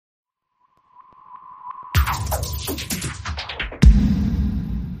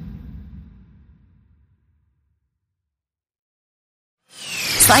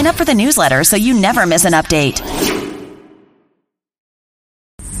Sign up for the newsletter so you never miss an update.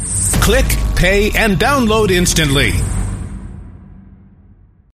 Click, pay, and download instantly.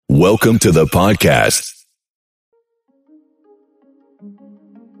 Welcome to the podcast.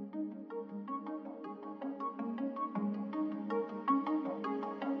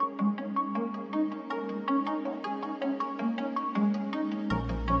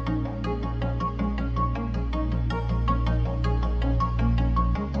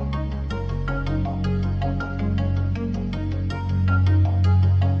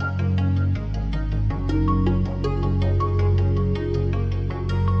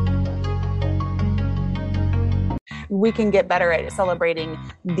 We can get better at celebrating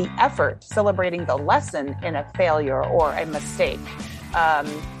the effort, celebrating the lesson in a failure or a mistake.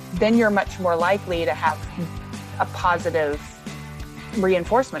 Then you're much more likely to have a positive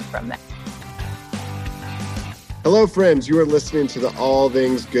reinforcement from that. Hello, friends. You are listening to the All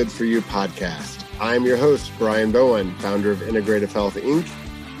Things Good For You podcast. I'm your host, Brian Bowen, founder of Integrative Health, Inc.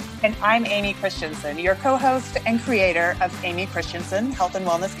 And I'm Amy Christensen, your co-host and creator of Amy Christensen Health and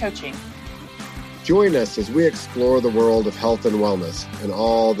Wellness Coaching. Join us as we explore the world of health and wellness and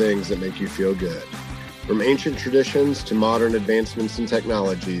all things that make you feel good. From ancient traditions to modern advancements and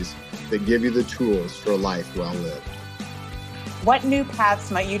technologies that give you the tools for a life well lived. What new paths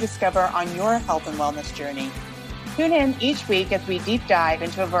might you discover on your health and wellness journey? Tune in each week as we deep dive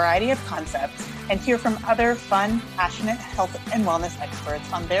into a variety of concepts and hear from other fun, passionate health and wellness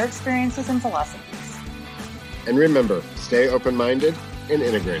experts on their experiences and philosophies. And remember, stay open-minded and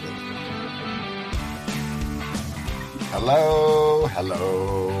integrated. Hello,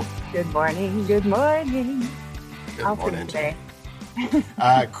 hello. Good morning, good morning. Good morning today.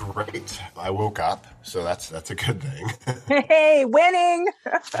 Great. I woke up, so that's a good thing. Hey, winning.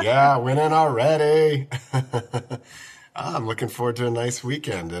 Yeah, winning already. I'm looking forward to a nice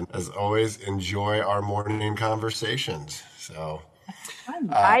weekend, and as always, enjoy our morning conversations. So,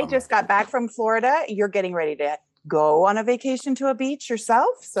 I just got back from Florida. You're getting ready to go on a vacation to a beach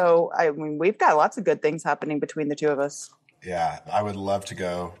yourself. So, I mean, we've got lots of good things happening between the two of us. Yeah, I would love to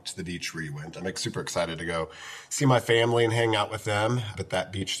go to the beach where you went. I'm super excited to go see my family and hang out with them. But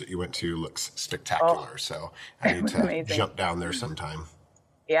that beach that you went to looks spectacular. So I need to jump down there sometime.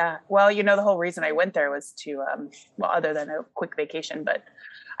 Yeah. Well, the whole reason I went there was to, other than a quick vacation, but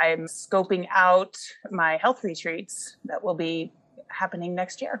I'm scoping out my health retreats that will be happening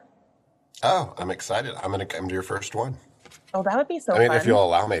next year. Oh, I'm excited. I'm going to come to your first one. Oh, that would be so fun. If you'll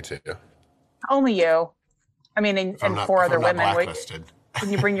allow me to. Only you. And four other women. Blacklisted.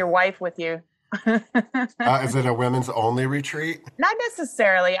 Can you bring your wife with you? Is it a women's only retreat? Not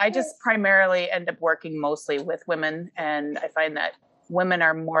necessarily. I just primarily end up working mostly with women. And I find that women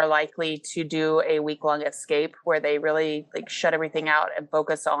are more likely to do a week-long escape where they really shut everything out and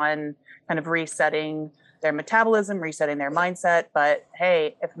focus on kind of resetting their metabolism, resetting their mindset. But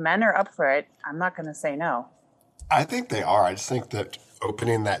hey, if men are up for it, I'm not going to say no. I think they are. I just think that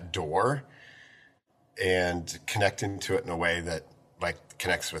opening that door and connecting to it in a way that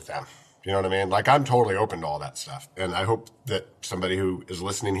connects with them. You know what I mean? I'm totally open to all that stuff. And I hope that somebody who is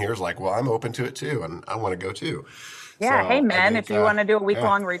listening here is well, I'm open to it too. And I want to go too. Yeah. So, hey, men, if you want to do a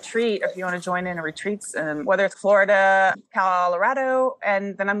week-long retreat, if you want to join in a retreats, whether it's Florida, Colorado,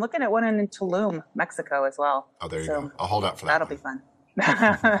 and then I'm looking at one in Tulum, Mexico as well. Oh, there you go. I'll hold out for that. That'll be fun.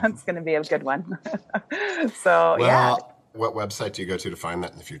 That's going to be a good one. So, What website do you go to find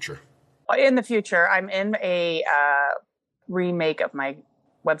that in the future? In the future, I'm in a remake of my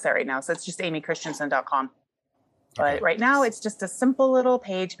website right now. So it's just amychristiansen.com. But right now, it's just a simple little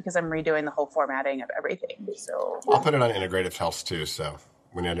page because I'm redoing the whole formatting of everything. So I'll put it on Integrative Health too. So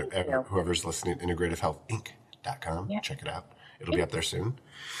whoever's listening, integrativehealthinc.com, check it out. It'll be up there soon.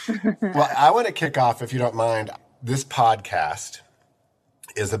 Well, I want to kick off, if you don't mind. This podcast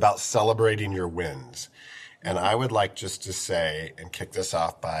is about celebrating your wins. And I would like just to say and kick this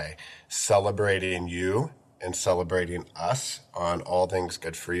off by celebrating you and celebrating us on All Things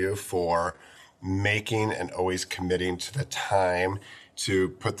Good For You for making and always committing to the time to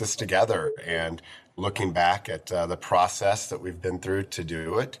put this together and looking back at the process that we've been through to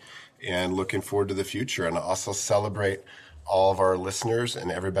do it and looking forward to the future, and also celebrate all of our listeners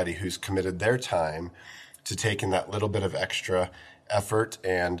and everybody who's committed their time to taking that little bit of extra effort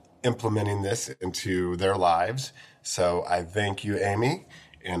and implementing this into their lives. So I thank you, Amy,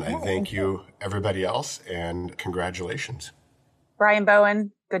 and I thank you, everybody else, and congratulations. Brian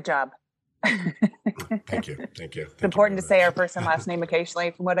Bowen, good job. Thank you. It's important to say our first and last name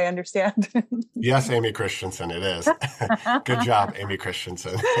occasionally, from what I understand. Yes, Amy Christensen, it is. Good job, Amy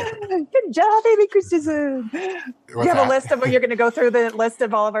Christensen. Good job, Amy Christensen. You have a list of, you're going to go through the list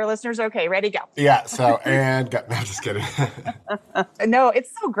of all of our listeners. Okay, ready, go. Yeah, so, and go. No, just kidding. No,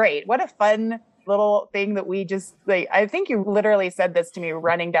 it's so great. What a fun little thing that we just, like, I think you literally said this to me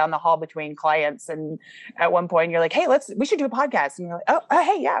running down the hall between clients, and at one point you're like, hey, we should do a podcast, and you're like, oh,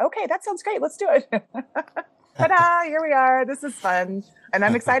 hey, yeah, okay, that sounds great, let's do it. Ta-da, here we are. This is fun, and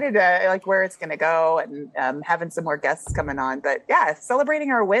I'm excited to like where it's going to go, and having some more guests coming on. But yeah, celebrating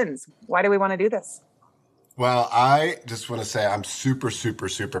our wins. Why do we want to do this? Well, I just want to say I'm super, super,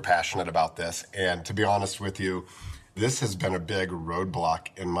 super passionate about this, and to be honest with you, this has been a big roadblock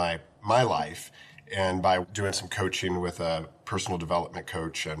in my life. And by doing some coaching with a personal development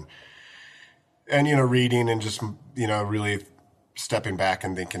coach and reading and just, really stepping back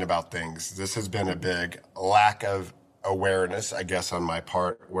and thinking about things, this has been a big lack of awareness, I guess, on my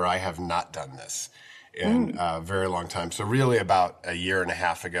part, where I have not done this in a very long time. So really about a year and a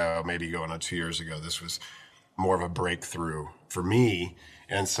half ago, maybe going on 2 years ago, this was more of a breakthrough for me.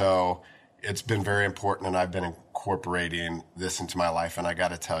 And so it's been very important, and I've been incorporating this into my life. And I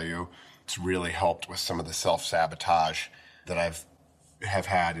got to tell you, it's really helped with some of the self-sabotage that have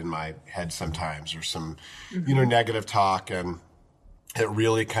had in my head sometimes, or some, negative talk. And it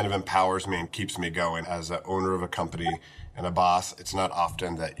really kind of empowers me and keeps me going as an owner of a company and a boss. It's not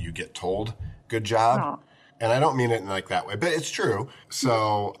often that you get told, good job. Oh. And I don't mean it in like that way, but it's true.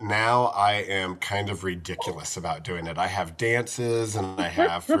 So now I am kind of ridiculous about doing it. I have dances and I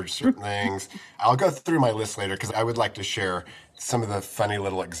have for certain things. I'll go through my list later because I would like to share some of the funny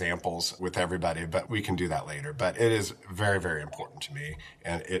little examples with everybody, but we can do that later. But it is very, very important to me.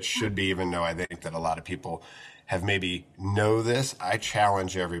 And it should be, even though I think that a lot of people have maybe know this, I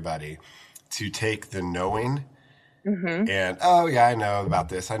challenge everybody to take the knowing and, oh yeah, I know about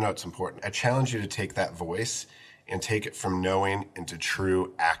this, I know it's important. I challenge you to take that voice and take it from knowing into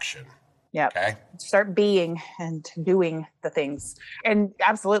true action. Yeah. Okay. Start being and doing the things. And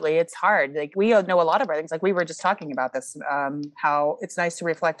absolutely, it's hard. Like, we know a lot of our things. Like, we were just talking about this, how it's nice to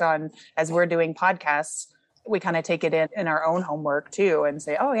reflect on as we're doing podcasts. We kind of take it in our own homework too, and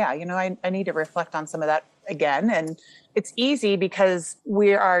say, oh yeah, I need to reflect on some of that again. And it's easy because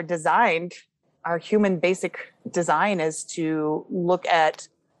we are designed, our human basic design is to look at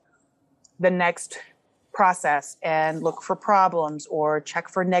the next process and look for problems or check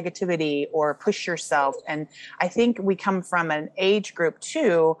for negativity or push yourself. And I think we come from an age group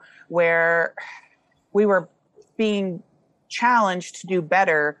too, where we were being challenged to do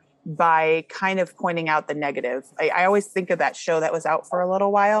better by kind of pointing out the negative. I always think of that show that was out for a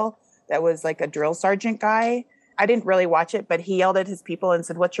little while. That was like a drill sergeant guy. I didn't really watch it, but he yelled at his people and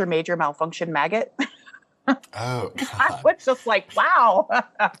said, "What's your major malfunction, maggot?" Oh, God. I was just like, wow.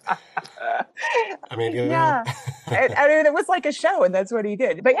 I mean, yeah. I mean, it was like a show, and that's what he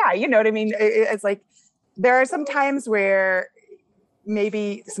did. But yeah, you know what I mean? It's like, there are some times where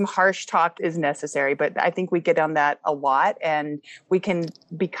maybe some harsh talk is necessary, but I think we get on that a lot, and we can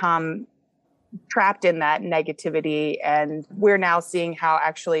become trapped in that negativity. And we're now seeing how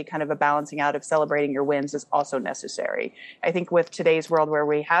actually kind of a balancing out of celebrating your wins is also necessary. I think with today's world, where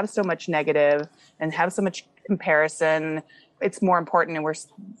we have so much negative and have so much comparison, it's more important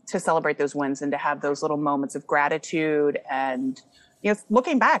to celebrate those wins and to have those little moments of gratitude and,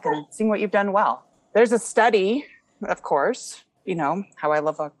 looking back and seeing what you've done well. There's a study, of course, how I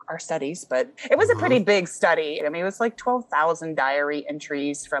love our studies, but it was a pretty big study. I mean, it was like 12,000 diary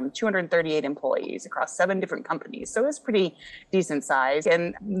entries from 238 employees across 7 different companies. So it was pretty decent size.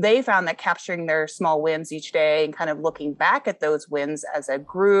 And they found that capturing their small wins each day and kind of looking back at those wins as a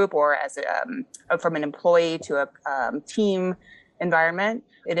group or as from an employee to a team environment,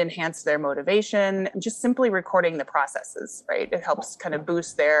 it enhanced their motivation. Just simply recording the processes, right? It helps kind of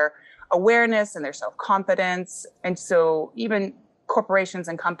boost their awareness and their self-confidence. And so even corporations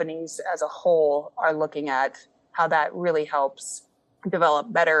and companies as a whole are looking at how that really helps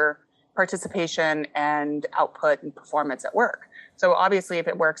develop better participation and output and performance at work. So obviously, if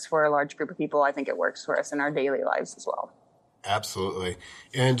it works for a large group of people, I think it works for us in our daily lives as well. Absolutely.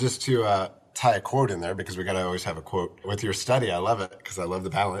 And just to tie a quote in there, because we got to always have a quote with your study. I love it because I love the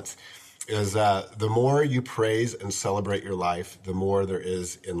balance. Is the more you praise and celebrate your life, the more there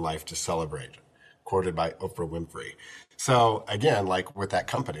is in life to celebrate. Quoted by Oprah Winfrey. So again, like with that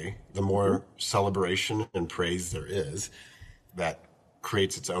company, the more celebration and praise there is, that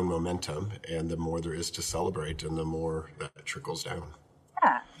creates its own momentum, and the more there is to celebrate, and the more that trickles down.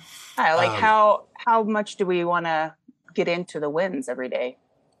 Yeah. How much do we want to get into the wins every day?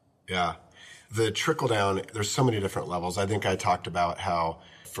 Yeah. the trickle down, there's so many different levels. I think I talked about how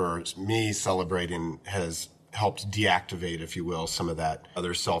for me, celebrating has helped deactivate, if you will, some of that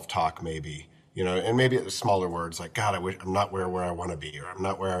other self-talk maybe, and maybe it's smaller words like, God, I wish I'm not where I want to be, or I'm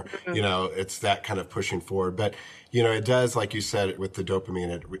not where, it's that kind of pushing forward. But, it does, like you said, with the dopamine,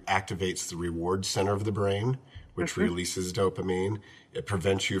 it activates the reward center of the brain, which releases dopamine. It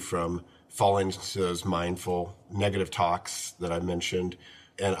prevents you from falling into those mindful negative talks that I mentioned.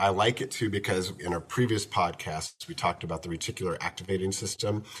 And I like it too, because in our previous podcasts, we talked about the reticular activating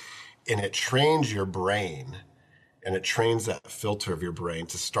system, and it trains your brain and it trains that filter of your brain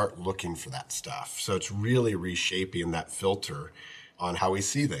to start looking for that stuff. So it's really reshaping that filter on how we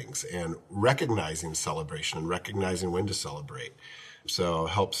see things and recognizing celebration and recognizing when to celebrate. So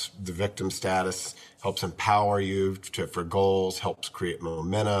it helps the victim status, helps empower you for goals, helps create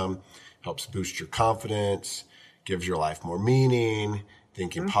momentum, helps boost your confidence, gives your life more meaning,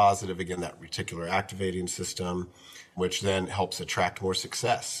 thinking positive, again, that reticular activating system, which then helps attract more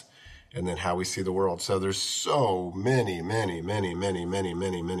success. And then how we see the world. So there's so many good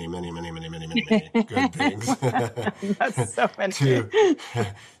things That's so many. to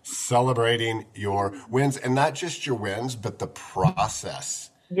celebrating your wins, and not just your wins, but the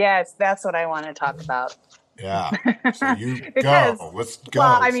process. Yes, that's what I want to talk about. Yeah. So you go. Let's go.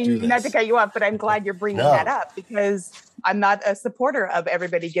 Well, Let's do this. not to cut you off, but I'm glad you're bringing that up, because I'm not a supporter of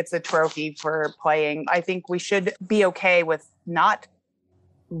everybody gets a trophy for playing. I think we should be okay with not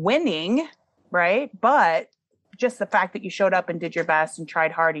winning, right? But just the fact that you showed up and did your best and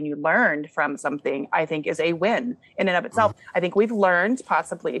tried hard and you learned from something, I think is a win in and of itself. I think we've learned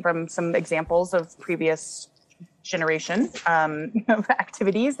possibly from some examples of previous generation of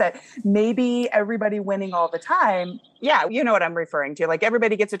activities that maybe everybody winning all the time. Yeah, you know what I'm referring to. Like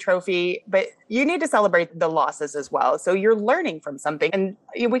everybody gets a trophy, but you need to celebrate the losses as well. So you're learning from something. And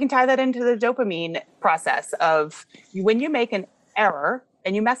we can tie that into the dopamine process of when you make an error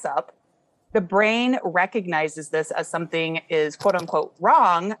and you mess up, the brain recognizes this as something is quote unquote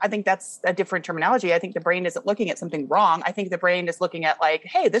wrong. I think that's a different terminology. I think the brain isn't looking at something wrong. I think the brain is looking at like,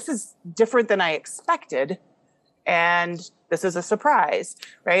 hey, this is different than I expected. And this is a surprise,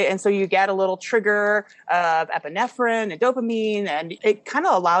 right? And so you get a little trigger of epinephrine and dopamine, and it kind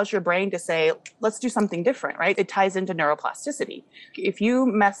of allows your brain to say, let's do something different, right? It ties into neuroplasticity. If you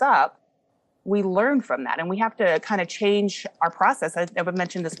mess up, we learn from that, and we have to kind of change our process. I've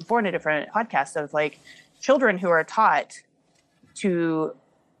mentioned this before in a different podcast of like children who are taught to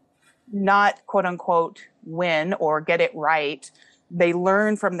not quote unquote win or get it right. They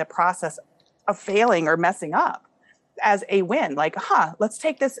learn from the process of failing or messing up as a win. Like, let's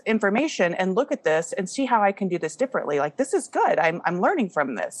take this information and look at this and see how I can do this differently. Like, this is good. I'm learning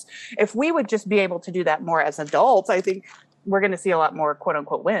from this. If we would just be able to do that more as adults, I think we're going to see a lot more quote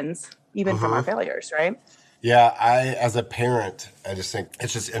unquote wins, even from our failures, right? Yeah, as a parent, I just think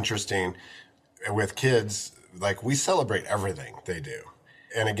it's just interesting with kids, like we celebrate everything they do.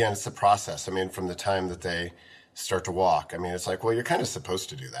 And again, it's the process. I mean, from the time that they start to walk, I mean, it's like, well, you're kind of supposed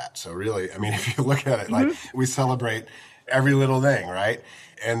to do that. So really, I mean, if you look at it, like we celebrate every little thing, right?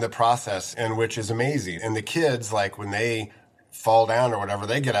 And the process, and which is amazing. And the kids, like when they fall down or whatever,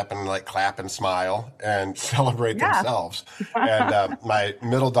 they get up and like clap and smile and celebrate themselves. And my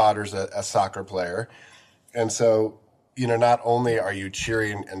middle daughter's a soccer player. And so, not only are you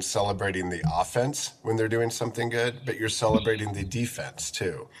cheering and celebrating the offense when they're doing something good, but you're celebrating the defense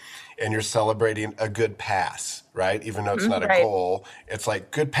too. And you're celebrating a good pass, right? Even though it's not a goal, it's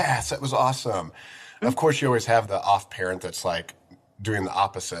like, good pass, that was awesome. Of course, you always have the off parent that's like doing the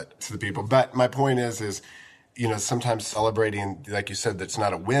opposite to the people. But my point is, sometimes celebrating, like you said, that's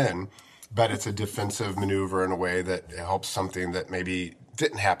not a win, but it's a defensive maneuver in a way that helps something that maybe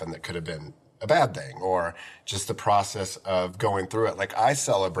didn't happen that could have been a bad thing, or just the process of going through it. Like I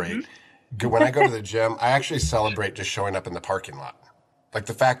celebrate, when I go to the gym, I actually celebrate just showing up in the parking lot. Like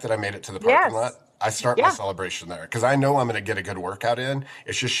the fact that I made it to the parking lot, I start my celebration there because I know I'm going to get a good workout in.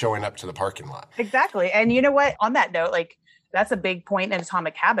 It's just showing up to the parking lot. Exactly. And you know what? On that note, like that's a big point in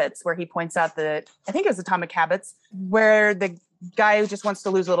Atomic Habits where he points out that, I think it was Atomic Habits, where the guy who just wants to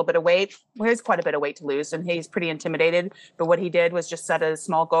lose a little bit of weight, well, he has quite a bit of weight to lose and he's pretty intimidated. But what he did was just set a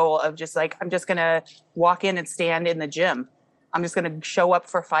small goal of just like, I'm just going to walk in and stand in the gym. I'm just going to show up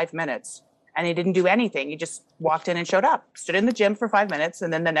for 5 minutes. And he didn't do anything. He just walked in and showed up, stood in the gym for 5 minutes.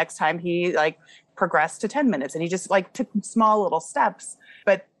 And then the next time he like progressed to 10 minutes and he just like took small little steps.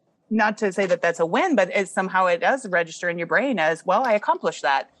 But not to say that that's a win, but somehow it does register in your brain as, well, I accomplished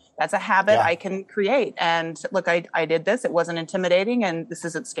that. That's a habit I can create. And look, I did this. It wasn't intimidating and this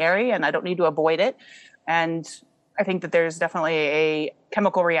isn't scary and I don't need to avoid it. And I think that there's definitely a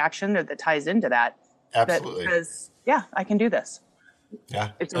chemical reaction that ties into that. Absolutely. Because, I can do this.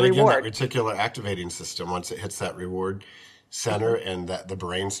 Yeah. It's a reward. Again, that reticular activating system, once it hits that reward center and that the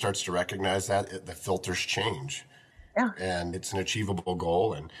brain starts to recognize that, the filters change. Yeah. And it's an achievable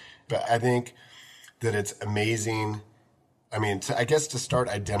goal. But I think that it's amazing. I mean, to start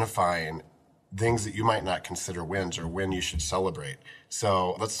identifying things that you might not consider wins or when you should celebrate.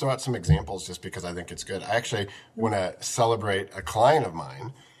 So let's throw out some examples just because I think it's good. I actually want to celebrate a client of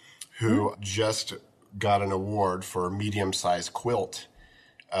mine who just got an award for a medium-sized quilt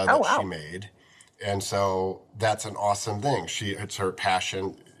she made. And so that's an awesome thing. It's her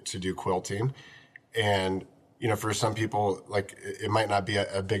passion to do quilting. And, for some people, like, it might not be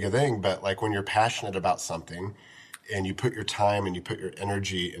a big a thing, but like when you're passionate about something and you put your time and you put your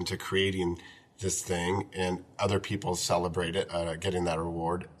energy into creating this thing and other people celebrate it, getting that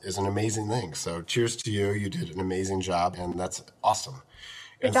reward is an amazing thing. So cheers to you. You did an amazing job and that's awesome.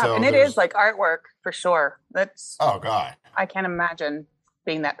 Good job. And it is like artwork for sure. Oh God. I can't imagine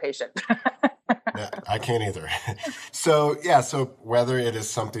being that patient. Yeah, I can't either. So whether it is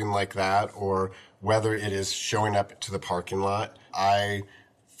something like that or whether it is showing up to the parking lot,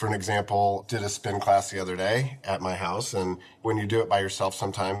 for an example, did a spin class the other day at my house. And when you do it by yourself,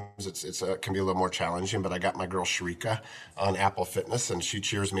 sometimes it can be a little more challenging, but I got my girl Sharika on Apple Fitness and she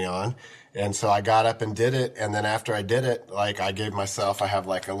cheers me on. And so I got up and did it. And then after I did it, I have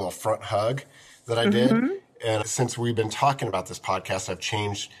like a little front hug that I did. And since we've been talking about this podcast, I've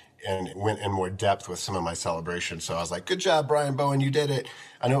changed and went in more depth with some of my celebrations. So I was like, good job, Brian Bowen, you did it.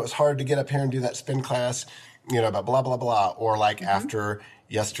 I know it was hard to get up here and do that spin class, but blah, blah, blah. Or after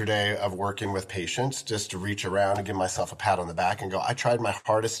yesterday of working with patients, just to reach around and give myself a pat on the back and go, I tried my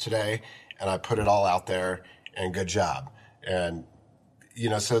hardest today and I put it all out there and good job. And,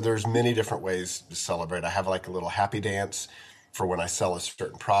 so there's many different ways to celebrate. I have like a little happy dance for when I sell a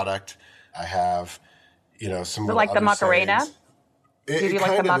certain product. I have, some like the Macarena. Do you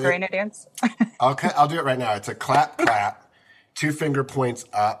like the Macarena dance? I'll do it right now. It's a clap, clap, 2 finger points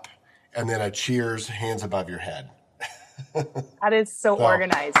up, and then a cheers, hands above your head. That is so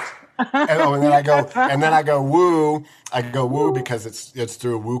organized. and then I go woo. I go woo because it's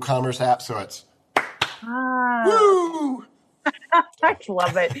through a WooCommerce app, so it's woo. I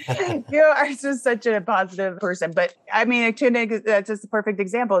love it. You are just such a positive person. But I mean, that's just a perfect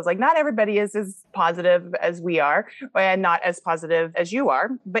example. It's like not everybody is as positive as we are and not as positive as you are.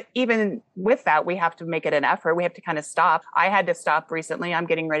 But even with that, we have to make it an effort. We have to kind of stop. I had to stop recently. I'm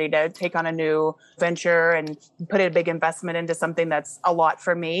getting ready to take on a new venture and put a big investment into something that's a lot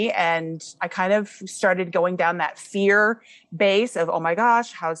for me. And I kind of started going down that fear base of, oh my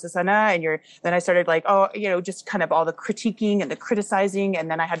gosh, how's this gonna? And then I started like, just kind of all the critiquing and the criticizing. And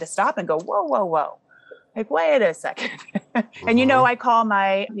then I had to stop and go, whoa. Like, wait a second. And, I call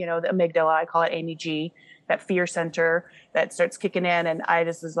my, the amygdala, I call it Amy G, that fear center that starts kicking in. And I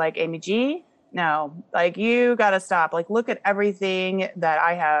just was like, Amy G, no, like you got to stop. Like, look at everything that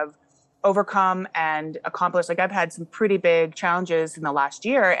I have overcome and accomplished. Like I've had some pretty big challenges in the last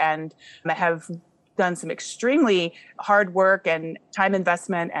year and I have done some extremely hard work and time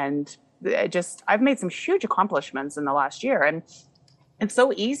investment. And I've made some huge accomplishments in the last year. And it's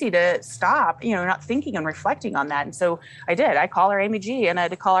so easy to stop, not thinking and reflecting on that. And so I did. I call her Amy G and I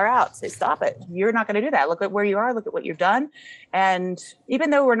had to call her out, say, stop it. You're not going to do that. Look at where you are. Look at what you've done. And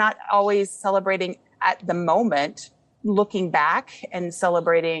even though we're not always celebrating at the moment, looking back and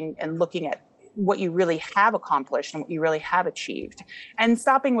celebrating and looking at what you really have accomplished and what you really have achieved and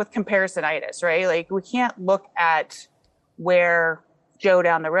stopping with comparisonitis, right? Like we can't look at where Joe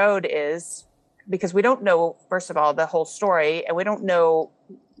down the road is because we don't know, first of all, the whole story, and we don't know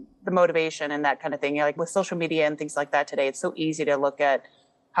the motivation and that kind of thing. Like with social media and things like that today, it's so easy to look at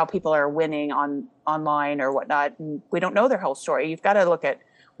how people are winning online or whatnot. And we don't know their whole story. You've got to look at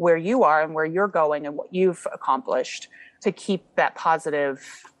where you are and where you're going and what you've accomplished to keep that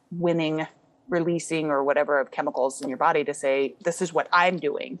positive winning, releasing or whatever of chemicals in your body to say, this is what I'm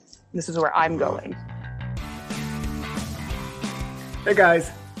doing. This is where I'm going. Hey guys,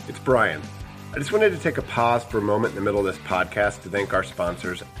 it's Brian. I just wanted to take a pause for a moment in the middle of this podcast to thank our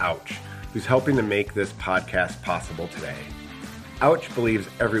sponsors, Ouch, who's helping to make this podcast possible today. Ouch believes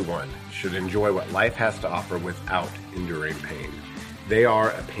everyone should enjoy what life has to offer without enduring pain. They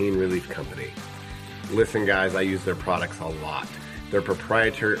are a pain relief company. Listen guys, I use their products a lot. Their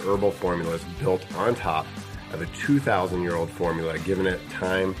proprietary herbal formula is built on top of a 2,000-year-old formula, giving it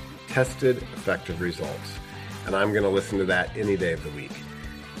time-tested, effective results. And I'm going to listen to that any day of the week.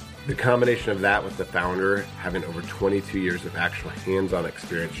 The combination of that with the founder having over 22 years of actual hands-on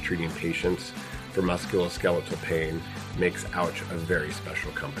experience treating patients for musculoskeletal pain makes Ouch a very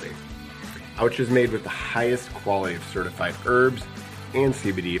special company. Ouch is made with the highest quality of certified herbs and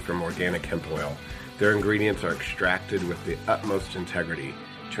CBD from organic hemp oil. Their ingredients are extracted with the utmost integrity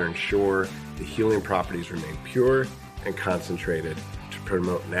to ensure the healing properties remain pure and concentrated to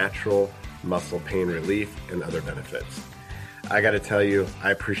promote natural muscle pain relief and other benefits. I got to tell you,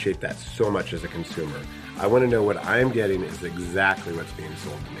 I appreciate that so much as a consumer. I want to know what I'm getting is exactly what's being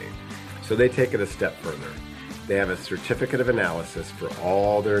sold to me. So they take it a step further. They have a certificate of analysis for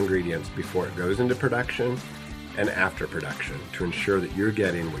all their ingredients before it goes into production and after production to ensure that you're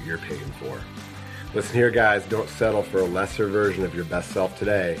getting what you're paying for. Listen here, guys, don't settle for a lesser version of your best self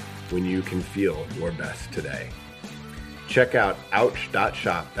today when you can feel your best today. Check out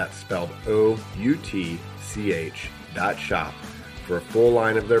ouch.shop, that's spelled OUTCH.shop, for a full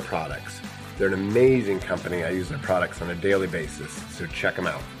line of their products. They're an amazing company. I use their products on a daily basis, so check them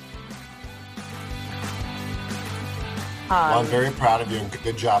out. Well, I'm very proud of you, and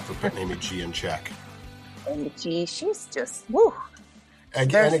good job for putting Amy G in check. Amy G, she's just, woo.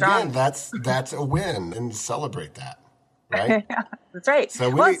 Again, that's a win, and celebrate that, right? Yeah, that's right. So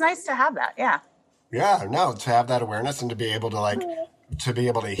it's nice to have that, yeah. Yeah, no, to have that awareness and to be able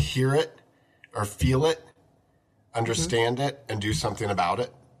to hear it or feel it, understand it, and do something about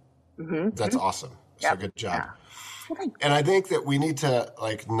it. That's awesome. Yep. So good job. Yeah. And I think that we need to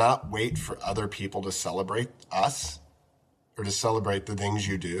not wait for other people to celebrate us or to celebrate the things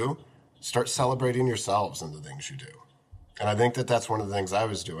you do. Start celebrating yourselves and the things you do. And I think that that's one of the things I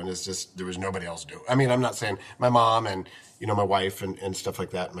was doing is just there was nobody else doing. I mean, I'm not saying my mom and, my wife and stuff like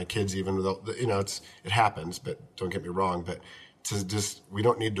that, my kids even, though, it happens, but don't get me wrong. But we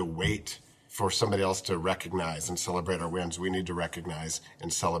don't need to wait for somebody else to recognize and celebrate our wins. We need to recognize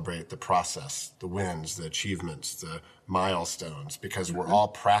and celebrate the process, the wins, the achievements, the milestones, because we're all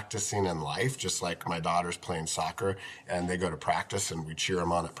practicing in life, just like my daughter's playing soccer and they go to practice and we cheer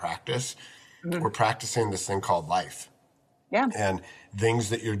them on at practice. We're practicing this thing called life. Yeah. And things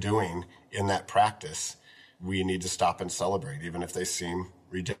that you're doing in that practice, we need to stop and celebrate, even if they seem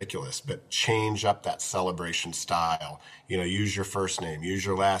ridiculous, but change up that celebration style. Use your first name, use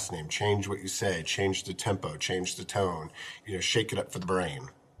your last name, change what you say, change the tempo, change the tone, shake it up for the brain.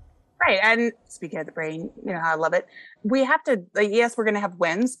 Right. And speaking of the brain, I love it. We have to, yes, we're going to have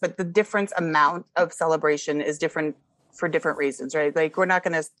wins, but the different amount of celebration is different for different reasons, right? We're not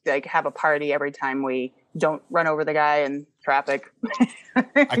going to have a party every time we don't run over the guy in traffic. I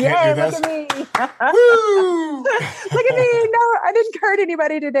can't do this. Look at me. Woo! Look at me. No, I didn't hurt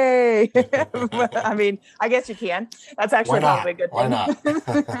anybody today. I mean, I guess you can. That's actually probably a good thing. Why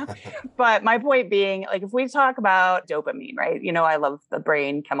not? But my point being, if we talk about dopamine, right? I love the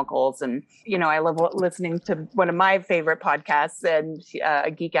brain chemicals and, I love listening to one of my favorite podcasts and I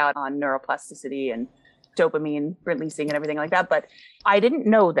geek out on neuroplasticity and dopamine releasing and everything like that. But I didn't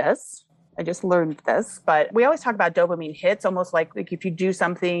know this. I just learned this, but we always talk about dopamine hits, almost like if you do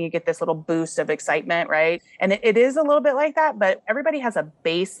something, you get this little boost of excitement, right? And it is a little bit like that, but everybody has a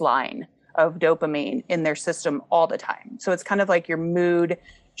baseline of dopamine in their system all the time. So it's kind of like your mood,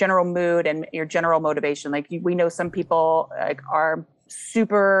 general mood, and your general motivation. We know some people are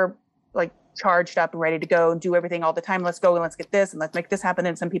super charged up and ready to go and do everything all the time. Let's go and let's get this and let's make this happen.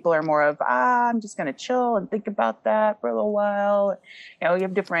 And some people are more of, I'm just going to chill and think about that for a little while. You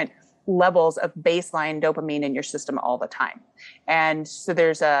have different levels of baseline dopamine in your system all the time. And so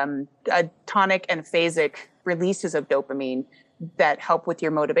there's a tonic and phasic releases of dopamine that help with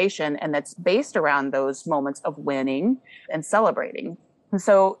your motivation. And that's based around those moments of winning and celebrating. And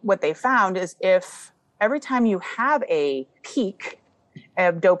so what they found is if every time you have a peak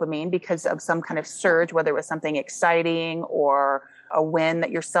of dopamine because of some kind of surge, whether it was something exciting or a win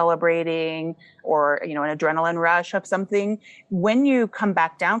that you're celebrating or, an adrenaline rush of something, when you come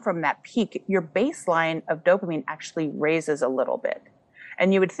back down from that peak, your baseline of dopamine actually raises a little bit.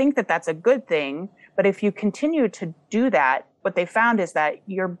 And you would think that that's a good thing. But if you continue to do that, what they found is that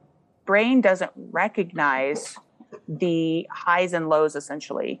your brain doesn't recognize the highs and lows,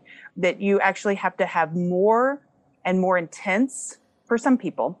 essentially, that you actually have to have more and more intense for some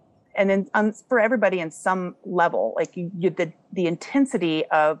people, and then for everybody in some level, the intensity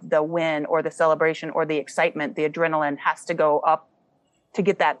of the win or the celebration or the excitement, the adrenaline has to go up to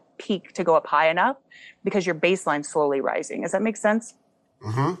get that peak to go up high enough because your baseline's slowly rising. Does that make sense?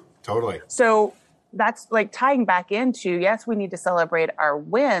 Mm-hmm. Totally. So that's tying back into, yes, we need to celebrate our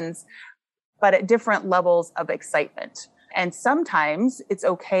wins, but at different levels of excitement. And sometimes it's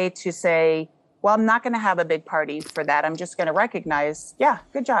okay to say, well, I'm not going to have a big party for that. I'm just going to recognize, yeah,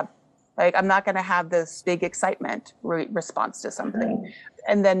 good job. I'm not going to have this big excitement response to something.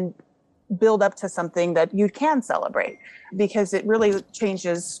 And then build up to something that you can celebrate, because it really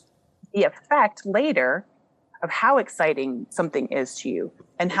changes the effect later of how exciting something is to you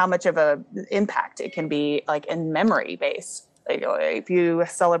and how much of a impact it can be, like in memory base. Like, if you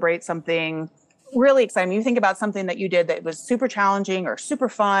celebrate something really exciting, you think about something that you did that was super challenging or super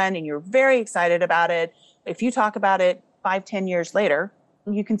fun and you're very excited about it. If you talk about it 5-10 years later,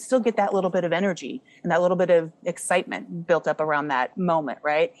 you can still get that little bit of energy and that little bit of excitement built up around that moment,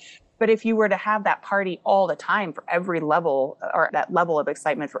 right? But if you were to have that party all the time for every level, or that level of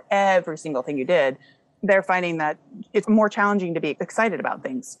excitement for every single thing you did, they're finding that it's more challenging to be excited about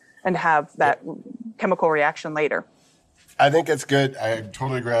things and have that chemical reaction later. I think it's good. I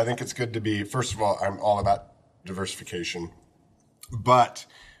totally agree. I think it's good to be, first of all, I'm all about diversification, but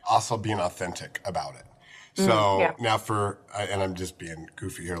also being authentic about it. So now and I'm just being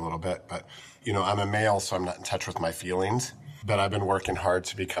goofy here a little bit, but, I'm a male, so I'm not in touch with my feelings, but I've been working hard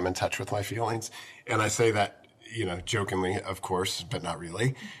to become in touch with my feelings. And I say that, jokingly, of course, but not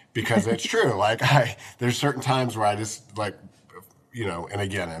really, because it's true. Like there's certain times where I just like, and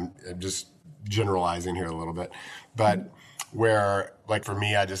again, I'm just generalizing here a little bit, but where like for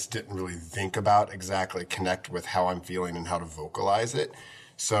me, I just didn't really think about exactly connect with how I'm feeling and how to vocalize it.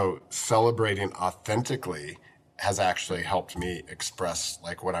 So celebrating authentically has actually helped me express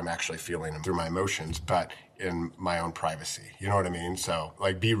like what I'm actually feeling through my emotions, but in my own privacy. You know what I mean? So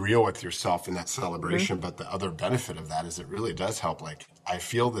like be real with yourself in that celebration. But the other benefit of that is it really does help. Like I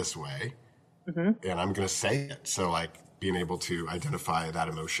feel this way and I'm going to say it. So like being able to identify that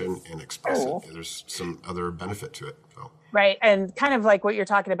emotion and express it, there's some other benefit to it. So. Right. And kind of like what you're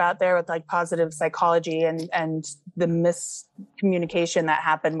talking about there with like positive psychology and the miscommunication that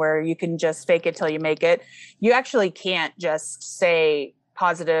happened where you can just fake it till you make it. You actually can't just say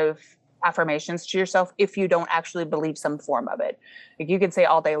positive affirmations to yourself if you don't actually believe some form of it. Like you can say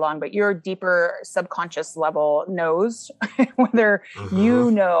all day long, but your deeper subconscious level knows whether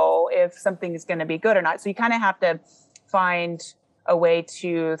you know if something is going to be good or not. So you kind of have to find a way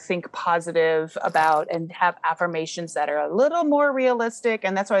to think positive about and have affirmations that are a little more realistic.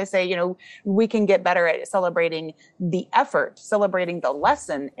 And that's why I say, we can get better at celebrating the effort, celebrating the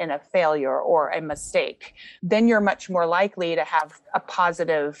lesson in a failure or a mistake. Then you're much more likely to have a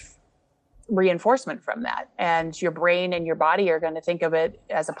positive reinforcement from that. And your brain and your body are going to think of it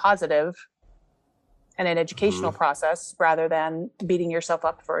as a positive and an educational process rather than beating yourself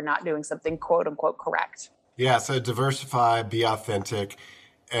up for not doing something quote unquote correct. Yeah, so diversify, be authentic.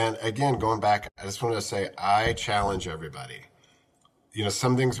 And again, going back, I just wanted to say, I challenge everybody.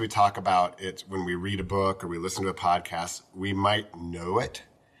 Some things we talk about, it's when we read a book or we listen to a podcast, we might know it.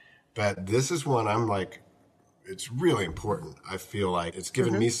 But this is one I'm like, it's really important. I feel like it's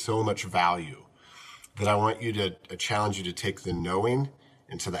given me so much value that I want you to challenge you to take the knowing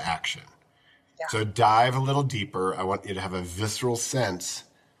into the action. Yeah. So dive a little deeper. I want you to have a visceral sense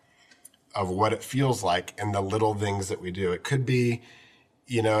of what it feels like in the little things that we do. It could be,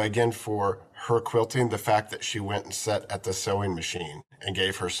 again, for her quilting, the fact that she went and sat at the sewing machine and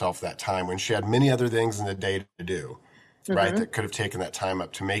gave herself that time when she had many other things in the day to do, right? That could have taken that time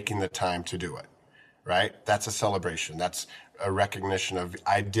up to making the time to do it, right? That's a celebration. That's a recognition of,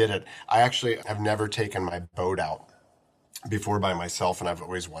 I did it. I actually have never taken my boat out before by myself, and I've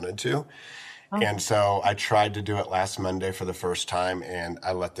always wanted to. And so I tried to do it last Monday for the first time, and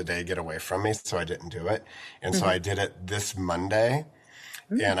I let the day get away from me, so I didn't do it. And so I did it this Monday,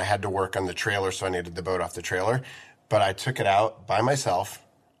 and I had to work on the trailer, so I needed the boat off the trailer. But I took it out by myself,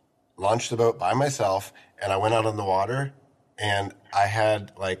 launched the boat by myself, and I went out on the water, and I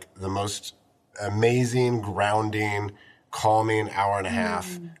had like the most amazing, grounding, calming hour and a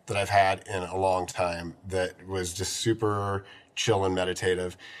half that I've had in a long time that was just super chill and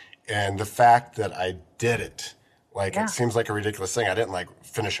meditative. And the fact that I did it, it seems like a ridiculous thing. I didn't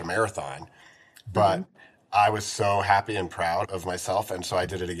finish a marathon, but I was so happy and proud of myself. And so I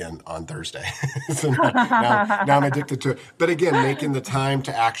did it again on Thursday. So now I'm addicted to it. But again, making the time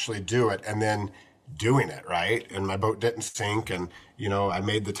to actually do it and then doing it, right? And my boat didn't sink and, I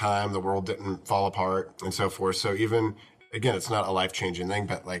made the time, the world didn't fall apart and so forth. So even, again, it's not a life-changing thing,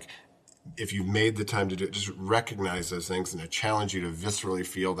 but if you've made the time to do it, just recognize those things, and I challenge you to viscerally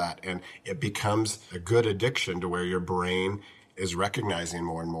feel that. And it becomes a good addiction to where your brain is recognizing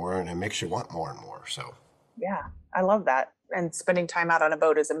more and more, and it makes you want more and more. So, yeah, I love that. And spending time out on a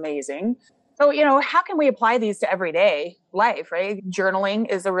boat is amazing. So, how can we apply these to everyday life, right? Journaling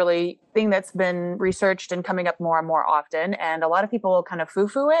is a really thing that's been researched and coming up more and more often. And a lot of people kind of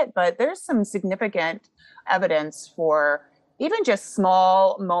foo-foo it, but there's some significant evidence for even just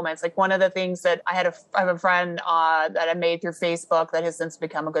small moments. Like one of the things that I have a friend that I made through Facebook that has since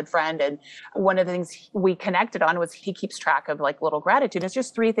become a good friend. And one of the things we connected on was he keeps track of like little gratitude. It's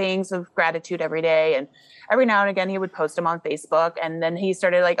just 3 things of gratitude every day. And every now and again, he would post them on Facebook. And then he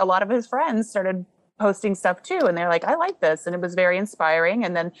started, like, a lot of his friends started posting stuff too. And they're like, I like this. And it was very inspiring.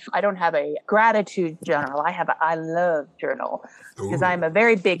 And then I don't have a gratitude journal. I have a I love journal because I'm a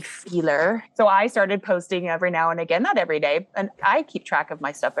very big feeler. So I started posting every now and again, not every day. And I keep track of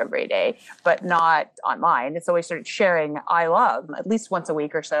my stuff every day, but not online. And so I started sharing I love at least once a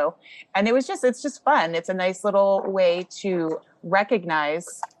week or so. And it's just fun. It's a nice little way to recognize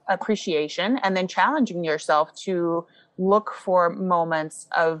appreciation and then challenging yourself to look for moments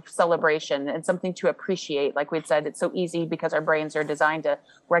of celebration and something to appreciate. Like we'd said, it's so easy because our brains are designed to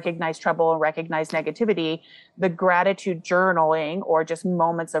recognize trouble and recognize negativity. The gratitude journaling or just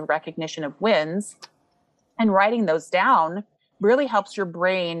moments of recognition of wins and writing those down really helps your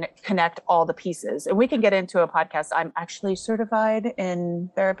brain connect all the pieces. And we can get into a podcast. I'm actually certified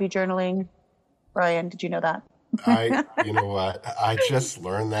in therapy journaling. Brian, did you know that? You know what? I just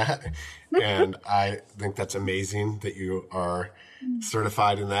learned that, and I think that's amazing that you are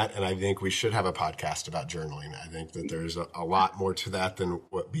certified in that. And I think we should have a podcast about journaling. I think that there's a lot more to that than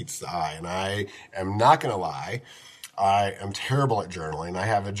what meets the eye. And I am not going to lie. I am terrible at journaling. I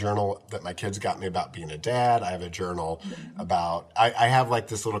have a journal that my kids got me about being a dad. I have a journal about, I have like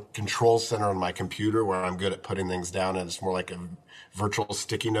this little control center on my computer where I'm good at putting things down, and it's more like a virtual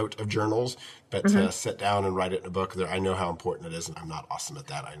sticky note of journals. But to sit down and write it in a book, I know how important it is, and I'm not awesome at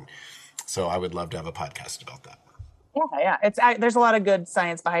that. So I would love to have a podcast about that. Yeah. There's a lot of good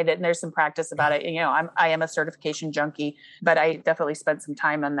science behind it, and there's some practice about it. You know, I am a certification junkie, but I definitely spent some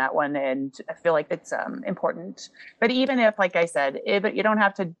time on that one, and I feel like it's important. But even if, like I said, if you don't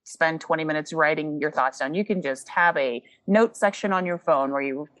have to spend 20 minutes writing your thoughts down, you can just have a note section on your phone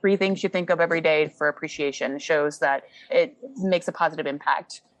where 3 things you think of every day for appreciation. It shows that it makes a positive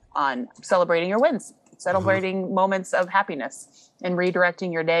impact on celebrating your wins, celebrating moments of happiness, and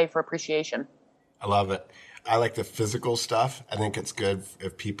redirecting your day for appreciation. I love it. I like the physical stuff. I think it's good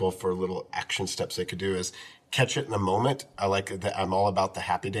if people, for little action steps they could do, is catch it in the moment. I like that. I'm all about the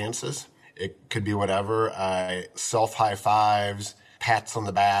happy dances. It could be whatever. Self high fives, pats on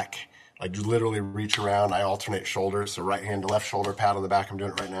the back, like literally reach around. I alternate shoulders. So right hand to left shoulder, pat on the back. I'm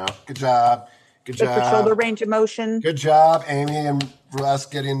doing it right now. Good job. Good job. For shoulder range of motion. Good job, Amy and Russ,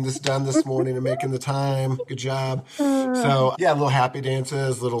 getting this done this morning and making the time. Good job. So yeah, little happy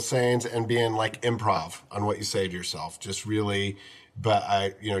dances, little sayings, and being like improv on what you say to yourself. Just really,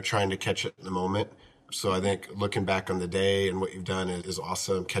 but trying to catch it in the moment. So I think looking back on the day and what you've done is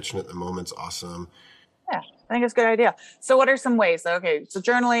awesome. Catching it in the moment's awesome. Yeah, I think it's a good idea. So what are some ways? Okay, so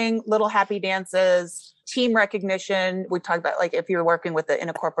journaling, little happy dances, team recognition. We talked about, like, if you're working in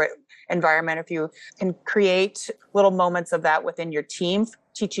a corporate environment, if you can create little moments of that within your team,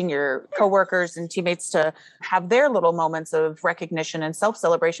 teaching your coworkers and teammates to have their little moments of recognition and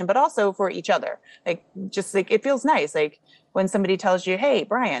self-celebration, but also for each other. Like, just like, it feels nice. Like when somebody tells you, hey,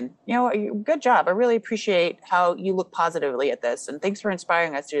 Brian, good job. I really appreciate how you look positively at this. And thanks for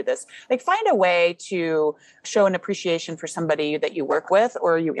inspiring us to do this. Like, find a way to show an appreciation for somebody that you work with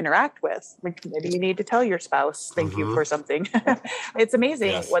or you interact with. Like, maybe you need to tell your spouse, thank you for something. It's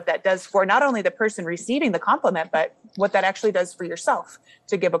amazing what that does for not only the person receiving the compliment, but what that actually does for yourself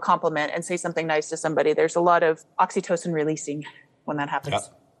to give a compliment and say something nice to somebody. There's a lot of oxytocin releasing when that happens. Yep.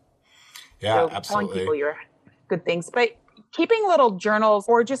 Yeah, so absolutely. Telling people your good things, but keeping little journals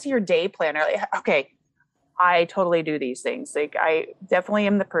or just your day planner. Like, okay, I totally do these things. Like, I definitely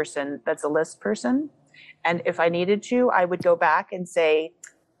am the person that's a list person. And if I needed to, I would go back and say,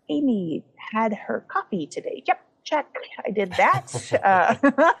 Amy had her coffee today. Yep, check. I did that.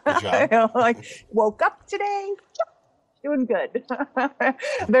 Good job. Like, woke up today. Yep, doing good.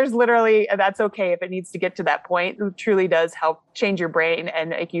 There's literally, that's okay if it needs to get to that point. It truly does help change your brain and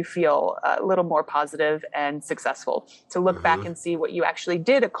make you feel a little more positive and successful. To look back and see what you actually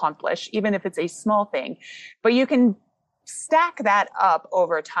did accomplish, even if it's a small thing. But you can stack that up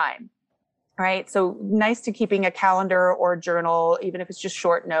over time. Right. So nice to keeping a calendar or a journal, even if it's just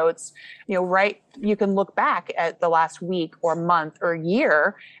short notes, you can look back at the last week or month or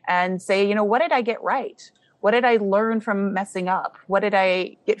year and say, what did I get right? What did I learn from messing up? What did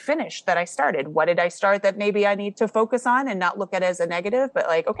I get finished that I started? What did I start that maybe I need to focus on and not look at it as a negative, but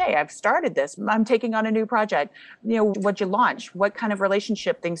like, okay, I've started this. I'm taking on a new project. What'd you launch? What kind of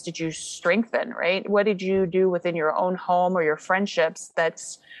relationship things did you strengthen, right? What did you do within your own home or your friendships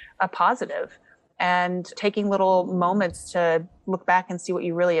that's a positive? And taking little moments to look back and see what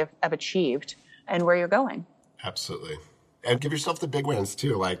you really have achieved and where you're going. Absolutely. And give yourself the big wins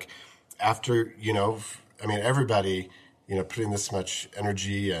too. Like after, everybody, putting this much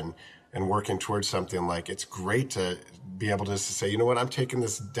energy and working towards something, like it's great to be able to say, you know what, I'm taking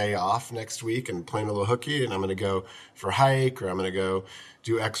this day off next week and playing a little hooky, and I'm going to go for a hike, or I'm going to go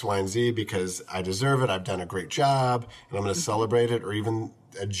do X, Y, and Z because I deserve it. I've done a great job, and I'm going to celebrate it. Or even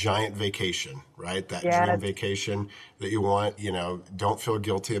a giant vacation, right? That dream vacation that you want, don't feel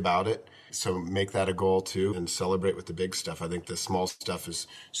guilty about it. So make that a goal too, and celebrate with the big stuff. I think the small stuff is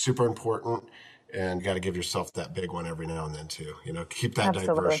super important, and you got to give yourself that big one every now and then too. Keep that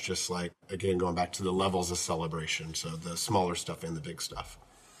diverse, just like, again, going back to the levels of celebration. So the smaller stuff and the big stuff.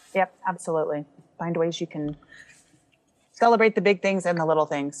 Yep, absolutely. Find ways you can celebrate the big things and the little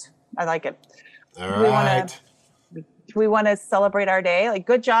things. I like it. All right. We want to celebrate our day. Like,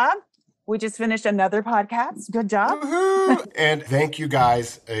 good job. We just finished another podcast. Good job. And thank you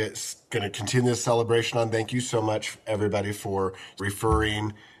guys. It's going to continue this celebration on. Thank you so much, everybody, for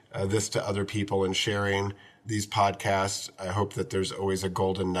referring this to other people and sharing these podcasts. I hope that there's always a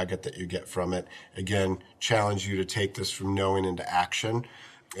golden nugget that you get from it. Again, challenge you to take this from knowing into action.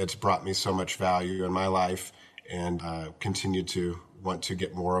 It's brought me so much value in my life, and continue to want to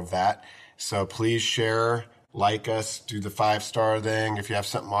get more of that. So please share, like us, do the 5-star thing. If you have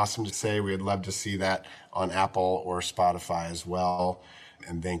something awesome to say, we'd love to see that on Apple or Spotify as well.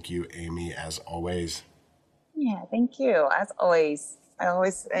 And thank you, Amy, as always. Yeah, thank you. As always, I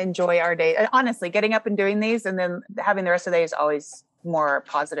always enjoy our day. Honestly, getting up and doing these and then having the rest of the day is always more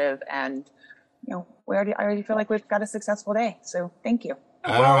positive. And, I already feel like we've got a successful day. So thank you.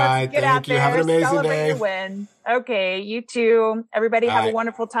 All right. Thank you. Have an amazing day. Your win. Okay. You too. Everybody have a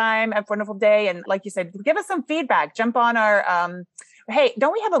wonderful time, have a wonderful day. And like you said, give us some feedback. Jump on our, hey,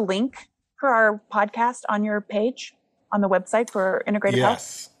 don't we have a link for our podcast on your page on the website for Integrative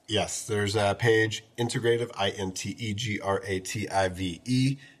Health? Yes. There's a page, Integrative,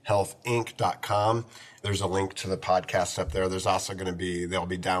 Integrative, healthinc.com. There's a link to the podcast up there. There's also they'll be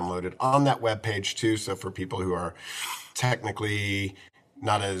downloaded on that webpage too. So for people who are technically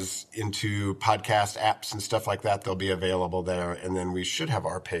not as into podcast apps and stuff like that, they'll be available there. And then we should have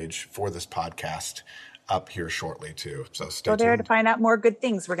our page for this podcast up here shortly too. So stay tuned. Go there to find out more good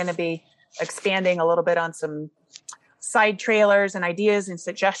things. We're going to be expanding a little bit on some side trailers and ideas and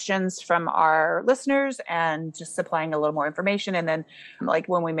suggestions from our listeners, and just supplying a little more information. And then like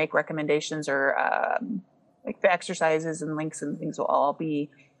when we make recommendations or like the exercises and links and things will all be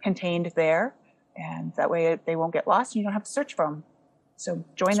contained there. And that way they won't get lost and you don't have to search for them. So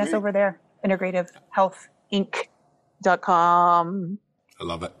join us over there, integrativehealthinc.com. I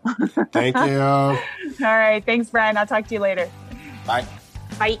love it. Thank you. All right. Thanks, Brian. I'll talk to you later. Bye.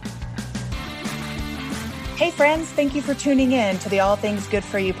 Bye. Hey, friends. Thank you for tuning in to the All Things Good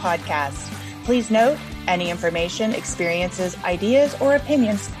For You podcast. Please note, any information, experiences, ideas, or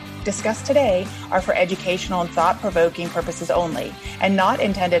opinions discussed today are for educational and thought-provoking purposes only, and not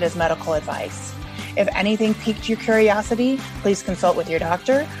intended as medical advice. If anything piqued your curiosity, please consult with your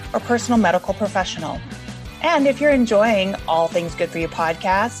doctor or personal medical professional. And if you're enjoying All Things Good For You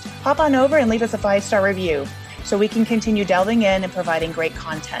podcast, hop on over and leave us a 5-star review so we can continue delving in and providing great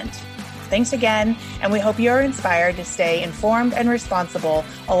content. Thanks again, and we hope you're inspired to stay informed and responsible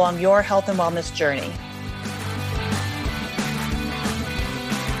along your health and wellness journey.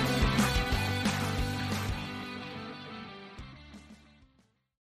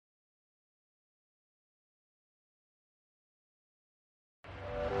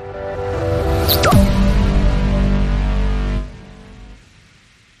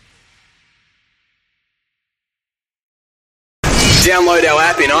 Download our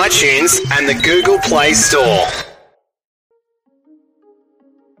app in iTunes and the Google Play Store.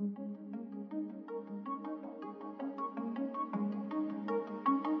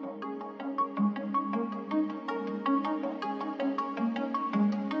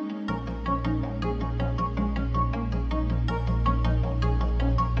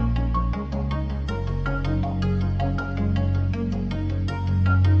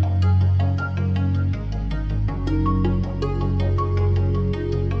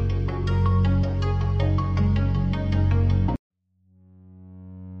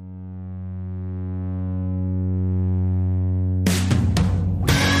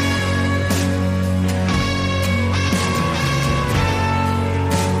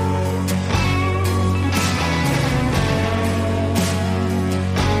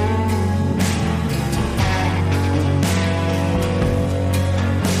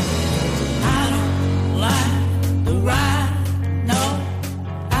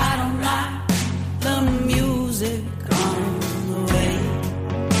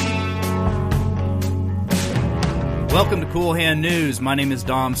 Cool Hand News. My name is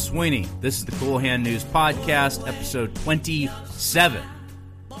Dom Sweeney. This is the Cool Hand News Podcast, episode 27.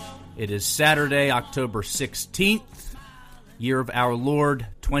 It is Saturday, October 16th, year of our Lord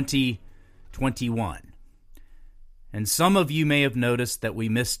 2021. And some of you may have noticed that we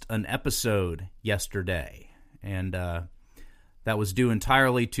missed an episode yesterday. And that was due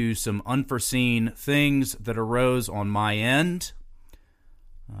entirely to some unforeseen things that arose on my end.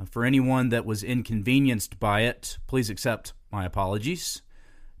 For anyone that was inconvenienced by it, please accept my apologies.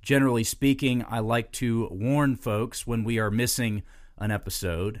 Generally speaking, I like to warn folks when we are missing an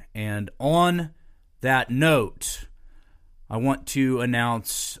episode. And on that note, I want to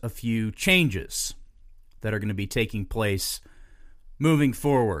announce a few changes that are going to be taking place moving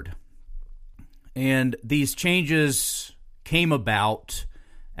forward. And these changes came about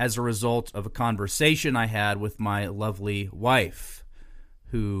as a result of a conversation I had with my lovely wife,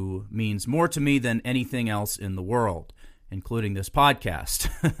 who means more to me than anything else in the world, including this podcast.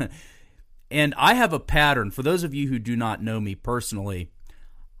 And I have a pattern. For those of you who do not know me personally,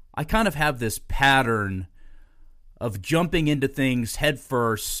 I kind of have this pattern of jumping into things head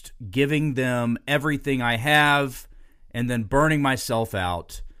first, giving them everything I have, and then burning myself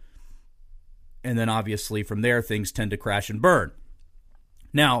out. And then obviously from there, things tend to crash and burn.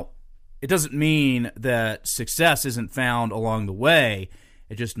 Now, it doesn't mean that success isn't found along the way.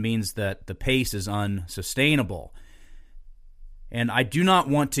 It just means that the pace is unsustainable. And I do not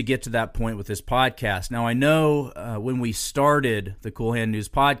want to get to that point with this podcast. Now, I know when we started the Cool Hand News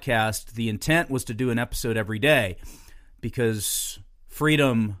Podcast, the intent was to do an episode every day because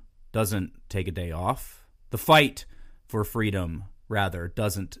freedom doesn't take a day off. The fight for freedom, rather,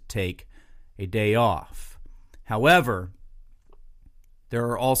 doesn't take a day off. However, there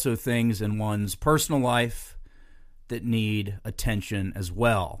are also things in one's personal life that need attention as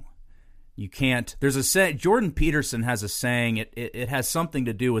well. You can't, there's a saying, Jordan Peterson has a saying, it has something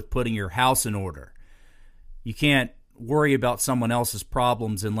to do with putting your house in order. You can't worry about someone else's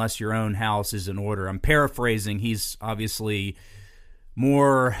problems unless your own house is in order. I'm paraphrasing. He's obviously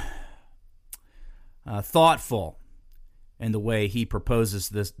more thoughtful in the way he proposes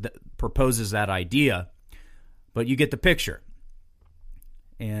that idea, but you get the picture.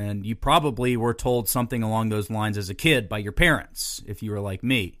 And you probably were told something along those lines as a kid by your parents, if you were like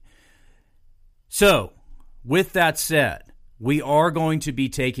me. So, with that said, we are going to be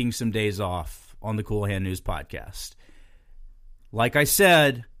taking some days off on the Cool Hand News Podcast. Like I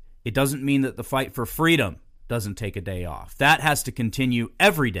said, it doesn't mean that the fight for freedom doesn't take a day off. That has to continue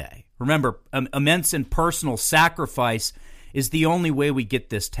every day. Remember, immense and personal sacrifice is the only way we get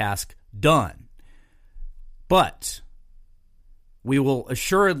this task done. But we will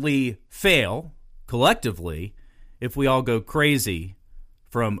assuredly fail, collectively, if we all go crazy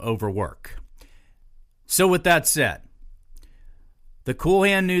from overwork. So with that said, the Cool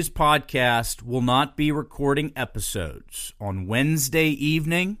Hand News Podcast will not be recording episodes on Wednesday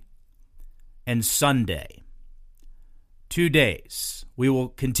evening and Sunday. 2 days. We will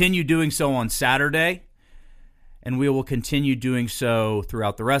continue doing so on Saturday, and we will continue doing so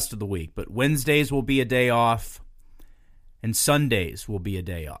throughout the rest of the week. But Wednesdays will be a day off, and Sundays will be a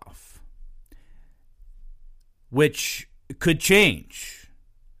day off, which could change.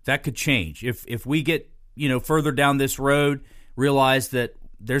 That could change. If we get, further down this road, realize that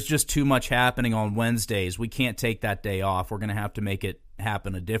there's just too much happening on Wednesdays, we can't take that day off. We're going to have to make it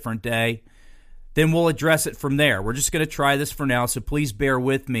happen a different day. Then we'll address it from there. We're just going to try this for now, so please bear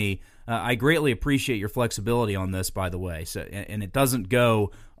with me. I greatly appreciate your flexibility on this, by the way, and it doesn't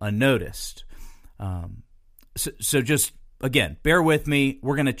go unnoticed. So just, again, bear with me.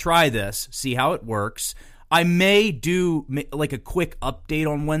 We're going to try this, see how it works. I may do like a quick update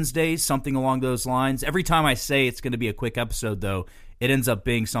on Wednesdays, something along those lines. Every time I say it's going to be a quick episode, though, it ends up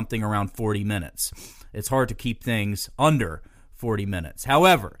being something around 40 minutes. It's hard to keep things under 40 minutes.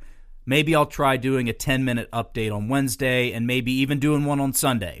 However, maybe I'll try doing a 10-minute update on Wednesday and maybe even doing one on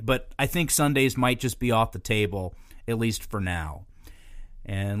Sunday. But I think Sundays might just be off the table, at least for now.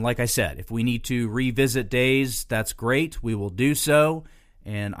 And like I said, if we need to revisit days, that's great. We will do so.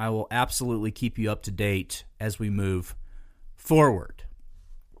 And I will absolutely keep you up to date as we move forward.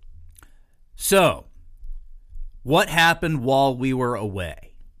 So, what happened while we were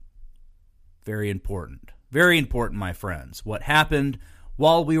away? Very important. Very important, my friends. What happened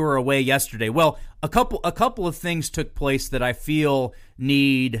while we were away yesterday? Well, a couple of things took place that I feel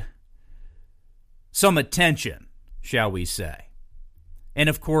need some attention, shall we say. And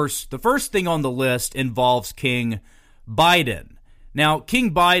of course, the first thing on the list involves King Biden. Now,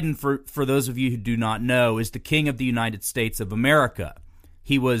 King Biden, for those of you who do not know, is the King of the United States of America.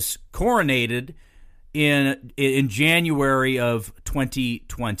 He was coronated in January of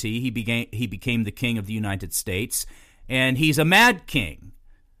 2020, he became the king of the United States, and he's a mad king.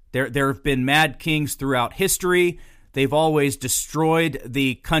 There have been mad kings throughout history. They've always destroyed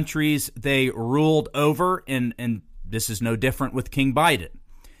the countries they ruled over, and this is no different with King Biden.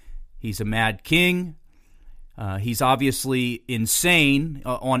 He's a mad king. He's obviously insane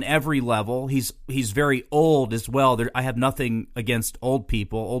on every level. He's very old as well. I have nothing against old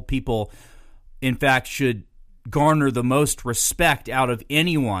people. Old people, in fact, should garner the most respect out of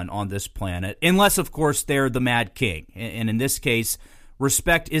anyone on this planet, unless, of course, they're the mad king. And in this case,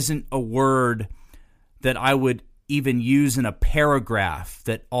 respect isn't a word that I would even use in a paragraph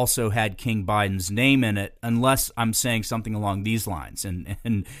that also had King Biden's name in it, unless I'm saying something along these lines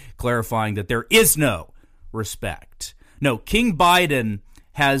and clarifying that there is no respect. No, King Biden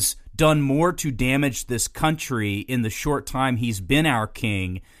has done more to damage this country in the short time he's been our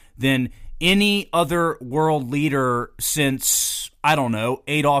king than any other world leader since, I don't know,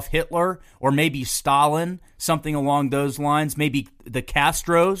 Adolf Hitler or maybe Stalin, something along those lines, maybe the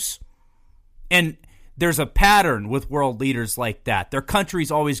Castros. And there's a pattern with world leaders like that. Their countries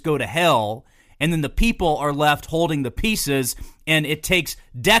always go to hell, and then the people are left holding the pieces, and it takes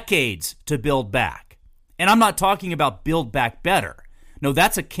decades to build back. And I'm not talking about build back better. No,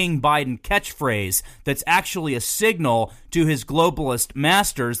 that's a King Biden catchphrase that's actually a signal to his globalist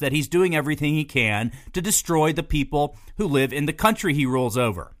masters that he's doing everything he can to destroy the people who live in the country he rules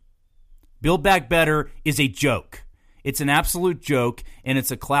over. Build back better is a joke. It's an absolute joke, and it's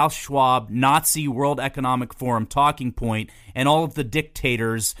a Klaus Schwab Nazi World Economic Forum talking point, and all of the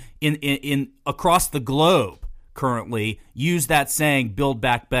dictators in across the globe currently use that saying, build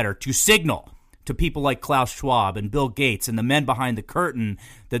back better, to signal to people like Klaus Schwab and Bill Gates and the men behind the curtain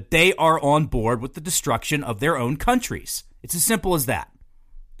that they are on board with the destruction of their own countries. It's as simple as that.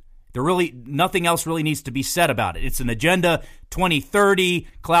 Nothing else really needs to be said about it. It's an Agenda 2030,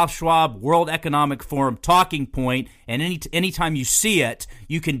 Klaus Schwab World Economic Forum talking point, and anytime you see it,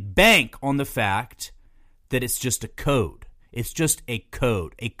 you can bank on the fact that it's just a code. It's just a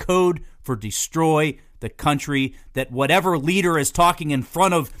code for destroy the country, that whatever leader is talking in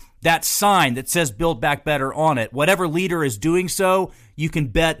front of that sign that says Build Back Better on it, whatever leader is doing so, you can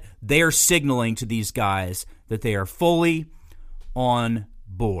bet they're signaling to these guys that they are fully on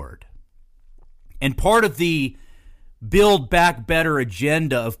board. And part of the Build Back Better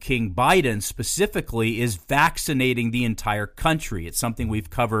agenda of King Biden specifically is vaccinating the entire country. It's something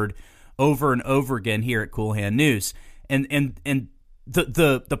we've covered over and over again here at Cool Hand News. And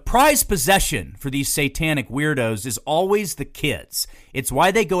the prized possession for these satanic weirdos is always the kids. It's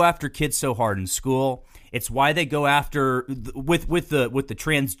why they go after kids so hard in school. It's why they go after with the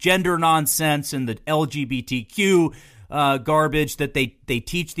transgender nonsense and the LGBTQ garbage that they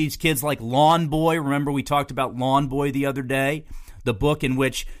teach these kids, like Lawn Boy. Remember, we talked about Lawn Boy the other day, the book in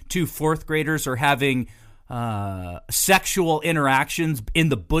which 2 fourth graders are having sexual interactions in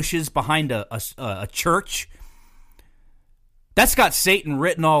the bushes behind a church. That's got Satan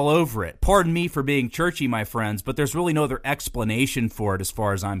written all over it. Pardon me for being churchy, my friends, but there's really no other explanation for it as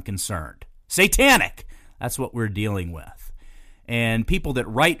far as I'm concerned. Satanic! That's what we're dealing with. And people that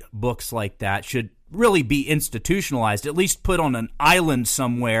write books like that should really be institutionalized, at least put on an island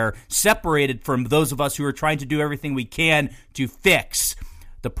somewhere, separated from those of us who are trying to do everything we can to fix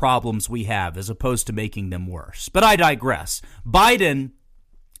the problems we have, as opposed to making them worse. But I digress. Biden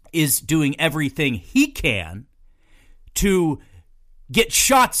is doing everything he can to get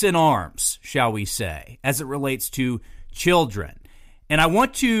shots in arms, shall we say, as it relates to children. And I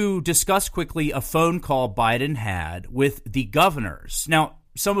want to discuss quickly a phone call Biden had with the governors. Now,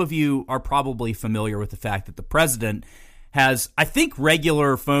 some of you are probably familiar with the fact that the president has, I think,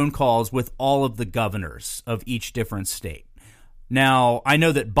 regular phone calls with all of the governors of each different state. Now, I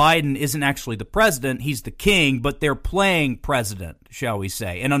know that Biden isn't actually the president, he's the king, but they're playing president, shall we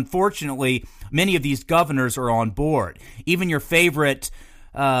say. And unfortunately, many of these governors are on board. Even your favorite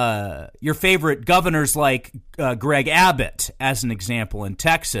governors like Greg Abbott, as an example, in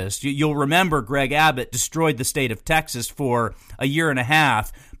Texas. You'll remember Greg Abbott destroyed the state of Texas for a year and a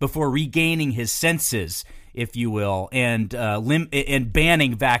half before regaining his senses, if you will, and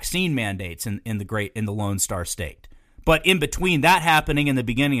banning vaccine mandates in the Lone Star State. But in between that happening and the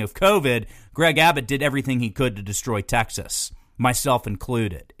beginning of COVID, Greg Abbott did everything he could to destroy Texas, myself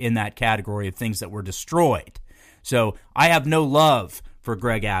included, in that category of things that were destroyed. So I have no love for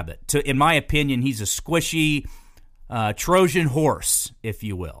Greg Abbott. In my opinion, he's a squishy Trojan horse, if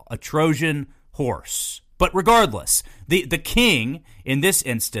you will, a Trojan horse. But regardless, the king, in this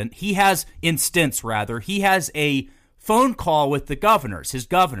instance, he has a phone call with the governors, his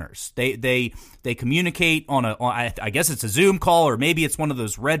governors. They communicate on I guess it's a Zoom call, or maybe it's one of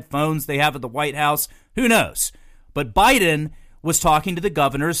those red phones they have at the White House. Who knows? But Biden was talking to the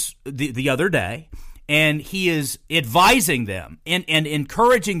governors the other day, and he is advising them and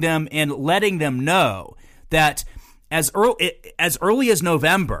encouraging them and letting them know that as early as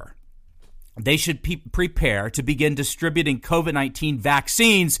November, they should prepare to begin distributing COVID-19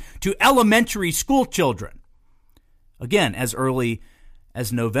 vaccines to elementary school children. Again, as early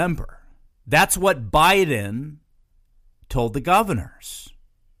as November. That's what Biden told the governors.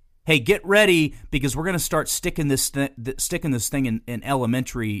 Hey, get ready, because we're going to start sticking this thing in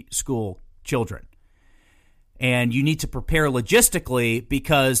elementary school children. And you need to prepare logistically,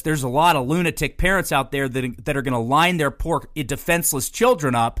 because there's a lot of lunatic parents out there that are going to line their poor defenseless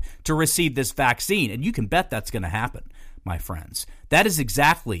children up to receive this vaccine. And you can bet that's going to happen, my friends. That is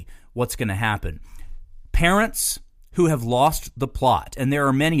exactly what's going to happen. Parents who have lost the plot, and there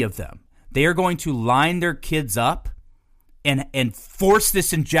are many of them, they are going to line their kids up and force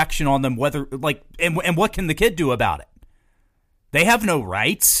this injection on them, and what can the kid do about it? They have no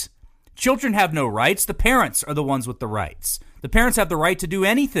rights. Children have no rights. The parents are the ones with the rights. The parents have the right to do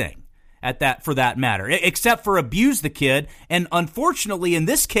anything for that matter, except for abuse the kid. And unfortunately, in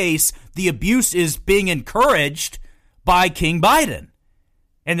this case, the abuse is being encouraged by King Biden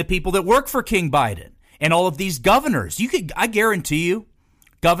and the people that work for King Biden and all of these governors. I guarantee you,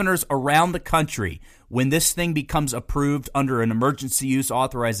 governors around the country, when this thing becomes approved under an emergency use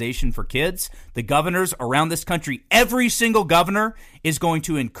authorization for kids, the governors around this country, every single governor is going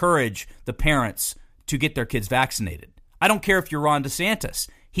to encourage the parents to get their kids vaccinated. I don't care if you're Ron DeSantis.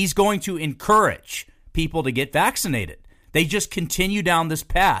 He's going to encourage people to get vaccinated. They just continue down this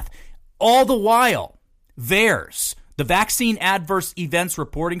path. All the while, VAERS, the Vaccine Adverse Events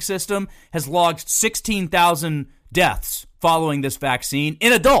Reporting System, has logged 16,000 deaths following this vaccine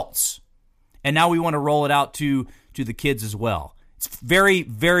in adults. And now we want to roll it out to the kids as well. It's very,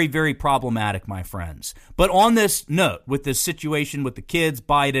 very, very problematic, my friends. But on this note, with this situation with the kids,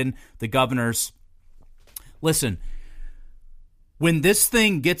 Biden, the governors, listen, when this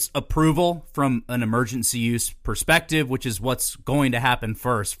thing gets approval from an emergency use perspective, which is what's going to happen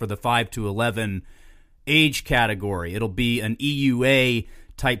first for the 5 to 11 age category, it'll be an EUA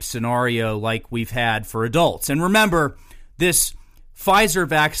type scenario like we've had for adults. And remember, this Pfizer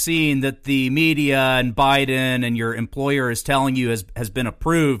vaccine that the media and Biden and your employer is telling you has been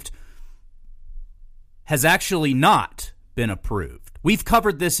approved has actually not been approved. We've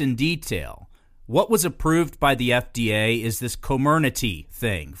covered this in detail. What was approved by the FDA is this Comirnaty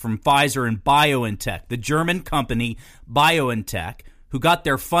thing from Pfizer and BioNTech, the German company BioNTech, who got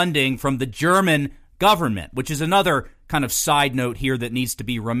their funding from the German government, which is another kind of side note here that needs to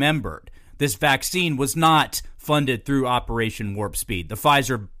be remembered. This vaccine was not funded through Operation Warp Speed, the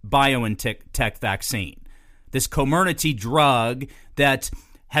Pfizer BioNTech vaccine. This Comirnaty drug that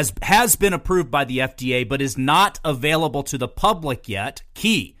has been approved by the FDA but is not available to the public yet.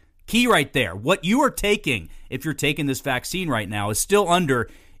 Key right there. What you are taking, if you're taking this vaccine right now, is still under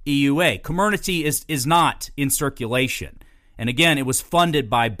EUA. Comirnaty is not in circulation. And again, it was funded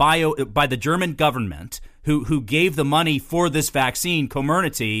by the German government, who gave the money for this vaccine,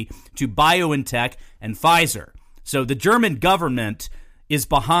 Comirnaty, to BioNTech and Pfizer. So the German government is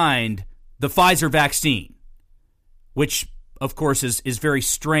behind the Pfizer vaccine, which, of course, is very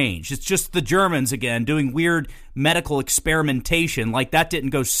strange. It's just the Germans, again, doing weird medical experimentation like that didn't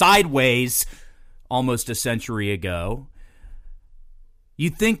go sideways almost a century ago.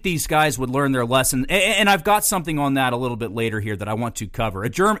 You'd think these guys would learn their lesson. And I've got something on that a little bit later here that I want to cover. A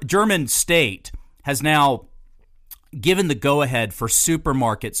German state has now given the go-ahead for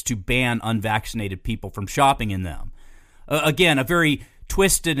supermarkets to ban unvaccinated people from shopping in them. Again, a very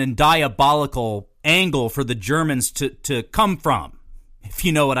twisted and diabolical angle for the Germans to come from, if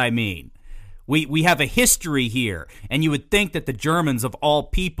you know what I mean. We have a history here, and you would think that the Germans, of all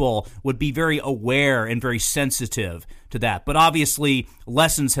people, would be very aware and very sensitive to that. But obviously,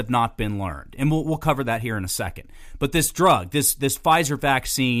 lessons have not been learned, and we'll cover that here in a second. But this drug, this Pfizer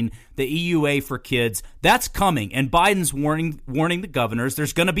vaccine, the EUA for kids, that's coming, and Biden's warning the governors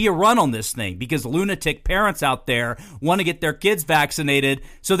there's going to be a run on this thing because lunatic parents out there want to get their kids vaccinated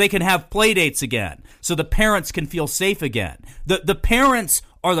so they can have play dates again, so the parents can feel safe again. The parents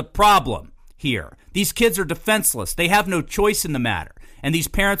are the problem here. These kids are defenseless. They have no choice in the matter. And these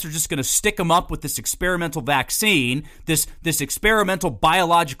parents are just going to stick them up with this experimental vaccine, this experimental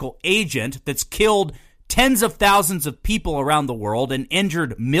biological agent that's killed tens of thousands of people around the world and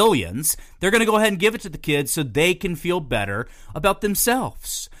injured millions. They're going to go ahead and give it to the kids so they can feel better about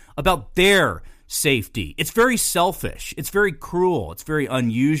themselves, about their safety. It's very selfish. It's very cruel. It's very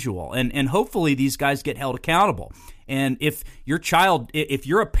unusual. And hopefully these guys get held accountable. And if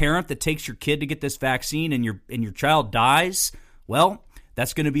you're a parent that takes your kid to get this vaccine and your child dies, well,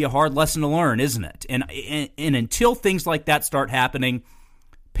 that's going to be a hard lesson to learn, isn't it? And until things like that start happening,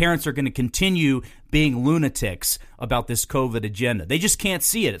 parents are going to continue being lunatics about this COVID agenda. They just can't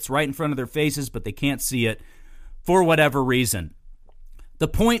see it. It's right in front of their faces, but they can't see it for whatever reason. The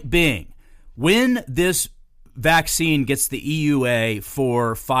point being, when this vaccine gets the EUA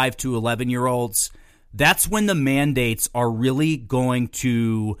for 5 to 11-year-olds, that's when the mandates are really going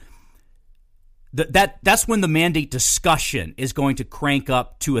to that's when the mandate discussion is going to crank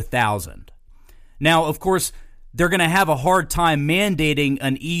up to 1,000. Now, of course, they're going to have a hard time mandating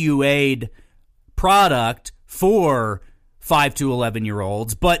an EUA'd product for 5 to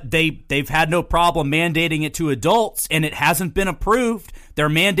 11-year-olds, but they've had no problem mandating it to adults, and it hasn't been approved. They're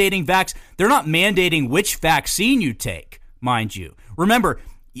mandating They're not mandating which vaccine you take, mind you. Remember,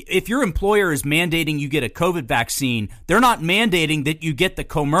 if your employer is mandating you get a COVID vaccine, they're not mandating that you get the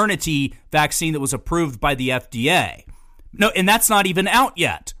Comirnaty vaccine that was approved by the FDA. No, and that's not even out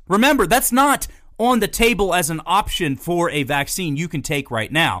yet. Remember, that's not on the table as an option for a vaccine you can take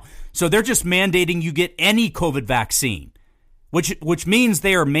right now. So they're just mandating you get any COVID vaccine, which means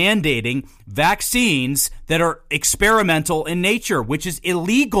they are mandating vaccines that are experimental in nature, which is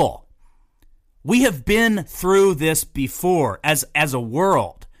illegal. We have been through this before as a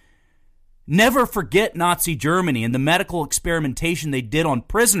world. Never forget Nazi Germany and the medical experimentation they did on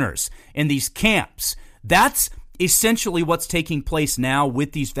prisoners in these camps. That's essentially what's taking place now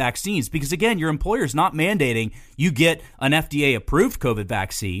with these vaccines, because again, your employer is not mandating you get an FDA-approved COVID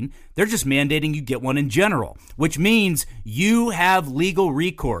vaccine. They're just mandating you get one in general, which means you have legal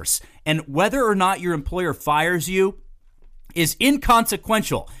recourse. And whether or not your employer fires you is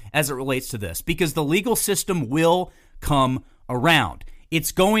inconsequential as it relates to this, because the legal system will come around.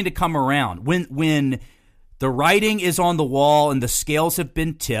 It's going to come around when the writing is on the wall and the scales have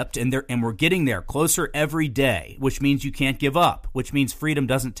been tipped, and we're getting there closer every day, which means you can't give up, which means freedom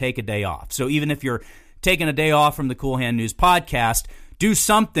doesn't take a day off. So even if you're taking a day off from the Cool Hand News podcast, do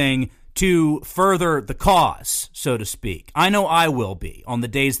something to further the cause, so to speak. I know I will be on the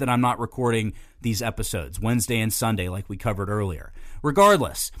days that I'm not recording these episodes, Wednesday and Sunday, like we covered earlier.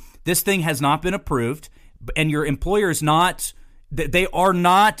 Regardless, this thing has not been approved, and your employer is not... They are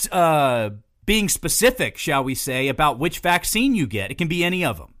not being specific, shall we say, about which vaccine you get. It can be any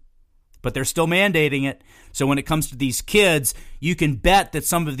of them, but they're still mandating it. So when it comes to these kids, you can bet that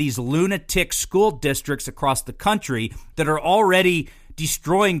some of these lunatic school districts across the country that are already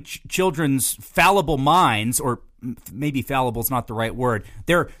destroying children's fallible minds, or maybe fallible is not the right word,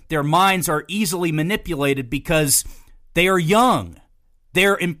 their minds are easily manipulated because they are young.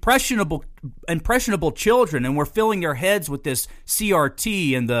 They're impressionable children, and we're filling their heads with this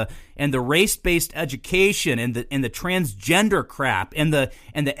CRT and the race-based education and the transgender crap and the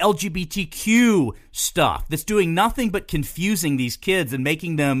LGBTQ stuff that's doing nothing but confusing these kids and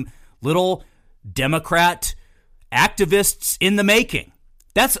making them little Democrat activists in the making.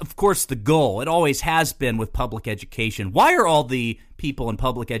 That's, of course, the goal. It always has been with public education. Why are all the people in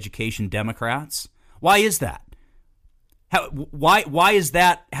public education Democrats? Why is that? Why is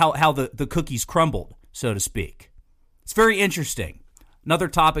that how the cookies crumbled, so to speak? It's very interesting. Another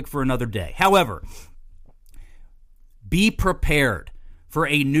topic for another day. However, be prepared for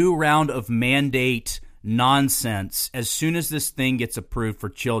a new round of mandate nonsense as soon as this thing gets approved for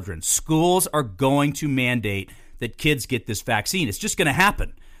children. Schools are going to mandate that kids get this vaccine. It's just going to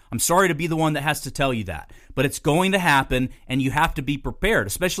happen. I'm sorry to be the one that has to tell you that, but it's going to happen, and you have to be prepared,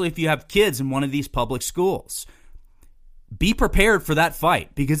 especially if you have kids in one of these public schools. Be prepared for that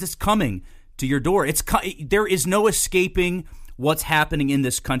fight, because it's coming to your door. There is no escaping what's happening in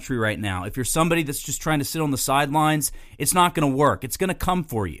this country right now. If you're somebody that's just trying to sit on the sidelines, it's not going to work. It's going to come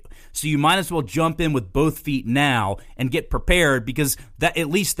for you. So you might as well jump in with both feet now and get prepared, because that, at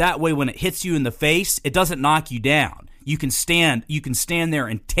least that way, when it hits you in the face, it doesn't knock you down. You can stand there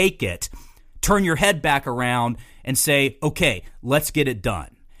and take it, turn your head back around and say, okay, let's get it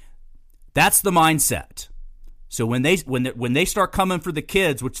done. That's the mindset. So when they start coming for the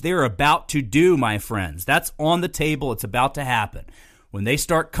kids, which they're about to do, my friends, that's on the table. It's about to happen. When they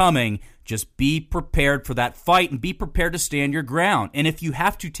start coming, just be prepared for that fight and be prepared to stand your ground. And if you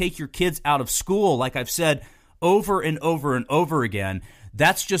have to take your kids out of school, like I've said over and over and over again,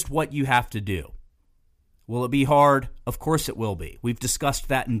 that's just what you have to do. Will it be hard? Of course it will be. We've discussed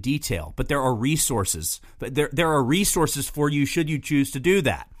that in detail, but there are resources. But there are resources for you should you choose to do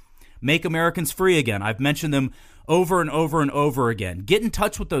that. Make Americans Free Again. I've mentioned them over and over and over again. Get in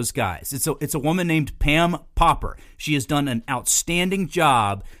touch with those guys. It's a woman named Pam Popper. She has done an outstanding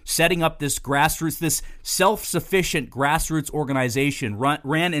job setting up this grassroots, this self-sufficient grassroots organization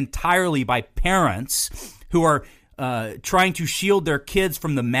ran entirely by parents who are trying to shield their kids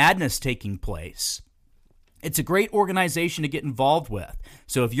from the madness taking place. It's a great organization to get involved with.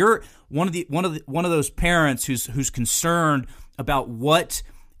 So if you're one of those parents who's concerned about what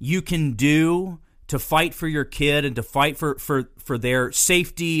you can do to fight for your kid and to fight for their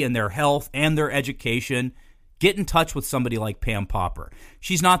safety and their health and their education, get in touch with somebody like Pam Popper.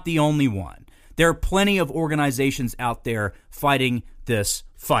 She's not the only one. There are plenty of organizations out there fighting this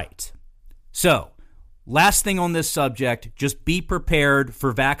fight. So, last thing on this subject, just be prepared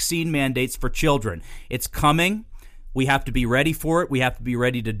for vaccine mandates for children. It's coming. We have to be ready for it. We have to be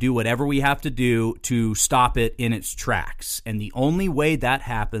ready to do whatever we have to do to stop it in its tracks. And the only way that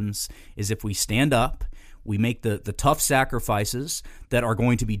happens is if we stand up, we make the tough sacrifices that are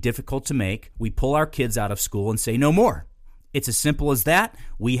going to be difficult to make. We pull our kids out of school and say no more. It's as simple as that.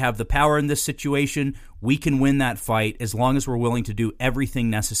 We have the power in this situation. We can win that fight as long as we're willing to do everything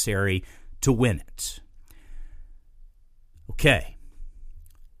necessary to win it. Okay.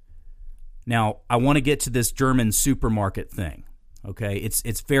 Now, I want to get to this German supermarket thing. Okay,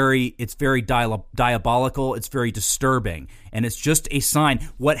 it's very diabolical. It's very disturbing, and it's just a sign.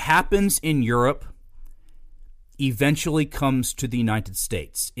 What happens in Europe eventually comes to the United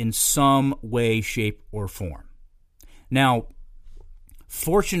States in some way, shape, or form. Now,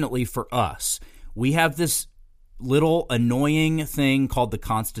 fortunately for us, we have this little annoying thing called the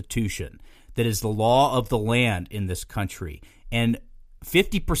Constitution that is the law of the land in this country, and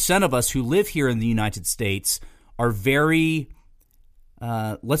 50% of us who live here in the United States are very,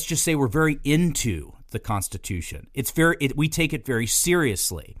 let's just say we're very into the Constitution. We take it very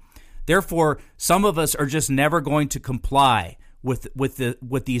seriously. Therefore, some of us are just never going to comply with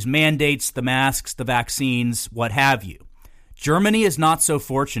these mandates, the masks, the vaccines, what have you. Germany is not so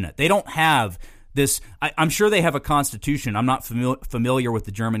fortunate. They don't have this. I'm sure they have a constitution. I'm not familiar with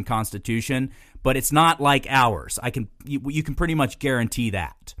the German Constitution, but it's not like ours. You can pretty much guarantee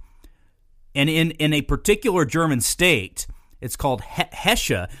that. And in a particular German state, it's called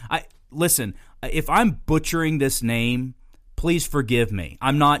Hesse. Listen, if I'm butchering this name, please forgive me.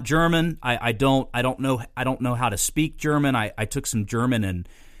 I'm not German. I don't know how to speak German. I took some German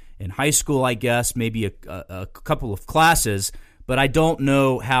in high school, I guess, maybe a couple of classes, but I don't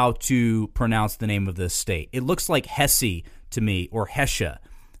know how to pronounce the name of this state. It looks like Hesse to me, or Hesse.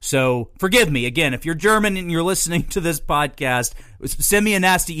 So forgive me. Again, if you're German and you're listening to this podcast, send me a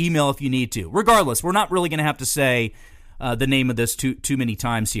nasty email if you need to. Regardless, we're not really going to have to say the name of this too many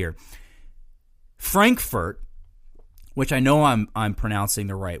times here. Frankfurt, which I know I'm pronouncing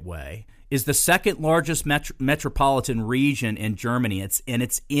the right way, is the second largest metropolitan region in Germany. It's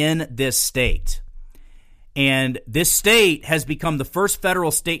in this state. And this state has become the first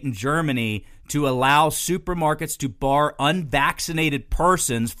federal state in Germany to allow supermarkets to bar unvaccinated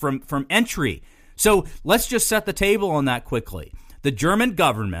persons from entry. So let's just set the table on that quickly. The German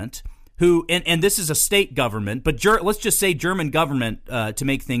government, and this is a state government, but let's just say German government to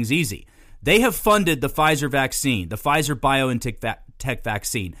make things easy. They have funded the Pfizer vaccine, the Pfizer-BioNTech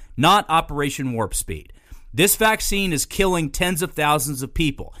vaccine, not Operation Warp Speed. This vaccine is killing tens of thousands of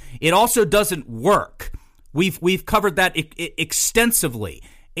people. It also doesn't work. We've covered that extensively.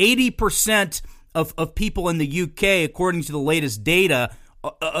 80% of people in the UK, according to the latest data,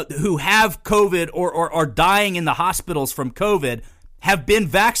 who have COVID or are dying in the hospitals from COVID, have been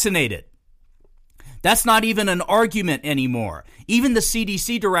vaccinated. That's not even an argument anymore. Even the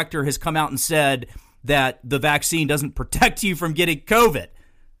CDC director has come out and said that the vaccine doesn't protect you from getting COVID.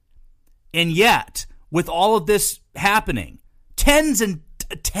 And yet, with all of this happening, tens and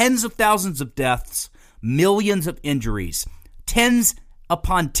tens of thousands of deaths, millions of injuries, tens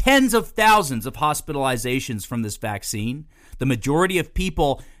upon tens of thousands of hospitalizations from this vaccine. The majority of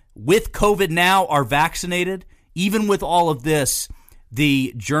people with COVID now are vaccinated. Even with all of this,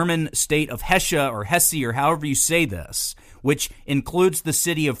 the German state of Hesse or however you say this, which includes the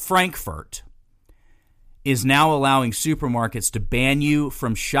city of Frankfurt, is now allowing supermarkets to ban you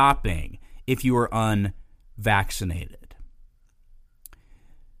from shopping if you are unvaccinated.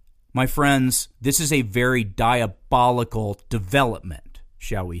 My friends, this is a very diabolical development,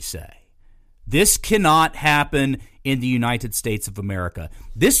 shall we say. This cannot happen in the United States of America.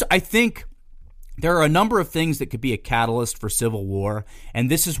 I think there are a number of things that could be a catalyst for civil war, and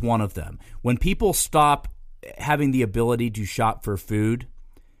this is one of them. When people stop having the ability to shop for food,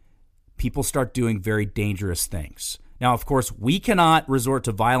 people start doing very dangerous things. Now, of course, we cannot resort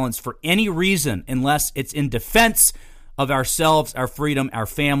to violence for any reason unless it's in defense of ourselves, our freedom, our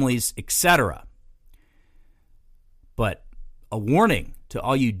families, etc. But a warning to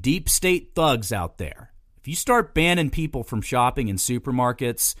all you deep state thugs out there. If you start banning people from shopping in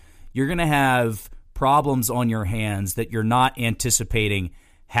supermarkets, you're going to have problems on your hands that you're not anticipating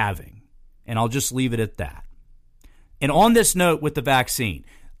having. And I'll just leave it at that. And on this note with the vaccine,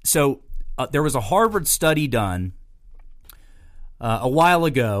 so there was a Harvard study done a while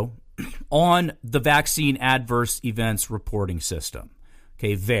ago on the vaccine adverse events reporting system,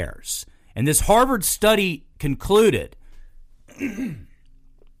 okay, VAERS. And this Harvard study concluded,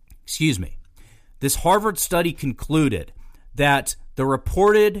 this Harvard study concluded that the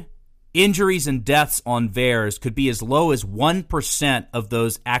reported injuries and deaths on VAERS could be as low as 1% of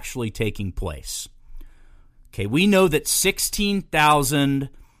those actually taking place. Okay, we know that 16,000,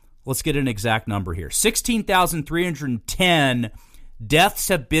 let's get an exact number here, 16,310 deaths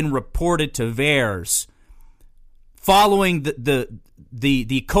have been reported to VAERS following the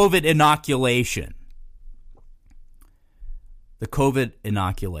COVID inoculation. The COVID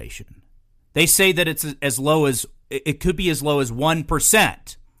inoculation. They say that it's as low as, it could be as low as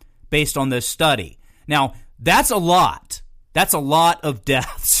 1% based on this study. Now, that's a lot. That's a lot of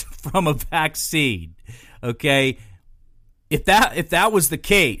deaths from a vaccine. Okay? If that was the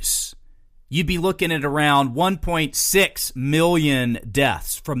case, you'd be looking at around 1.6 million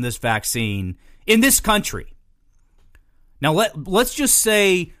deaths from this vaccine in this country. Now, let's just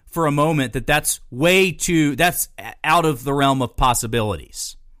say for a moment that that's out of the realm of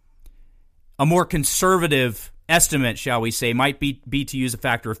possibilities. A more conservative estimate, shall we say, might be to use a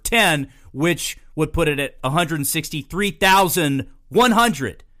factor of 10, which would put it at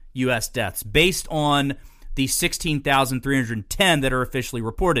 163,100 U.S. deaths based on the 16,310 that are officially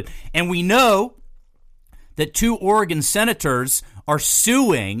reported. And we know that 2 Oregon senators are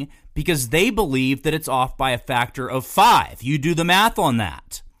suing because they believe that it's off by a factor of 5. You do the math on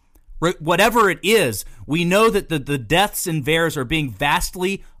that. Whatever it is, we know that the deaths in VAERS are being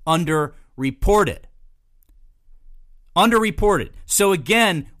vastly underreported. So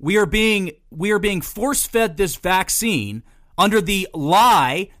again, we are being force-fed this vaccine under the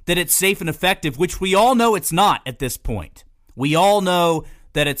lie that it's safe and effective, which we all know it's not at this point. We all know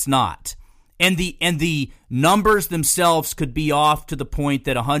that it's not. And the numbers themselves could be off to the point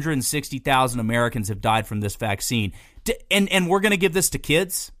that 160,000 Americans have died from this vaccine. And we're going to give this to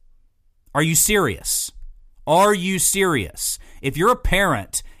kids? Are you serious? Are you serious? If you're a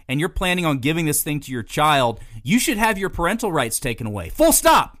parent and you're planning on giving this thing to your child, you should have your parental rights taken away. Full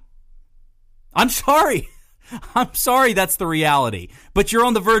stop. I'm sorry. I'm sorry that's the reality. But you're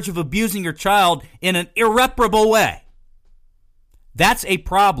on the verge of abusing your child in an irreparable way. That's a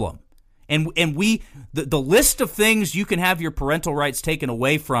problem. And the list of things you can have your parental rights taken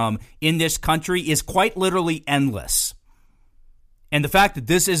away from in this country is quite literally endless. And the fact that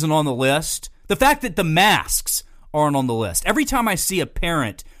this isn't on the list, the fact that the masks aren't on the list. Every time I see a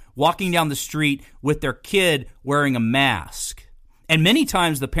parent walking down the street with their kid wearing a mask, and many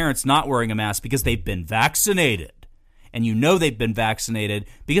times the parent's not wearing a mask because they've been vaccinated. And you know they've been vaccinated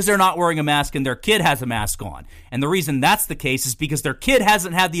because they're not wearing a mask and their kid has a mask on. And the reason that's the case is because their kid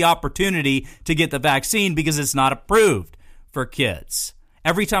hasn't had the opportunity to get the vaccine because it's not approved for kids.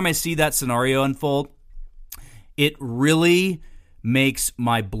 Every time I see that scenario unfold, it really makes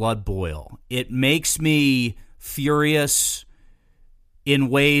my blood boil. It makes me furious in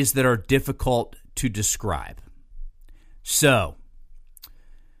ways that are difficult to describe. So,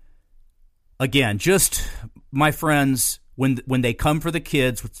 again, just my friends, when they come for the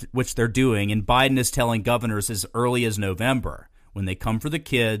kids, which they're doing, and Biden is telling governors as early as November, when they come for the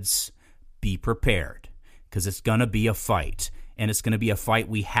kids, be prepared, because it's going to be a fight, and it's going to be a fight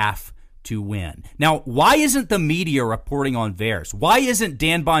we have to win. Now, why isn't the media reporting on VAERS? Why isn't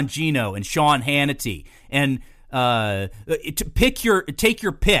Dan Bongino and Sean Hannity and take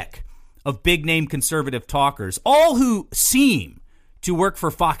your pick of big-name conservative talkers, all who seem to work for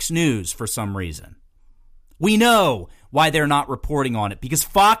Fox News for some reason? We know why they're not reporting on it, because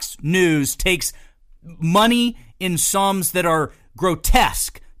Fox News takes money in sums that are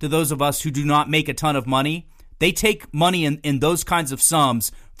grotesque to those of us who do not make a ton of money. They take money in those kinds of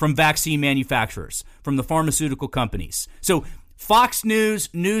sums from vaccine manufacturers, from the pharmaceutical companies. So Fox News,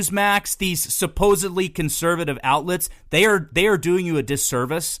 Newsmax, these supposedly conservative outlets, they are doing you a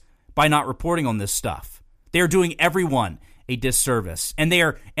disservice by not reporting on this stuff. They are doing everyone a disservice,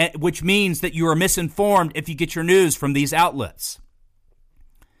 which means that you are misinformed if you get your news from these outlets.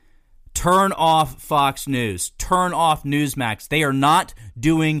 Turn off Fox News. Turn off Newsmax. They are not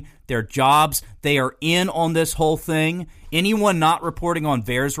doing their jobs. They are in on this whole thing. Anyone not reporting on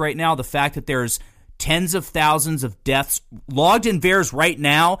VAERS right now, the fact that there's tens of thousands of deaths logged in VAERS right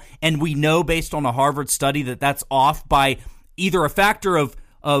now, and we know based on a Harvard study that that's off by either a factor of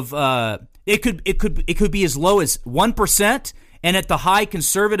it could be as low as 1%, and at the high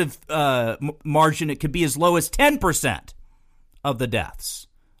conservative margin, it could be as low as 10% of the deaths.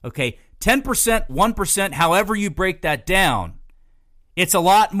 Okay, 10%, 1%, however you break that down, it's a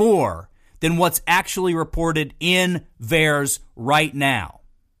lot more than what's actually reported in VAERS right now.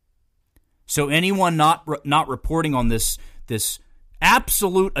 So anyone not reporting on this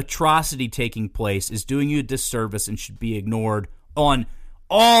absolute atrocity taking place is doing you a disservice and should be ignored on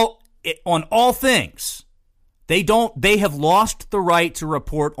all things. They have lost the right to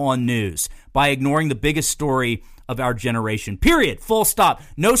report on news by ignoring the biggest story of our generation. Period. Full stop.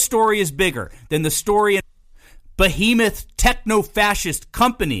 No story is bigger than the story in behemoth techno-fascist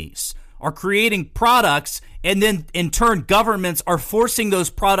companies are creating products, and then in turn governments are forcing those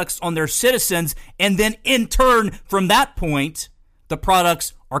products on their citizens, and then in turn from that point the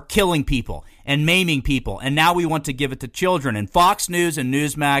products are killing people and maiming people, and now we want to give it to children. And Fox News and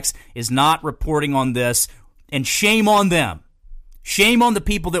Newsmax is not reporting on this, and shame on them. Shame on the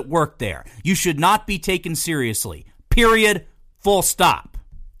people that work there. You should not be taken seriously. Period. Full stop.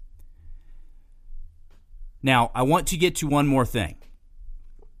 Now, I want to get to one more thing.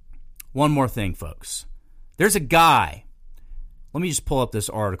 One more thing, folks. There's a guy. Let me just pull up this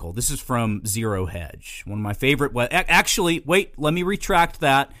article. This is from Zero Hedge, one of my favorite. Actually, wait, let me retract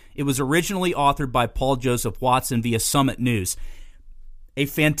that. It was originally authored by Paul Joseph Watson via Summit News, a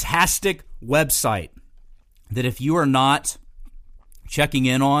fantastic website that if you are not checking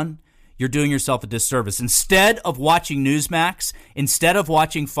in on, you're doing yourself a disservice. Instead of watching Newsmax, instead of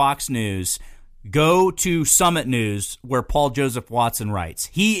watching Fox News, go to Summit News, where Paul Joseph Watson writes.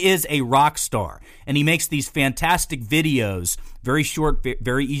 He is a rock star, and he makes these fantastic videos, very short,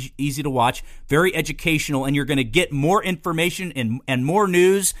 very easy to watch, very educational, and you're going to get more information and more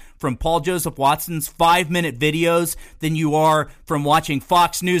news from Paul Joseph Watson's 5-minute videos than you are from watching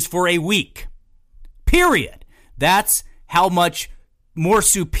Fox News for a week. Period. That's how much more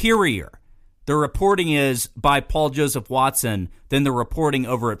superior the reporting is by Paul Joseph Watson than the reporting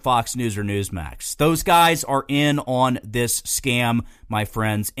over at Fox News or Newsmax. Those guys are in on this scam, my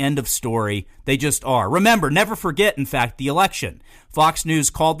friends. End of story. They just are. Remember, never forget, in fact, the election. Fox News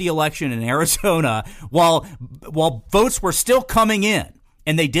called the election in Arizona while votes were still coming in.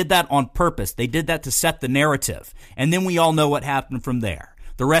 And they did that on purpose. They did that to set the narrative. And then we all know what happened from there.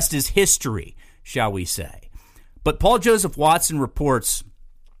 The rest is history, shall we say. But Paul Joseph Watson reports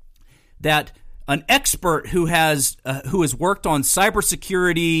that an expert who has worked on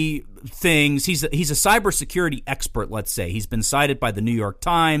cybersecurity things, he's a cybersecurity expert, let's say. He's been cited by the New York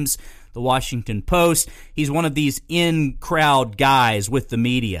Times, the Washington Post. He's one of these in-crowd guys with the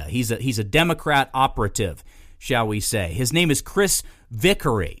media. He's a Democrat operative, shall we say. His name is Chris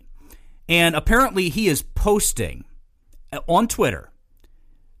Vickery. And apparently he is posting on Twitter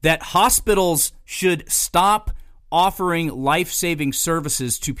that hospitals should stop offering life-saving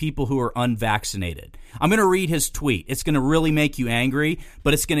services to people who are unvaccinated. I'm going to read his tweet. It's going to really make you angry,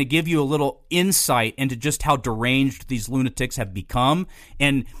 but it's going to give you a little insight into just how deranged these lunatics have become,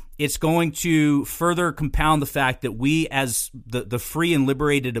 and it's going to further compound the fact that we as the free and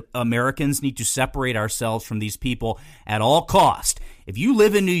liberated Americans need to separate ourselves from these people at all cost. If you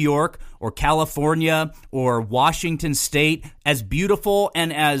live in New York or California or Washington State, as beautiful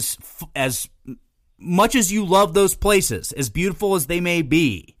and as much as you love those places, as beautiful as they may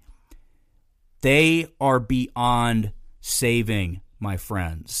be, they are beyond saving, my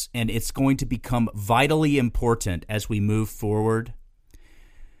friends. And it's going to become vitally important as we move forward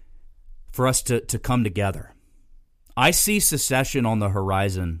for us to come together. I see secession on the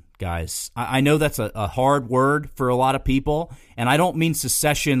horizon, guys. I know that's a hard word for a lot of people, and I don't mean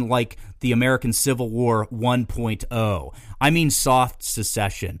secession like the American Civil War 1.0. I mean soft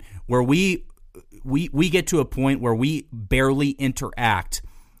secession, where we get to a point where we barely interact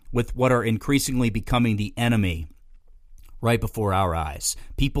with what are increasingly becoming the enemy right before our eyes.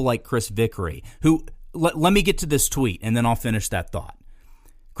 People like Chris Vickery, who, let me get to this tweet and then I'll finish that thought.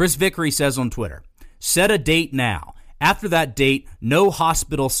 Chris Vickery says on Twitter, set a date now. After that date, no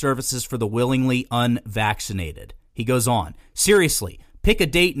hospital services for the willingly unvaccinated. He goes on, seriously, pick a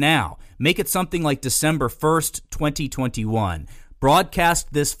date now. Make it something like December 1st, 2021.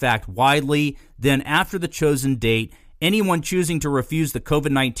 Broadcast this fact widely. Then after the chosen date, anyone choosing to refuse the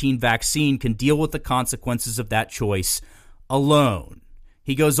COVID-19 vaccine can deal with the consequences of that choice alone.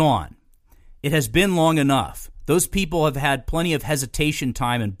 He goes on. It has been long enough. Those people have had plenty of hesitation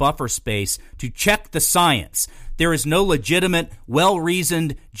time and buffer space to check the science. There is no legitimate,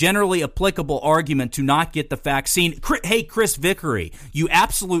 well-reasoned, generally applicable argument to not get the vaccine. Hey, Chris Vickery, you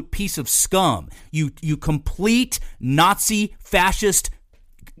absolute piece of scum. You complete Nazi, fascist,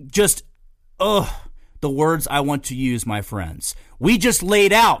 just, the words I want to use, my friends. We just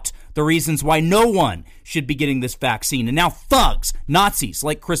laid out the reasons why no one should be getting this vaccine. And now thugs, Nazis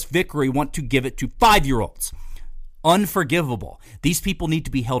like Chris Vickery want to give it to 5-year-olds. Unforgivable. These people need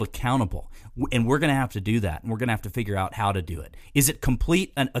to be held accountable. And we're going to have to do that. And we're going to have to figure out how to do it. Is it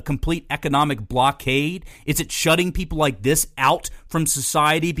a complete economic blockade? Is it shutting people like this out from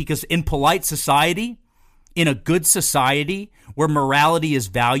society? Because in polite society, in a good society where morality is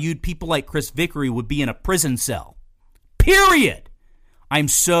valued, people like Chris Vickery would be in a prison cell. Period. I'm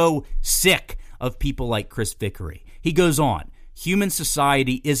so sick of people like Chris Vickery. He goes on, human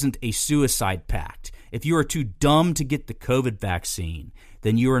society isn't a suicide pact. If you are too dumb to get the COVID vaccine,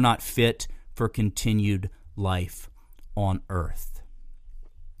 then you are not fit for continued life on Earth.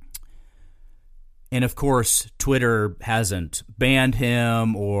 And of course, Twitter hasn't banned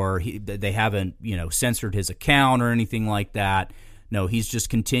him or they haven't, censored his account or anything like that. No, he's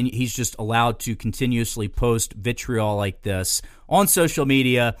just allowed to continuously post vitriol like this on social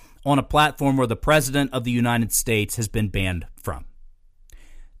media on a platform where the President of the United States has been banned from.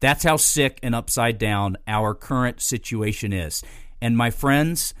 That's how sick and upside down our current situation is. And my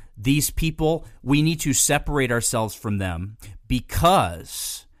friends, these people, we need to separate ourselves from them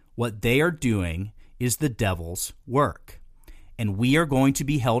because what they are doing is the devil's work. And we are going to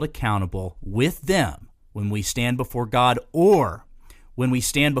be held accountable with them when we stand before God or when we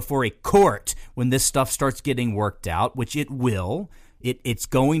stand before a court when this stuff starts getting worked out, which it will. It's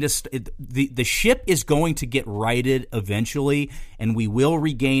going to the ship is going to get righted eventually, and we will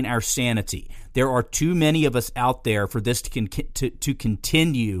regain our sanity. There are too many of us out there for this to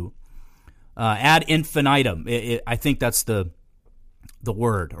continue ad infinitum. I think that's the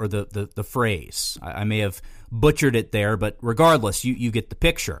word or the phrase. I may have butchered it there, but regardless, you get the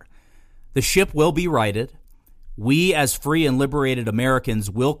picture. The ship will be righted. We, as free and liberated Americans,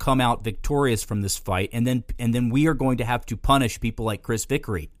 will come out victorious from this fight, and then we are going to have to punish people like Chris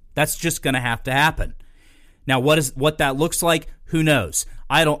Vickery. That's just going to have to happen. Now, what that looks like, who knows?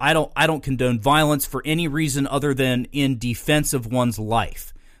 I don't condone violence for any reason other than in defense of one's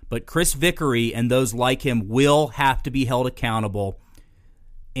life. But Chris Vickery and those like him will have to be held accountable,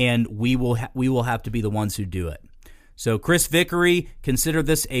 and we will have to be the ones who do it. So, Chris Vickery, consider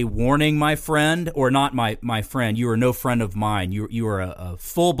this a warning, my friend, or not my friend. You are no friend of mine. You are a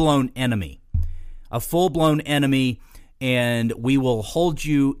full-blown enemy. A full-blown enemy, and we will hold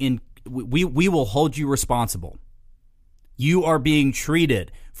you we will hold you responsible. You are being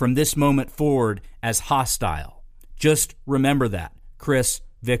treated from this moment forward as hostile. Just remember that, Chris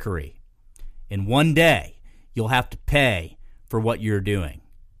Vickery. And one day, you'll have to pay for what you're doing.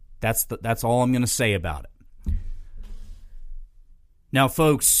 That's all I'm going to say about it. Now,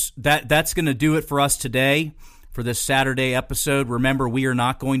 folks, that's going to do it for us today for this Saturday episode. Remember, we are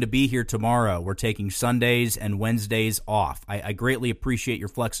not going to be here tomorrow. We're taking Sundays and Wednesdays off. I greatly appreciate your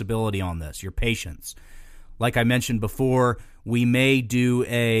flexibility on this, your patience. Like I mentioned before, we may do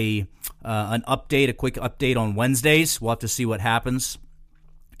a quick update on Wednesdays. We'll have to see what happens.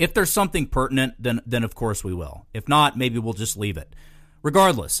 If there's something pertinent, then of course we will. If not, maybe we'll just leave it.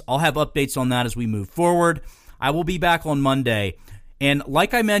 Regardless, I'll have updates on that as we move forward. I will be back on Monday. And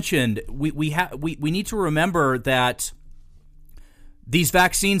like I mentioned, we need to remember that these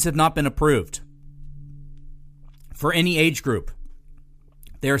vaccines have not been approved for any age group.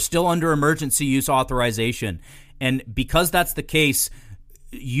 They are still under emergency use authorization. And because that's the case,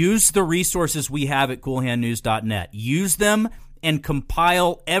 use the resources we have at coolhandnews.net. Use them and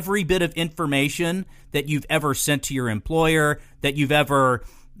compile every bit of information that you've ever sent to your employer, that you've ever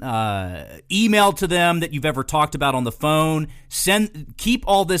emailed to them, that you've ever talked about on the phone. Keep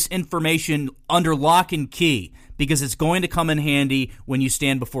all this information under lock and key, because it's going to come in handy when you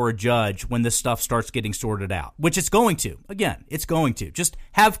stand before a judge when this stuff starts getting sorted out, which it's going to. Again, it's going to. Just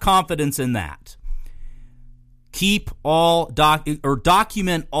have confidence in that. Keep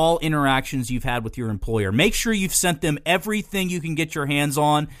document all interactions you've had with your employer. Make sure you've sent them everything you can get your hands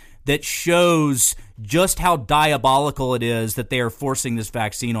on that shows just how diabolical it is that they are forcing this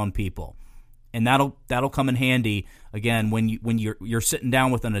vaccine on people. And that'll come in handy, again, when you're sitting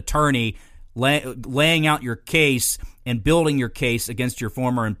down with an attorney, laying out your case and building your case against your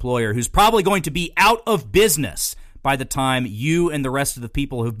former employer, who's probably going to be out of business by the time you and the rest of the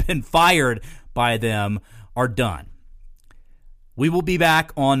people who've been fired by them are done. We will be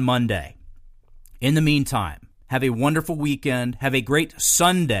back on Monday. In the meantime, have a wonderful weekend. Have a great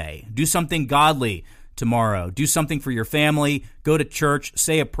Sunday. Do something godly tomorrow. Do something for your family. Go to church.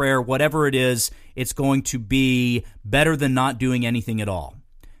 Say a prayer. Whatever it is, it's going to be better than not doing anything at all.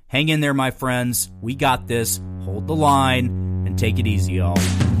 Hang in there, my friends. We got this. Hold the line and take it easy, y'all.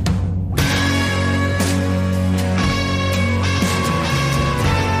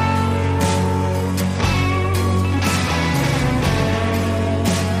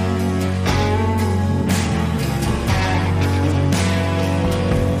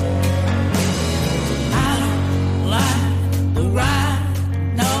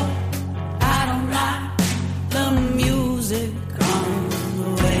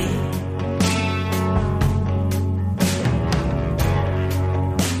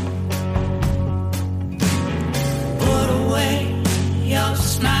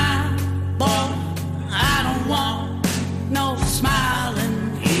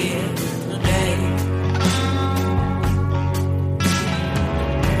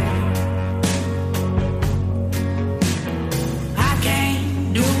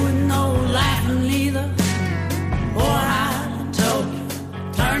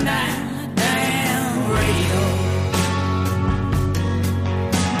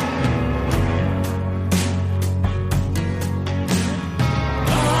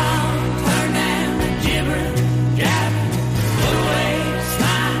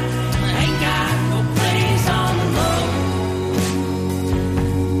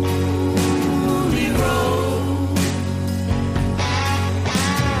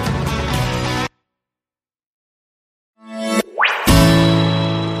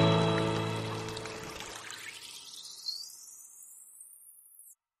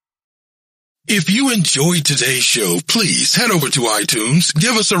 If you enjoyed today's show, please head over to iTunes,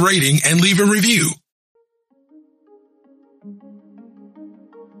 give us a rating, and leave a review.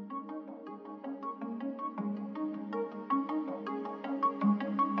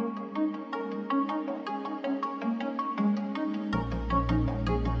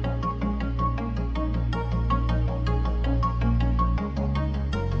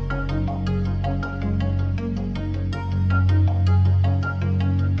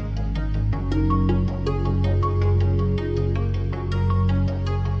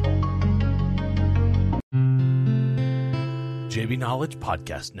 JB Knowledge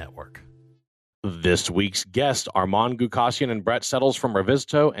Podcast Network. This week's guests, Armand Gukassian and Brett Settles from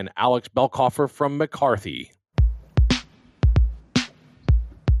Revisto and Alex Belkoffer from McCarthy.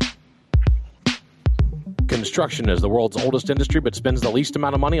 Construction is the world's oldest industry, but spends the least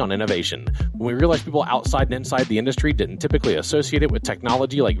amount of money on innovation. When we realized people outside and inside the industry didn't typically associate it with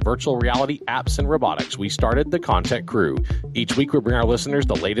technology like virtual reality, apps, and robotics, we started the Content Crew. Each week, we bring our listeners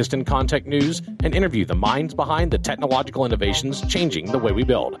the latest in content news and interview the minds behind the technological innovations changing the way we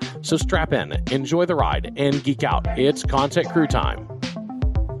build. So strap in, enjoy the ride, and geek out. It's Content Crew time.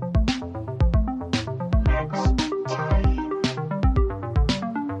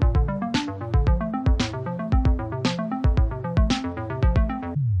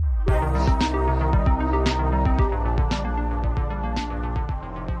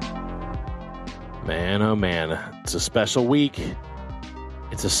 Man, oh man, it's a special week.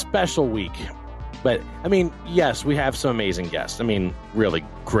 It's a special week. But, I mean, yes, we have some amazing guests. I mean, really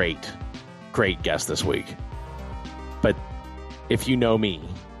great guests this week. But if you know me,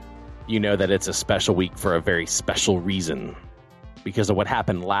 you know that it's a special week for a very special reason. Because of what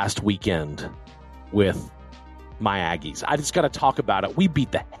happened last weekend with my Aggies. I just got to talk about it. We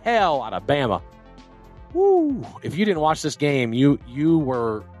beat the hell out of Bama. Woo! If you didn't watch this game, you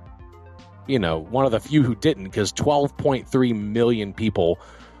were, you know, one of the few who didn't, because 12.3 million people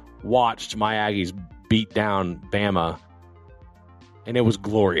watched my Aggies beat down Bama, and it was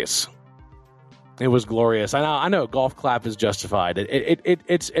glorious. It was glorious. I know golf clap is justified. It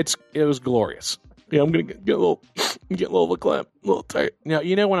was glorious. Yeah, I'm gonna get a little of a clap, a little tight.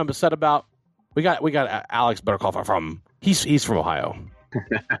 You know what I'm upset about? We got Alex Belkoffer from he's from Ohio,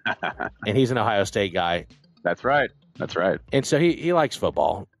 and he's an Ohio State guy. That's right. And so he likes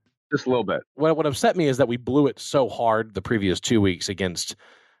football. Just a little bit. What upset me is that we blew it so hard the previous 2 weeks against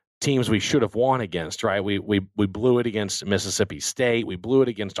teams we should have won against, right? We blew it against Mississippi State. We blew it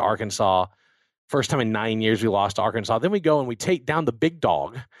against Arkansas. First time in 9 years we lost to Arkansas. Then we go and we take down the big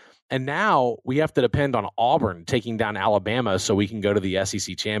dog. And now we have to depend on Auburn taking down Alabama so we can go to the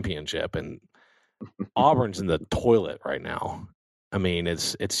SEC championship. And Auburn's in the toilet right now. I mean,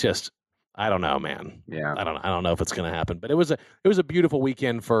 it's just, I don't know, man. Yeah. I don't know if it's going to happen, but it was a beautiful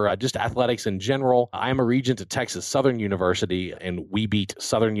weekend for just athletics in general. I am a regent at Texas Southern University, and we beat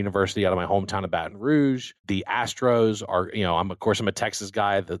Southern University out of my hometown of Baton Rouge. The Astros are, I'm a Texas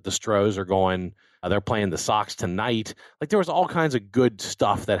guy. The Stros are going They're playing the Sox tonight. Like, there was all kinds of good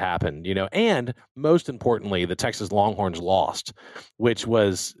stuff that happened, and most importantly, the Texas Longhorns lost, which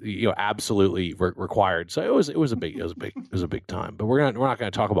was, absolutely required. So it was a big time. But we're not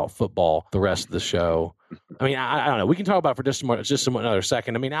going to talk about football the rest of the show. I mean, I don't know. We can talk about it for just another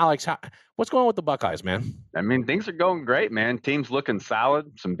second. I mean, Alex, what's going on with the Buckeyes, man? I mean, things are going great, man. Team's looking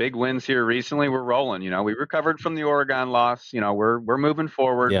solid. Some big wins here recently. We're rolling. We recovered from the Oregon loss. We're moving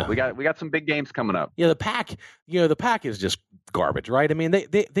forward. Yeah. We got some big games coming up. Yeah, the Pac is just garbage, right? I mean,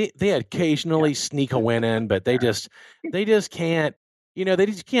 they occasionally sneak a win in, but they just can't. They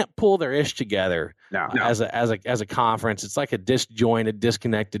just can't pull their ish together as a conference. It's like a disjointed,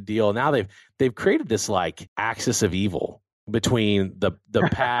 disconnected deal. Now they've created this like axis of evil between the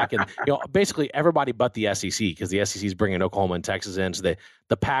Pac and basically everybody but the SEC, because the SEC is bringing Oklahoma and Texas in. So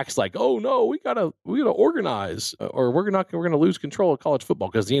the Pac's like, oh no, we gotta organize, or we're gonna lose control of college football,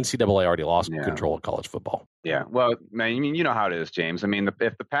 because the NCAA already lost control of college football. Yeah, well, man, I mean, you know how it is, James. I mean,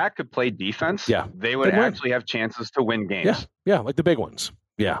 if the Pac could play defense, they would They'd win. actually have chances to win games. Yeah, like the big ones.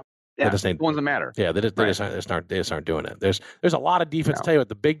 Yeah. The ones that matter. Yeah, they just aren't doing it. There's a lot of defense. I'll tell you what,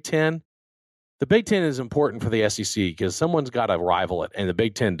 the Big Ten is important for the SEC, because someone's got to rival it, and the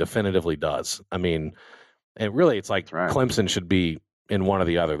Big Ten definitively does. I mean, and really, it's like Clemson should be in one or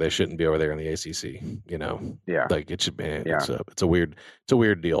the other. They shouldn't be over there in the ACC. Yeah, like it should be. It's a weird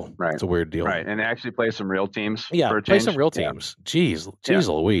deal. Right, it's a weird deal. Right, and actually play some real teams. Yeah, for a play change. some real teams. Jeez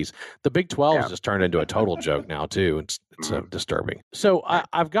Louise, the Big 12 has just turned into a total joke now too. It's disturbing. So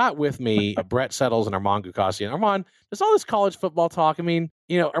I've got with me Brett Settles and Armand Gukasian. Armand, does all this college football talk? I mean,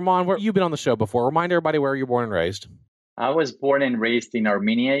 Armand, you've been on the show before. Remind everybody where you're born and raised. I was born and raised in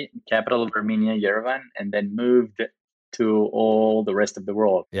Armenia, capital of Armenia, Yerevan, and then moved to all the rest of the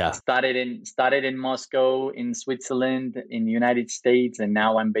world. Yeah. Started in Moscow, in Switzerland, in the United States, and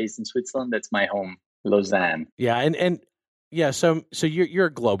now I'm based in Switzerland. That's my home, Lausanne. Yeah, and yeah, so you're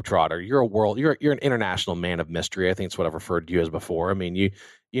a globetrotter. You're an international man of mystery. I think it's what I've referred to you as before. I mean,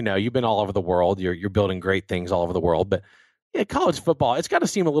 you've been all over the world. You're building great things all over the world, but yeah, college football, it's got to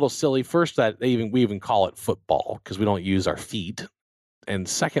seem a little silly. First, that we even call it football, because we don't use our feet. And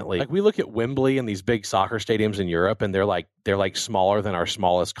secondly, like, we look at Wembley and these big soccer stadiums in Europe, and they're like smaller than our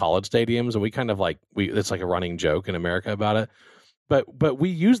smallest college stadiums, and we kind of it's like a running joke in America about it. But we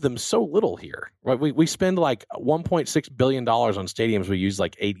use them so little here, right? We spend like $1.6 billion on stadiums. We use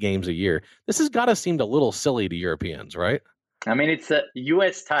like 8 games a year. This has got to seem a little silly to Europeans, right? I mean, it's a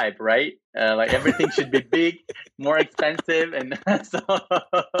U.S. type, right? Like, everything should be big, more expensive, and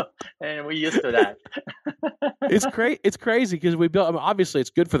and we're used to that. It's crazy because we built. I mean, obviously,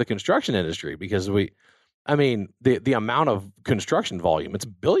 it's good for the construction industry, because the amount of construction volume, it's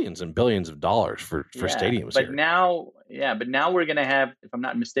billions and billions of dollars for stadiums. But now we're gonna have, if I'm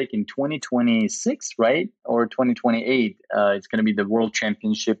not mistaken, 2026, right, or 2028. It's gonna be the World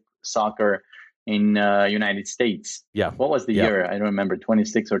Championship Soccer in United States. Yeah. What was the year? I don't remember,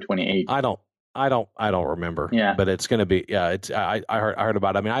 26 or 28. I don't remember. Yeah. But it's going to be, it's, I heard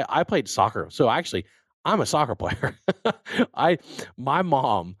about it. I mean, I played soccer. So actually, I'm a soccer player. My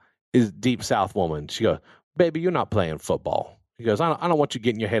mom is deep South woman. She goes, baby, you're not playing football. She goes, I don't want you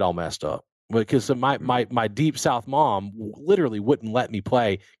getting your head all messed up. Because my deep South mom literally wouldn't let me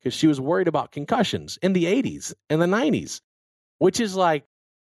play, because she was worried about concussions in the 80s and the 90s, which is like,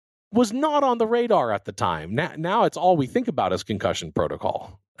 was not on the radar at the time. Now it's all we think about is concussion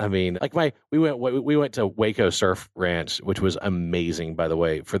protocol. I mean, like we went to Waco Surf Ranch, which was amazing, by the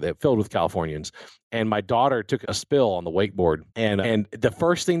way, filled with Californians. And my daughter took a spill on the wakeboard, and the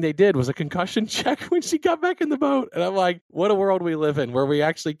first thing they did was a concussion check when she got back in the boat. And I'm like, what a world we live in, where we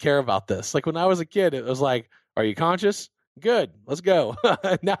actually care about this. Like, when I was a kid, it was like, are you conscious? Good, let's go.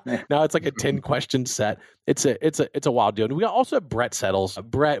 now it's like a 10-question set. It's a wild deal. And we also have Brett Settles.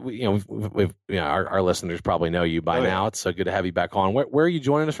 Brett, our listeners probably know you by now. It's so good to have you back on. Where are you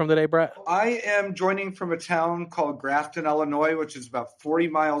joining us from today, Brett? I am joining from a town called Grafton, Illinois, which is about 40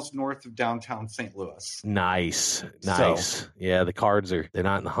 miles north of downtown St. Louis. Nice. Yeah, the Cards they're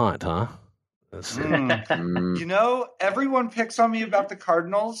not in the hunt, huh? Everyone picks on me about the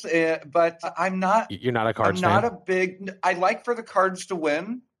Cardinals, but I'm not. You're not a Cards fan? I'm not a big. I like for the Cards to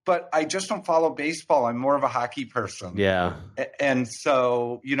win, but I just don't follow baseball. I'm more of a hockey person. Yeah. And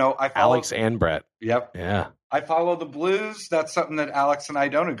so, I follow Alex and Brett. Yep. Yeah. I follow the Blues. That's something that Alex and I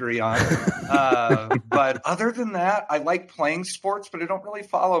don't agree on. But other than that, I like playing sports, but I don't really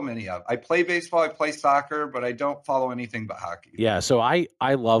follow many of them. I play baseball, I play soccer, but I don't follow anything but hockey. Yeah, so I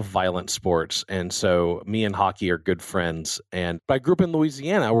love violent sports, and so me and hockey are good friends. But I grew up in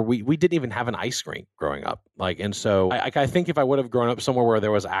Louisiana, where we didn't even have an ice rink growing up. And so I think if I would have grown up somewhere where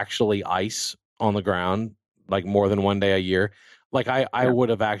there was actually ice on the ground, like more than one day a year, like I would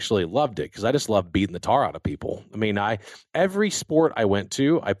have actually loved it because I just love beating the tar out of people. I mean, every sport I went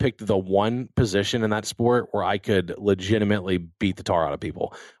to, I picked the one position in that sport where I could legitimately beat the tar out of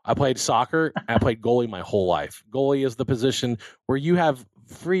people. I played soccer. I played goalie my whole life. Goalie is the position where you have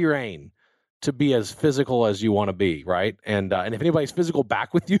free reign to be as physical as you want to be, right? And if anybody's physical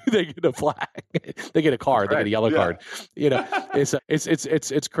back with you, they get a flag, they get a card, they get a yellow card. You know,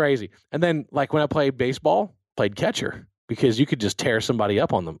 it's crazy. And then like when I played baseball, played catcher because you could just tear somebody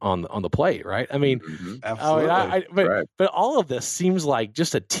up on the plate, right? I mean, absolutely. But all of this seems like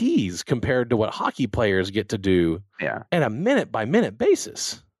just a tease compared to what hockey players get to do on a minute by minute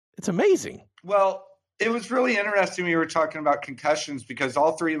basis. It's amazing. Well, it was really interesting when you were talking about concussions because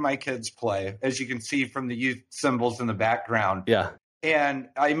all three of my kids play, as you can see from the youth symbols in the background. Yeah. And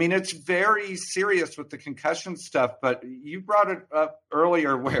I mean, it's very serious with the concussion stuff, but you brought it up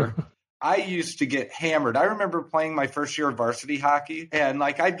earlier where I used to get hammered. I remember playing my first year of varsity hockey and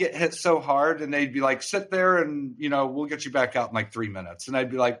like I'd get hit so hard and they'd be like, sit there and, you know, we'll get you back out in like 3 minutes. And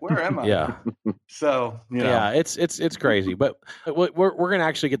I'd be like, where am I? Yeah. So, you know. Yeah, it's crazy. But we're going to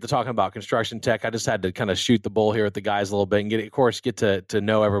actually get to talking about construction tech. I just had to kind of shoot the bull here with the guys a little bit and get to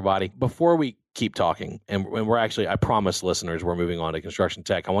know everybody. Before we keep talking, and we're actually, I promise listeners, we're moving on to construction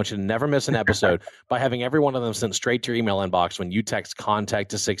tech. I want you to never miss an episode by having every one of them sent straight to your email inbox when you text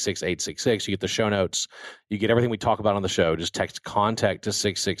contact to 66866. You get the show notes. You get everything we talk about on the show. Just text contact to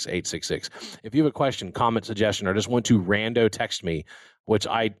 66866. If you have a question, comment, suggestion, or just want to rando text me, which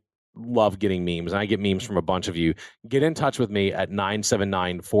I love getting memes, and I get memes from a bunch of you, get in touch with me at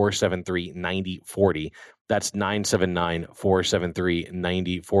 979-473-9040. That's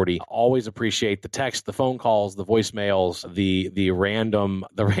 979-473-9040. Always appreciate the text, the phone calls, the voicemails, the random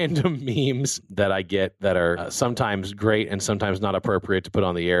memes that I get that are sometimes great and sometimes not appropriate to put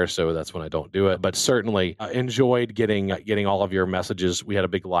on the air. So that's when I don't do it. But certainly enjoyed getting all of your messages. We had a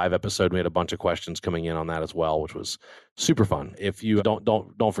big live episode. We had a bunch of questions coming in on that as well, which was super fun. If you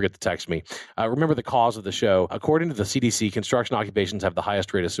don't forget to text me. Remember the cause of the show. According to the CDC, construction occupations have the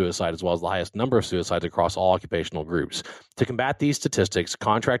highest rate of suicide as well as the highest number of suicides across all occupational groups. To combat these statistics,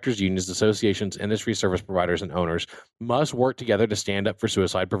 contractors, unions, associations, industry service providers, and owners must work together to stand up for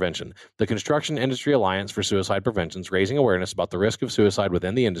suicide prevention. The Construction Industry Alliance for Suicide Prevention is raising awareness about the risk of suicide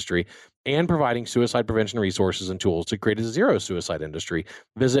within the industry and providing suicide prevention resources and tools to create a zero suicide industry.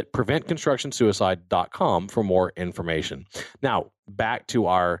 Visit preventconstructionsuicide.com for more information. Now, back to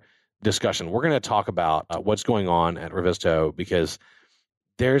our discussion. We're going to talk about what's going on at Revisto because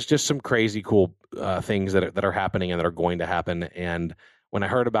there's just some crazy cool things that are happening and that are going to happen. And when I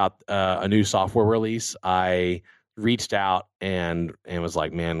heard about a new software release, I reached out and was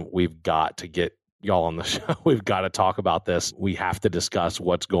like, man, we've got to get y'all on the show. We've got to talk about this. We have to discuss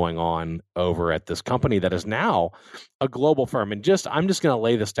what's going on over at this company that is now a global firm. And I'm just going to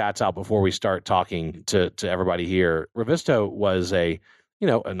lay the stats out before we start talking to everybody here. Revisto was a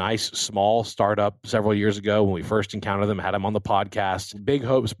nice small startup several years ago when we first encountered them, had them on the podcast. Big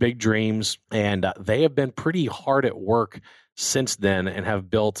hopes, big dreams. And they have been pretty hard at work since then and have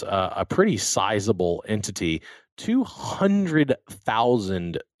built a pretty sizable entity.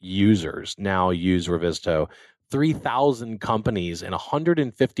 200,000 users now use Revisto, 3,000 companies in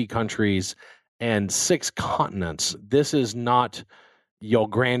 150 countries and 6 continents. This is not your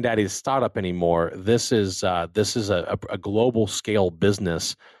granddaddy's startup anymore. This is a global scale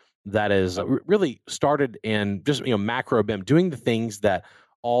business that is really started in just macro BIM, doing the things that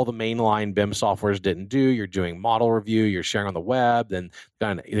all the mainline BIM softwares didn't do. You're doing model review, you're sharing on the web, and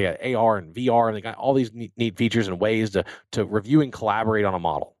they got AR and VR, and they got all these neat features and ways to review and collaborate on a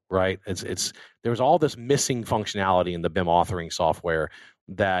model. Right? There was all this missing functionality in the BIM authoring software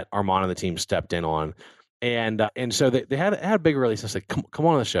that Armand and the team stepped in on. And so they had a big release. I said, come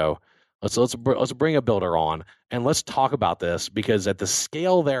on the show. Let's bring a builder on and let's talk about this because at the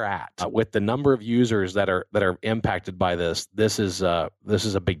scale they're at, with the number of users that are impacted by this is a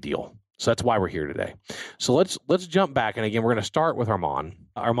big deal. So that's why we're here today. So let's jump back, and again, we're going to start with Armand.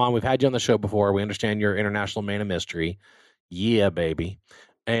 Armand, we've had you on the show before. We understand you're international man of mystery. Yeah, baby.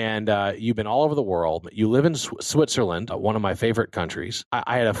 And you've been all over the world. You live in Switzerland, one of my favorite countries.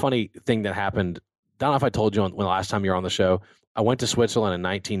 I had a funny thing that happened. I don't know if I told you when the last time you were on the show. I went to Switzerland in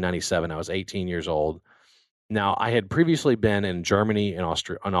 1997. I was 18 years old. Now, I had previously been in Germany and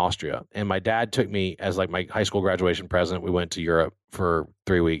Austria, and my dad took me as like my high school graduation present. We went to Europe for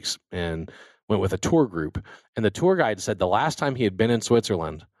 3 weeks and went with a tour group. And the tour guide said the last time he had been in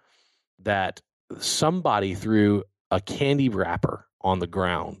Switzerland that somebody threw a candy wrapper on the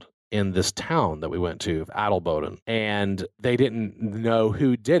ground in this town that we went to, Adelboden, and they didn't know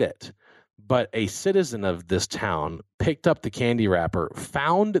who did it. but a citizen of this town picked up the candy wrapper,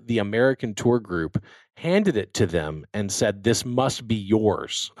 found the American tour group, handed it to them, and said, "This must be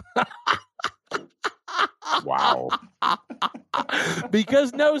yours." Wow.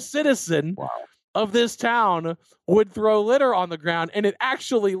 Because no citizen of this town would throw litter on the ground, and it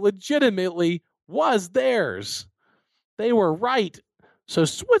actually legitimately was theirs. They were right. So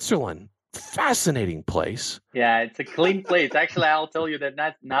Switzerland, fascinating place. Yeah, it's a clean place. Actually, I'll tell you that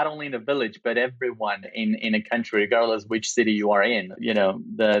not only in a village, but everyone in a country, regardless which city you are in,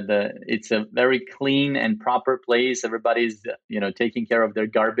 it's a very clean and proper place. Everybody's, taking care of their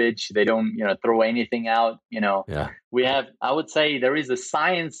garbage. They don't, throw anything out. I would say there is a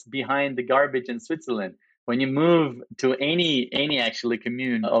science behind the garbage in Switzerland. When you move to any actually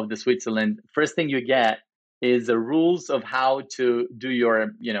commune of the Switzerland, first thing you get is the rules of how to do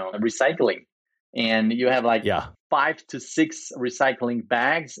your, recycling. And you have 5 to 6 recycling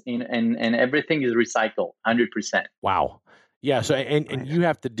bags and everything is recycled 100%. Wow. Yeah. So, and you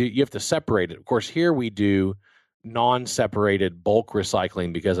have to separate it. Of course, here we do non-separated bulk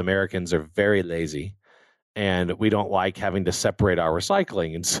recycling because Americans are very lazy and we don't like having to separate our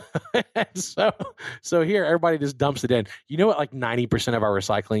recycling. And so here everybody just dumps it in. You know what? Like 90% of our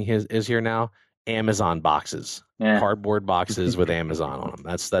recycling is here now. Amazon boxes, cardboard boxes with Amazon on them.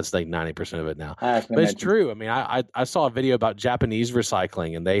 That's like 90% of it now. But it's true. I mean, I saw a video about Japanese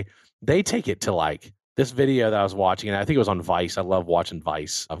recycling, and they take it to like this video that I was watching, and I think it was on Vice. I love watching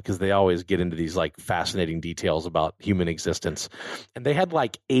Vice because they always get into these like fascinating details about human existence. And they had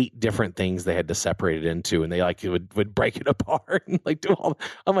like 8 different things they had to separate it into, and they like would break it apart and like do all.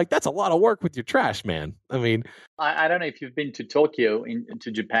 I'm like, that's a lot of work with your trash, man. I mean, I don't know if you've been to Tokyo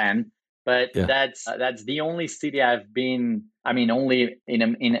to Japan. But that's the only city I've been. I mean, only in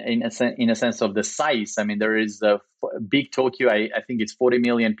a sense of the size. I mean, there is a big Tokyo. I think it's 40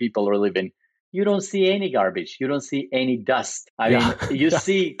 million people are living. You don't see any garbage. You don't see any dust. I mean, you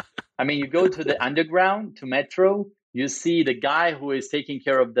see. I mean, you go to the underground, to metro. You see the guy who is taking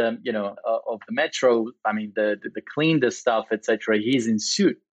care of the of the metro. I mean, the clean the stuff, etc. He's in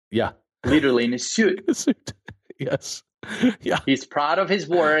suit. Yeah, literally in a suit. Yes. Yeah, he's proud of his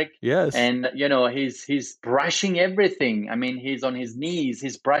work. Yes, and he's brushing everything. I mean, he's on his knees.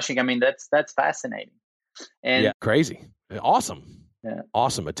 He's brushing. I mean, that's fascinating. And crazy, awesome. Yeah,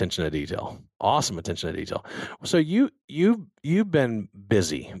 awesome attention to detail. Awesome attention to detail. So you've been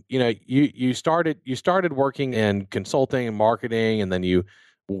busy. You started working in consulting and marketing, and then you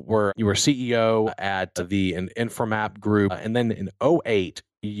were CEO at the Inframap Group, and then in 2008.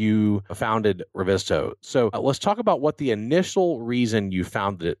 You founded Revisto. So let's talk about what the initial reason you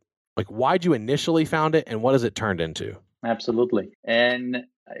founded it. Like, why'd you initially found it, and what has it turned into? Absolutely. And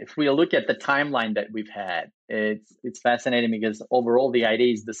if we look at the timeline that we've had, it's fascinating because overall the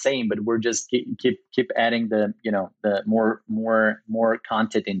idea is the same, but we're just keep adding the more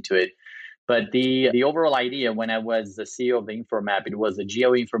content into it. But the overall idea when I was the CEO of the Inframap, it was a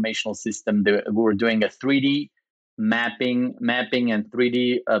geoinformational system. We were doing a 3D mapping and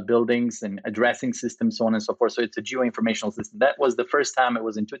 3D buildings and addressing systems, so on and so forth. So it's a geoinformational system. That was the first time. It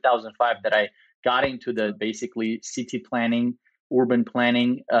was in 2005 that I got into the basically city planning, urban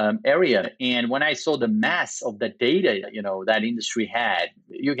planning area. And when I saw the mass of the data, that industry had,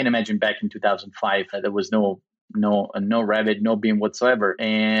 you can imagine back in 2005, there was no Revit, no BIM whatsoever.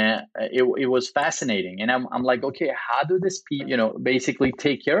 And it was fascinating. And I'm like, okay, how do these people, basically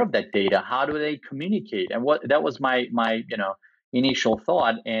take care of that data? How do they communicate? And that was my initial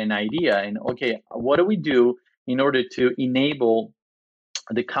thought and idea. And okay, what do we do in order to enable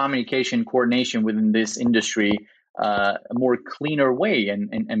the communication coordination within this industry a more cleaner way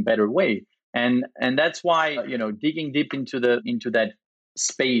and better way? And that's why, digging deep into that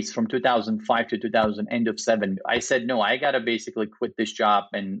space from 2005 to 2007, I said, no, I got to basically quit this job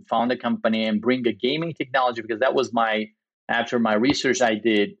and found a company and bring a gaming technology, because that was after my research I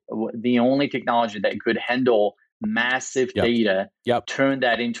did, the only technology that could handle massive data, turn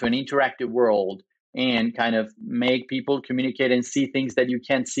that into an interactive world and kind of make people communicate and see things that you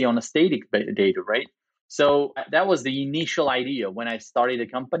can't see on a static data, right? So that was the initial idea when I started the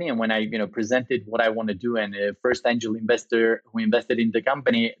company, and when I presented what I want to do, and the first angel investor who invested in the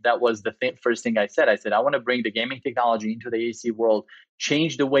company, that was the first thing I said. I said, I want to bring the gaming technology into the AEC world,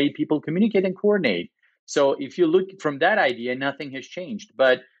 change the way people communicate and coordinate. So if you look from that idea, nothing has changed.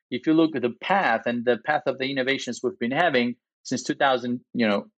 But if you look at the path and the path of the innovations we've been having since 2000,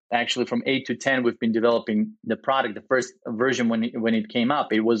 actually from 8 to 10, we've been developing the product. The first version when it came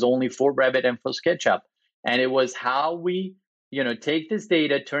up, it was only for Revit and for SketchUp. And it was how we, take this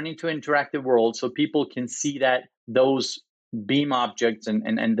data, turn into an interactive world so people can see that those beam objects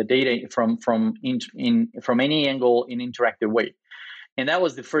and the data from any angle in interactive way. And that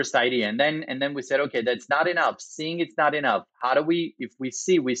was the first idea. And then we said, okay, that's not enough. Seeing it's not enough. How do we, if we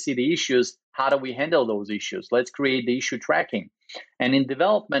see the issues, how do we handle those issues? Let's create the issue tracking. And in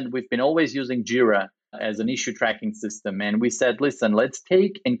development, we've been always using Jira as an issue tracking system. And we said, listen, let's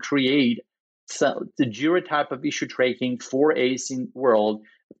take and create the Jira type of issue tracking for async world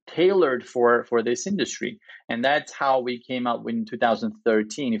tailored for this industry. And that's how we came up in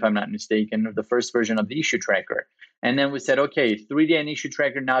 2013, if I'm not mistaken, the first version of the issue tracker. And then we said, okay, 3D and issue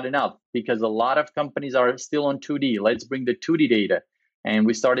tracker, not enough, because a lot of companies are still on 2D. Let's bring the 2D data. And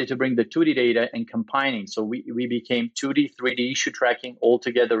we started to bring the 2D data and combining. So we became 2D, 3D issue tracking all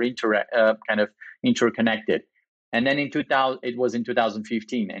together kind of interconnected. And then it was in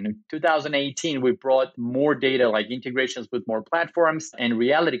 2015. And in 2018, we brought more data, like integrations with more platforms and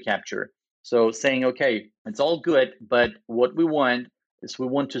reality capture. So saying, okay, it's all good, but what we want is we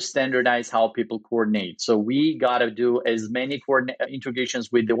want to standardize how people coordinate. So we got to do as many integrations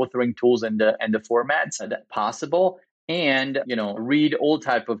with the authoring tools and the formats as possible, and read all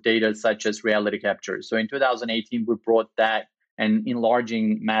type of data such as reality capture. So in 2018, we brought that and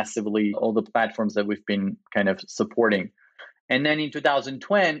enlarging massively all the platforms that we've been kind of supporting. And then in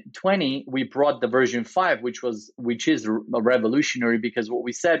 2020, we brought the version 5, which is revolutionary, because what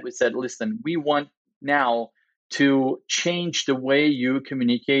we said, listen, we want now to change the way you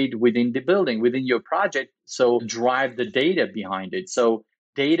communicate within the building, within your project. So drive the data behind it. So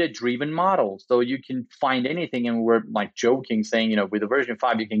data-driven models. So you can find anything, and we're like joking, saying, with the version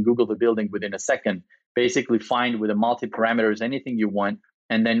 5, you can Google the building within a second, basically find with the multi-parameters anything you want,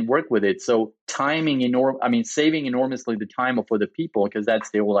 and then work with it. So saving enormously the time for the people, because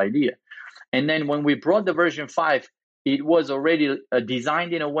that's the whole idea. And then when we brought the version 5, it was already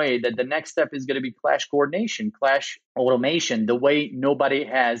designed in a way that the next step is going to be clash coordination, clash automation, the way nobody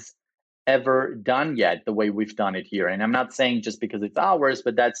has ever done yet, the way we've done it here. And I'm not saying just because it's ours,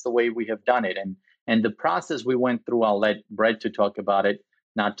 but that's the way we have done it. And the process we went through, I'll let Brett to talk about it,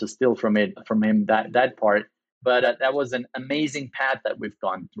 not to steal from him that part. But that was an amazing path that we've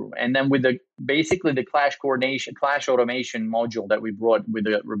gone through. And then with the clash coordination, clash automation module that we brought with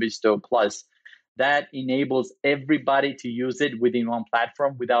the Revisto Plus, that enables everybody to use it within one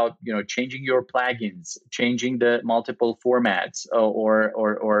platform without changing your plugins, changing the multiple formats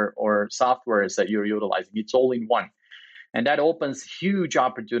or softwares that you're utilizing. It's all in one. And that opens huge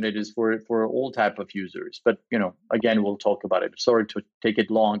opportunities for all type of users. But, again, we'll talk about it. Sorry to take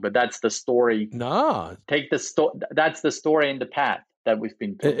it long, but that's the story. No. That's the story and the path that we've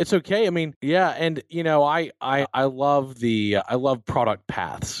been through. It's okay. I mean, yeah. And, I love I love product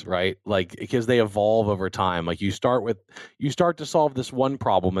paths, right? Like, because they evolve over time. Like you start to solve this one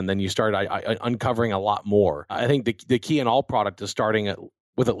problem, and then you start uncovering a lot more. I think the key in all product is starting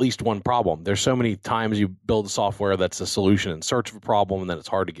with at least one problem. There's so many times you build software that's a solution in search of a problem, and then it's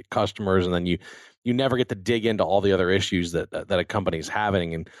hard to get customers, and then you never get to dig into all the other issues that a company's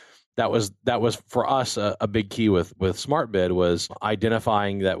having. And that was for us a big key with SmartBid, was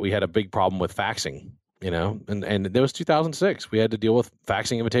identifying that we had a big problem with faxing. And it was 2006. We had to deal with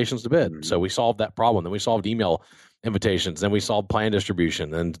faxing invitations to bid. Mm-hmm. So we solved that problem. Then we solved email invitations. Then we solved plan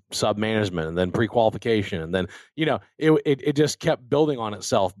distribution, and sub management, and then pre-qualification. And then, it just kept building on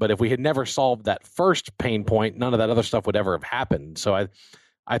itself. But if we had never solved that first pain point, none of that other stuff would ever have happened. So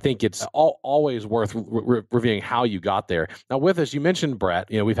I think it's always worth reviewing how you got there. Now, with us, you mentioned Brett.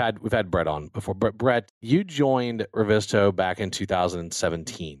 We've had Brett on before. But Brett, you joined Revisto back in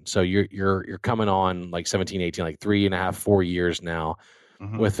 2017. So you're coming on like 17, 18, like 3.5, 4 years now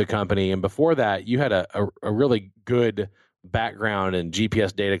with the company. And before that, you had a really good background in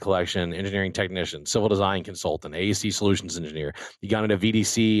GPS data collection, engineering technician, civil design consultant, AEC solutions engineer. You got into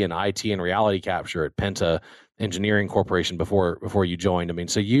VDC and IT and reality capture at Penta Engineering Corporation before you joined. I mean,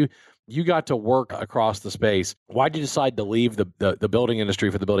 so you got to work across the space. Why did you decide to leave the building industry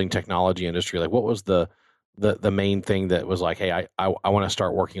for the building technology industry? Like, what was the main thing that was like, hey, I want to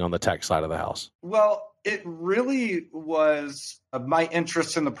start working on the tech side of the house? Well, it really was my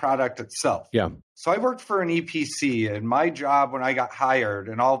interest in the product itself. Yeah. So I worked for an EPC, and my job when I got hired,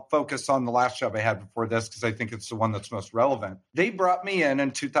 and I'll focus on the last job I had before this because I think it's the one that's most relevant. They brought me in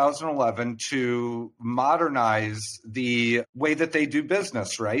 2011 to modernize the way that they do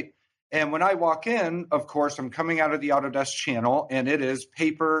business, right? And when I walk in, of course, I'm coming out of the Autodesk channel, and it is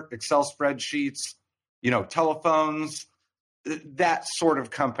paper, Excel spreadsheets, telephones, that sort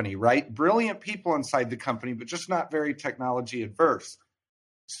of company, right? Brilliant people inside the company, but just not very technology adverse.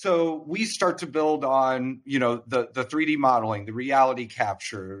 So we start to build on, the 3D modeling, the reality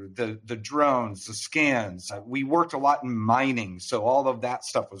capture, the drones, the scans. We worked a lot in mining. So all of that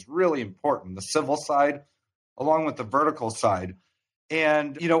stuff was really important, the civil side, along with the vertical side.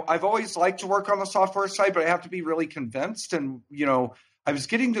 And, I've always liked to work on the software side, but I have to be really convinced. And, I was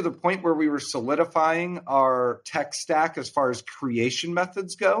getting to the point where we were solidifying our tech stack as far as creation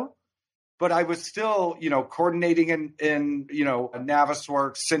methods go. But I was still, coordinating in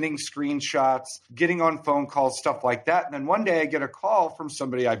Navisworks, sending screenshots, getting on phone calls, stuff like that. And then one day I get a call from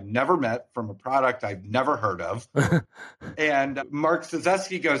somebody I've never met from a product I've never heard of. And Mark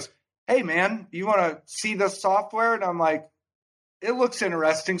Zazeski goes, "Hey, man, you want to see this software?" And I'm like, "It looks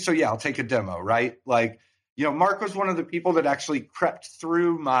interesting. So, yeah, I'll take a demo," right? Like, Mark was one of the people that actually crept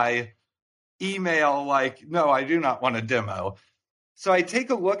through my email like, "No, I do not want a demo." So I take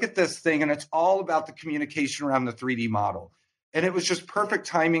a look at this thing, and it's all about the communication around the 3D model. And it was just perfect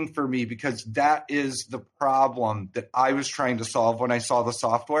timing for me because that is the problem that I was trying to solve when I saw the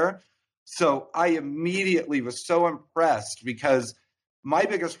software. So I immediately was so impressed because my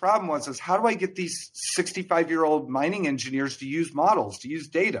biggest problem was how do I get these 65-year-old mining engineers to use models, to use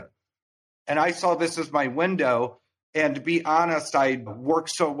data? And I saw this as my window. And to be honest, I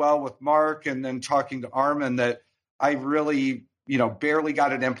worked so well with Mark and then talking to Armin that I really barely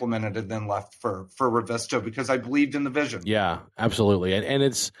got it implemented and then left for Revisto because I believed in the vision. Yeah, absolutely. And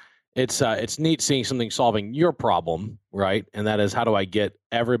it's neat seeing something solving your problem, right? And that is, how do I get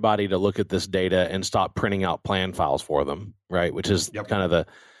everybody to look at this data and stop printing out plan files for them, right? Which is kind of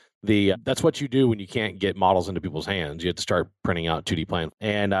the that's what you do when you can't get models into people's hands. You have to start printing out 2D plan.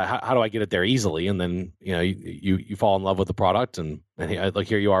 And how do I get it there easily? And then you fall in love with the product, and like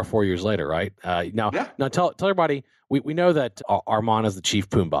here you are 4 years later, right? Now tell everybody. We know that Armand is the chief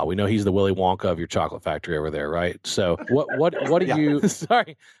Pumbaa. We know he's the Willy Wonka of your chocolate factory over there, right? So what do you?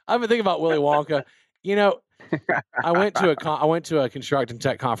 Sorry, I've been thinking about Willy Wonka. I went to a Construct and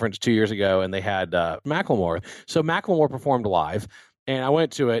Tech conference 2 years ago, and they had Macklemore. So Macklemore performed live, and I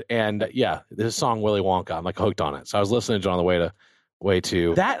went to it, and this song Willy Wonka, I'm like hooked on it. So I was listening to it on the way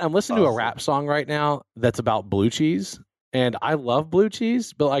to that. I'm listening to a rap song right now that's about blue cheese. And I love blue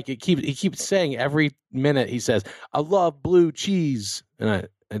cheese, but like he keeps saying every minute, he says, "I love blue cheese," and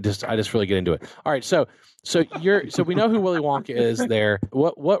I just really get into it. All right, so we know who Willy Wonka is there.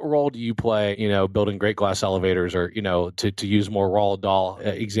 What role do you play? Building great glass elevators, or to use more Roald Dahl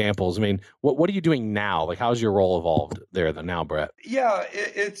examples. I mean, what are you doing now? Like, how's your role evolved there now, Brett? Yeah,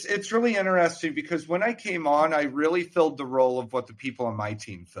 it's really interesting because when I came on, I really filled the role of what the people on my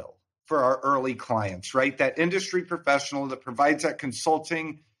team fill for our early clients, right? That industry professional that provides that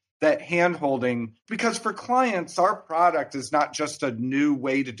consulting, that hand-holding. Because for clients, our product is not just a new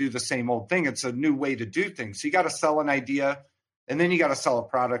way to do the same old thing. It's a new way to do things. So you got to sell an idea, and then you got to sell a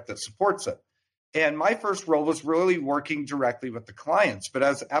product that supports it. And my first role was really working directly with the clients. But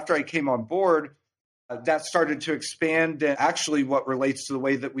after I came on board, that started to expand. And actually, what relates to the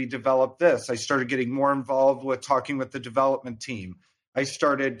way that we develop this, I started getting more involved with talking with the development team. I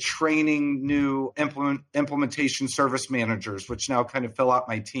started training new implementation service managers, which now kind of fill out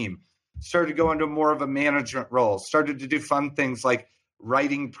my team. Started to go into more of a management role. Started to do fun things like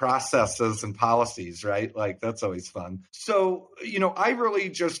writing processes and policies, right? Like, that's always fun. So, I really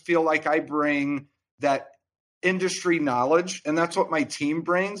just feel like I bring that industry knowledge, and that's what my team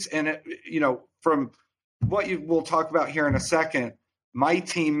brings. And, from what we'll talk about here in a second, my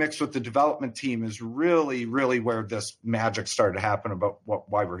team mixed with the development team is really, really where this magic started to happen about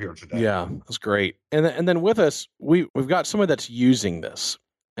why we're here today. Yeah, that's great. And then with us, we've got someone that's using this,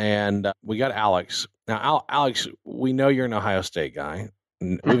 and we got Alex. Now, Alex, we know you're an Ohio State guy.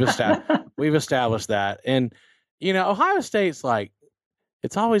 We've established that, and Ohio State's like,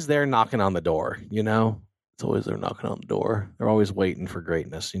 it's always there knocking on the door. It's always there knocking on the door. They're always waiting for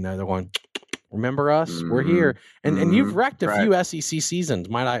greatness. They're going, remember us? We're here, and you've wrecked a few SEC seasons.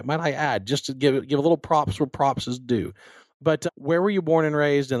 Might I add, just to give a little props where props is due. But where were you born and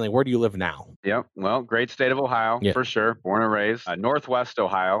raised, and where do you live now? Yep. Well, great state of Ohio, for sure. Born and raised. Northwest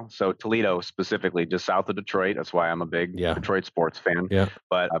Ohio, so Toledo specifically, just south of Detroit. That's why I'm a big Detroit sports fan. Yeah.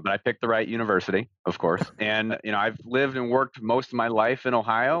 But I picked the right university, of course. And, I've lived and worked most of my life in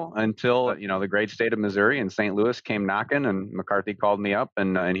Ohio until, the great state of Missouri and St. Louis came knocking, and McCarthy called me up,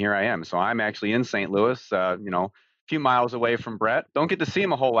 and here I am. So I'm actually in St. Louis, few miles away from Brett. Don't get to see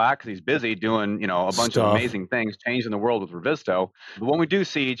him a whole lot because he's busy doing, a bunch of amazing things, changing the world with Revisto. But when we do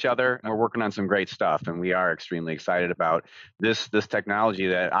see each other, we're working on some great stuff, and we are extremely excited about this technology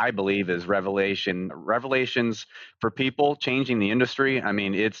that I believe is revelations for people, changing the industry. I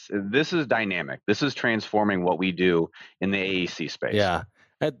mean, this is dynamic. This is transforming what we do in the AEC space. Yeah.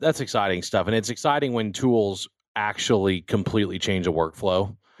 That's exciting stuff. And it's exciting when tools actually completely change a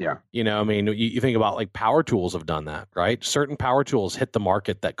workflow. Yeah. You know, I mean, you think about like power tools have done that, right? Certain power tools hit the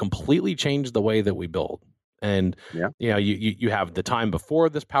market that completely changed the way that we build. And, you know, you have the time before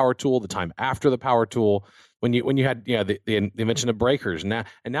this power tool, the time after the power tool, when you had, you know, the invention of breakers. Now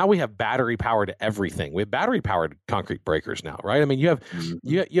we have battery powered everything. We have battery powered concrete breakers now, right? I mean, you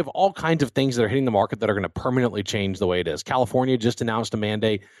have all kinds of things that are hitting the market that are going to permanently change the way it is. California just announced a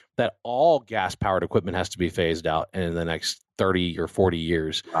mandate that all gas powered equipment has to be phased out in the next 30 or 40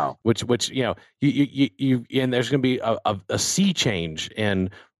 years. Wow. Which you know, you and there's going to be a sea change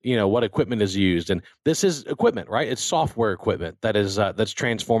in, you know, what equipment is used. And this is equipment, right? It's software equipment that is that's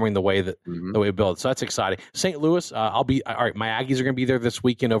transforming the way that the way we build. So that's exciting. St. Louis, all right. My Aggies are going to be there this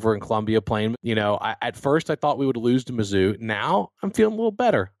weekend over in Columbia playing. You know, at first I thought we would lose to Mizzou. Now I'm feeling a little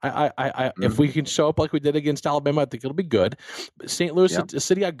better. If we can show up like we did against Alabama, I think it'll be good. But St. Louis, a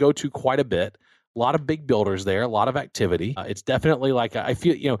city I go to quite a bit. A lot of big builders there, a lot of activity. It's definitely like, I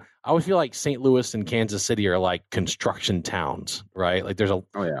feel, you know, I always feel like St. Louis and Kansas City are like construction towns, right? Like there's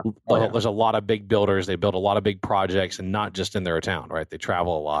there's a lot of big builders. They build a lot of big projects, and not just in their town, right? They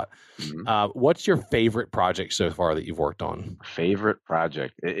travel a lot. What's your favorite project so far that you've worked on? Favorite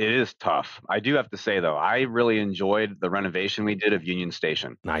project? It is tough. I do have to say, though, I really enjoyed the renovation we did of Union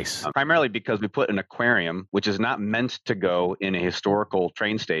Station. Nice. Primarily because we put an aquarium, which is not meant to go in a historical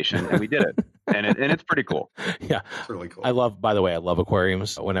train station, and we did it. And it's pretty cool. Yeah. It's really cool. I love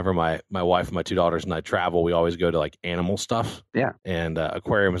aquariums. Whenever my wife and my two daughters and I travel, we always go to like animal stuff. Yeah. And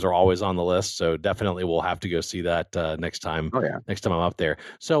aquariums are always on the list. So definitely we'll have to go see that next time. Oh, yeah. Next time I'm up there.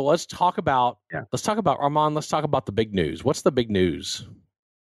 So let's talk about Armand. Let's talk about the big news. What's the big news?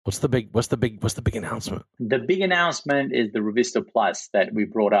 What's the big announcement? The big announcement is the Revisto Plus that we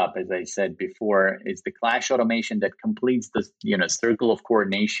brought up, as I said before. It's the Clash automation that completes the circle of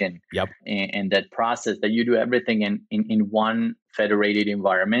coordination. Yep. And that process that you do everything in one federated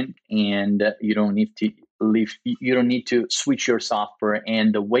environment, and you don't need to switch your software.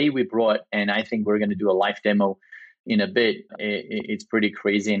 And the way we brought, and I think we're going to do a live demo in a bit, it's pretty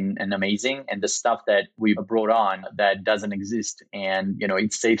crazy and amazing. And the stuff that we brought on that doesn't exist, and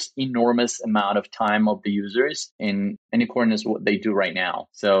it saves enormous amount of time of the users in accordance with what they do right now.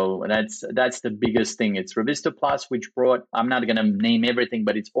 So that's the biggest thing. It's Revisto Plus, which brought, I'm not going to name everything,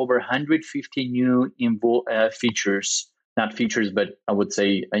 but it's over 150 new features, not features, but I would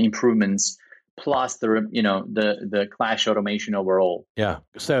say improvements, plus the Clash automation overall. Yeah.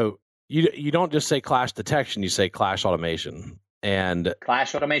 So you don't just say Clash detection, you say Clash automation. And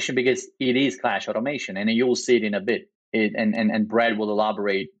Clash automation, because it is Clash automation, and you'll see it in a bit. And Brad will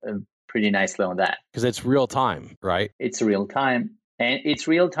elaborate pretty nicely on that. Because it's real time, right? It's real time. And it's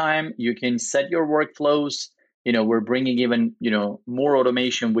real time. You can set your workflows. We're bringing even, more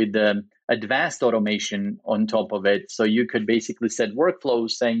automation with the advanced automation on top of it. So you could basically set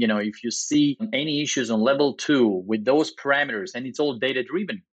workflows saying, if you see any issues on level 2 with those parameters, and it's all data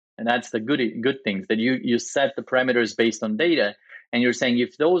driven. And that's the good things, that you set the parameters based on data, and you're saying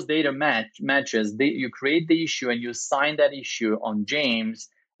if those data matches, you create the issue and you assign that issue on James,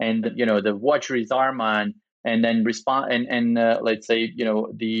 and the watcher is Armand, and then respond and let's say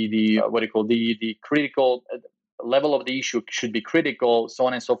the critical level of the issue should be critical, so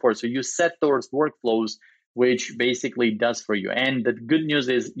on and so forth. So you set those workflows, which basically does for you. And the good news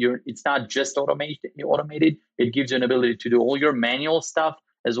is it's not just automated. It gives you an ability to do all your manual stuff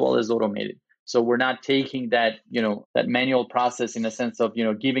as well as automated. So we're not taking that, that manual process in a sense of,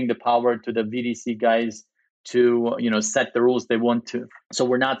 giving the power to the VDC guys to, set the rules they want to. So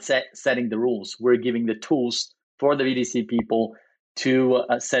we're not setting the rules. We're giving the tools for the VDC people to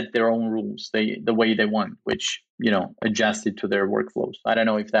set their own rules the way they want, which, adjust it to their workflows. I don't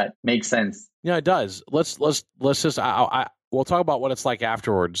know if that makes sense. Yeah, it does. Let's just, we'll talk about what it's like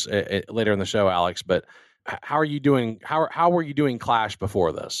afterwards later in the show, Alex, but how are you doing? How were you doing Clash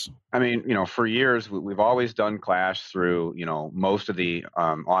before this? I mean, for years we've always done Clash through, most of the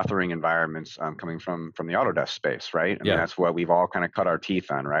authoring environments coming from the Autodesk space, right? I mean, that's what we've all kind of cut our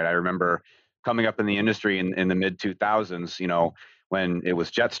teeth on, right? I remember coming up in the industry in the mid 2000s, when it was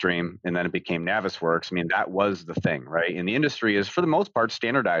Jetstream and then it became Navisworks. I mean, that was the thing, right? And the industry is, for the most part,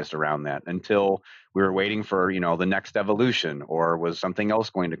 standardized around that until we were waiting for, the next evolution, or was something else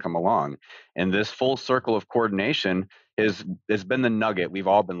going to come along. And this full circle of coordination has been the nugget we've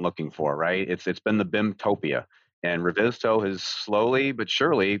all been looking for, right? It's been the BIMtopia. And Revisto has slowly but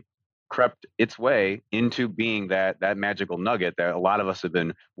surely crept its way into being that magical nugget that a lot of us have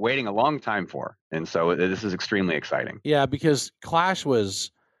been waiting a long time for. And so this is extremely exciting. Yeah, because Clash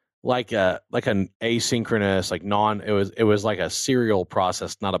was like an asynchronous, like it was like a serial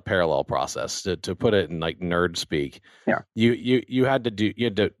process, not a parallel process, to put it in like nerd speak. Yeah. You had to do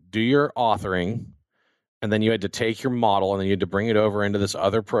your authoring, and then you had to take your model, and then you had to bring it over into this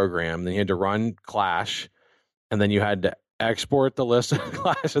other program. Then you had to run Clash, and then you had to export the list of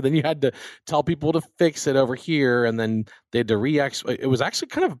Clash, and then you had to tell people to fix it over here, and then they had to it was actually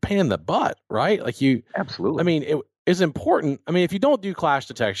kind of a pain in the butt, right? Like absolutely. I mean, it is important. I mean, if you don't do clash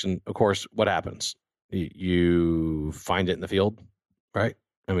detection, of course, what happens? You find it in the field, right?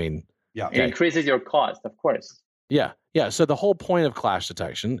 I mean, yeah, it increases your cost, of course. Yeah. So the whole point of clash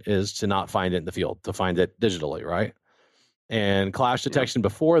detection is to not find it in the field, to find it digitally, right? And clash detection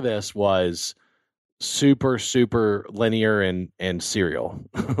before this was super, super linear and serial,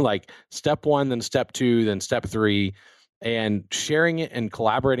 like step 1, then step 2, then step 3, and sharing it and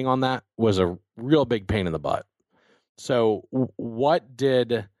collaborating on that was a real big pain in the butt. So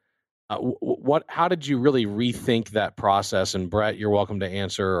how did you really rethink that process? And Brett, you're welcome to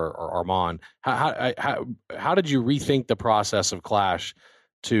answer, or Armand, how did you rethink the process of Clash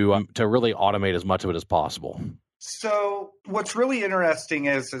to really automate as much of it as possible? So what's really interesting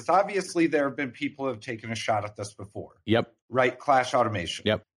is obviously there have been people who have taken a shot at this before. Yep. Right? Clash automation.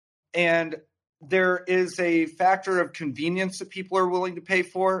 Yep. And there is a factor of convenience that people are willing to pay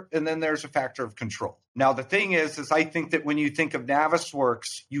for, and then there's a factor of control. Now, the thing is I think that when you think of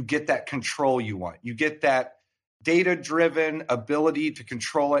Navisworks, you get that control you want. You get that data-driven ability to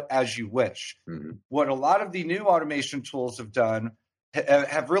control it as you wish. Mm-hmm. What a lot of the new automation tools have done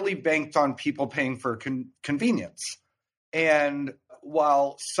have really banked on people paying for convenience. And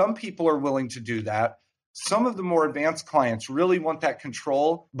while some people are willing to do that, some of the more advanced clients really want that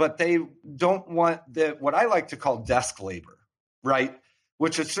control, but they don't want what I like to call desk labor, right?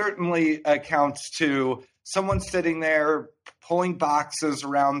 Which is certainly accounts to someone sitting there pulling boxes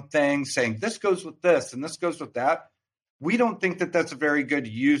around things, saying this goes with this and this goes with that. We don't think that that's a very good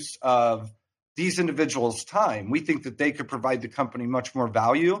use of these individuals' time. We think that they could provide the company much more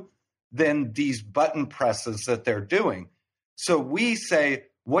value than these button presses that they're doing. So we say,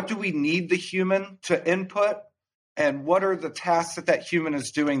 what do we need the human to input? And what are the tasks that human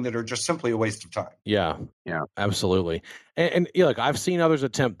is doing that are just simply a waste of time? Yeah, absolutely. And look, I've seen others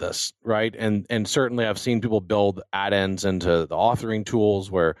attempt this, right? And certainly I've seen people build add-ins into the authoring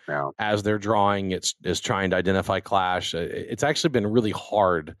tools where as they're drawing, it's trying to identify clash. It's actually been really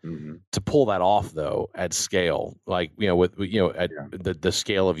hard to pull that off, though, at scale. Like, with the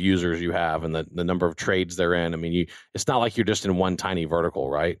scale of users you have and the number of trades they're in. I mean, it's not like you're just in one tiny vertical,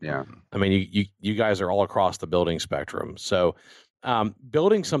 right? Yeah. I mean, you guys are all across the building spectrum. So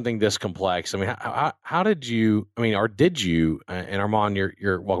building something this complex, I mean, how did you, or did you, and Armand,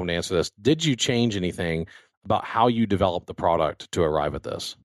 you're welcome to answer this, did you change anything about how you developed the product to arrive at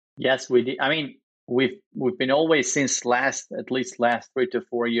this? Yes, we did. I mean, we've been always, since at least last 3 to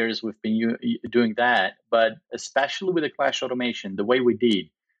 4 years, we've been doing that. But especially with the Clash automation, the way we did,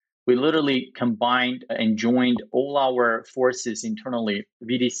 we literally combined and joined all our forces internally.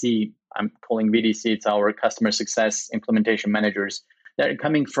 VDC, I'm calling VDC, it's our customer success implementation managers that are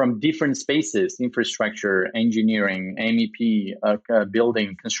coming from different spaces: infrastructure, engineering, MEP,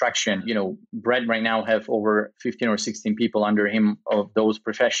 building, construction. Brett right now have over 15 or 16 people under him of those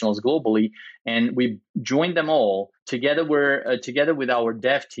professionals globally. And we joined them all together. We're together with our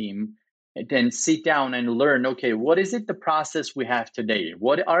dev team, and then sit down and learn, okay, what is it, the process we have today?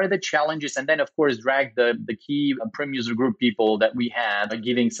 What are the challenges? And then, of course, drag the key Prim user group people that we have,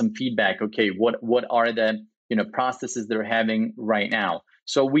 giving some feedback. Okay, what are the processes they're having right now?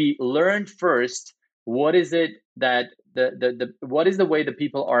 So we learned first, what is it that what is the way that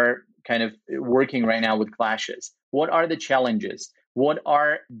people are kind of working right now with clashes? What are the challenges? What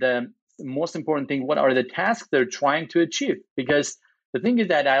are the most important thing? What are the tasks they're trying to achieve? Because the thing is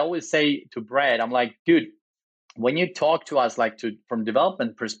that I always say to Brad, I'm like, dude, when you talk to us from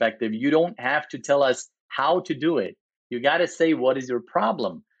development perspective, you don't have to tell us how to do it. You got to say, what is your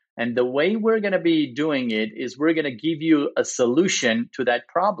problem? And the way we're going to be doing it is we're going to give you a solution to that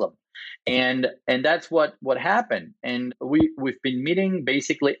problem. And that's what happened. And we've been meeting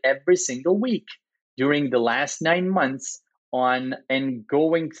basically every single week during the last 9 months and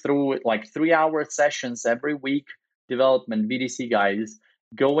going through 3-hour sessions every week. Development VDC guys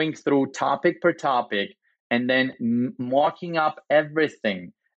going through topic per topic and then mocking up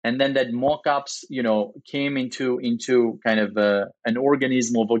everything, and then that mock-ups came into kind of an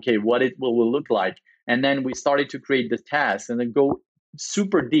organism of, okay, what it will look like, and then we started to create the tasks and then go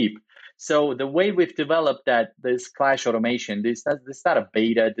super deep. So the way we've developed this Clash automation, this is not a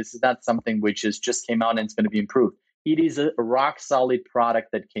beta, this is not something which is just came out and it's going to be improved. it is a rock solid product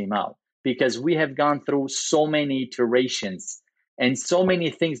that came out, because we have gone through so many iterations and so many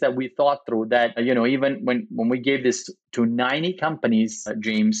things that we thought through that, even when we gave this to 90 companies,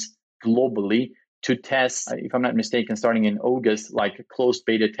 James, globally to test, if I'm not mistaken, starting in August, like closed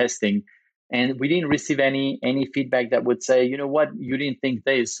beta testing. And we didn't receive any feedback that would say, you know what, you didn't think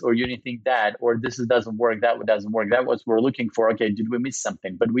this, or you didn't think that, or this doesn't work, that doesn't work. That was what we're looking for. Okay, did we miss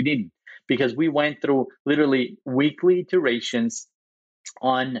something? But we didn't, because we went through literally weekly iterations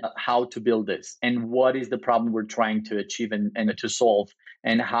on how to build this and what is the problem we're trying to achieve and to solve,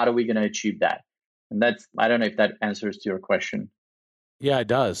 and how are we going to achieve that. And that's, I don't know if that answers to your question. Yeah, it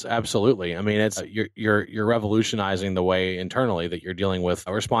does. Absolutely. I mean, it's you're revolutionizing the way internally that you're dealing with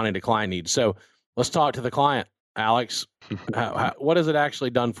responding to client needs. So let's talk to the client, Alex. What has it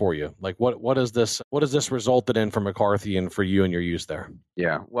actually done for you? Like, what has this resulted in for McCarthy and for you and your use there?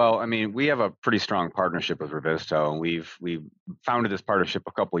 Yeah, well, I mean, we have a pretty strong partnership with Revisto, and we founded this partnership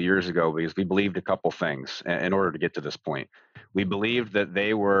a couple of years ago because we believed a couple things in order to get to this point. We believed that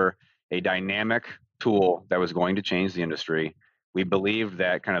they were a dynamic tool that was going to change the industry. We believed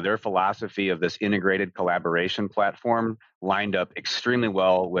that kind of their philosophy of this integrated collaboration platform lined up extremely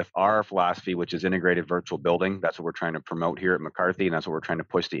well with our philosophy, which is integrated virtual building. That's what we're trying to promote here at McCarthy, and that's what we're trying to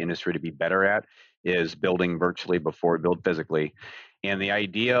push the industry to be better at, is building virtually before we build physically. And the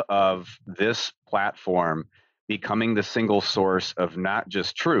idea of this platform becoming the single source of not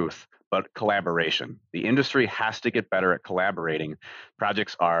just truth, but collaboration. The industry has to get better at collaborating.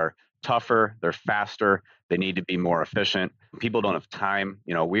 Projects are tougher, they're faster, they need to be more efficient. People don't have time.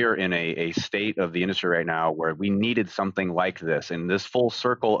 We are in a state of the industry right now where we needed something like this. And this full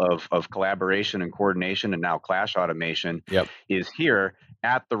circle of collaboration and coordination and now clash automation is here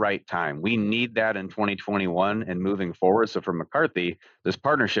at the right time. We need that in 2021 and moving forward. So for McCarthy, this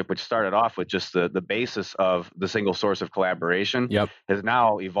partnership, which started off with just the basis of the single source of collaboration, has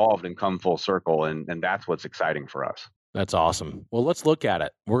now evolved and come full circle. And that's what's exciting for us. That's awesome. Well, let's look at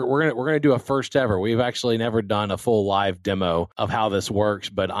it. We're gonna do a first ever. We've actually never done a full live demo of how this works,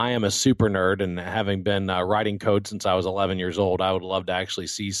 but I am a super nerd, and having been writing code since I was 11 years old, I would love to actually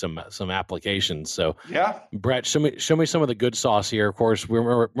see some applications. So, Brett, show me some of the good sauce here. Of course,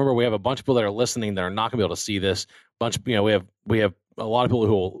 remember we have a bunch of people that are listening that are not going to be able to see this. We have a lot of people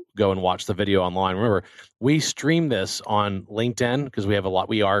who will go and watch the video online. Remember, we stream this on LinkedIn because we have a lot.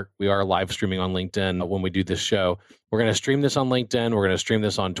 We are live streaming on LinkedIn when we do this show. We're going to stream this on LinkedIn. We're going to stream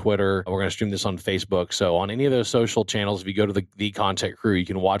this on Twitter. We're going to stream this on Facebook. So on any of those social channels, if you go to the Content Crew, you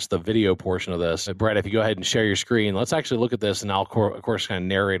can watch the video portion of this. Brett, if you go ahead and share your screen, let's actually look at this, and I'll, of course, kind of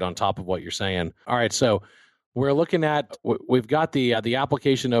narrate on top of what you're saying. All right, so we're looking at, we've got the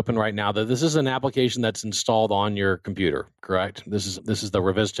application open right now. This is an application that's installed on your computer, correct? This is the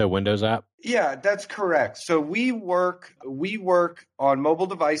Revisto Windows app? Yeah, that's correct. So we work on mobile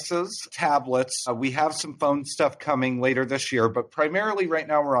devices, tablets. We have some phone stuff coming later this year, but primarily right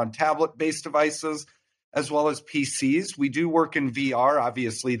now we're on tablet-based devices as well as PCs. We do work in VR.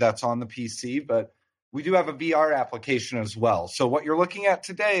 Obviously, that's on the PC, but we do have a VR application as well. So what you're looking at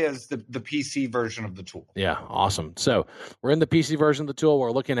today is the PC version of the tool. Yeah, awesome. So we're in the PC version of the tool.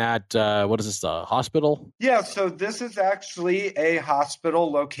 We're looking at, what is this, a hospital? Yeah, so this is actually a hospital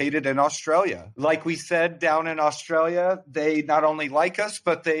located in Australia. Like we said, down in Australia, they not only like us,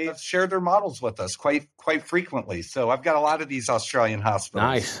 but they share their models with us quite frequently. So I've got a lot of these Australian hospitals.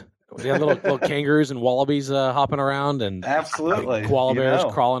 Nice. We have little kangaroos and wallabies hopping around, and absolutely koala bears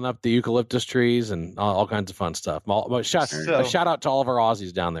crawling up the eucalyptus trees, and all kinds of fun stuff. But shout out to all of our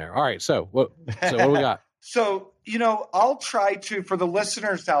Aussies down there. All right, so what do we got? So, I'll try to, for the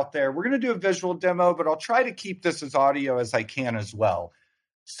listeners out there, we're going to do a visual demo, but I'll try to keep this as audio as I can as well.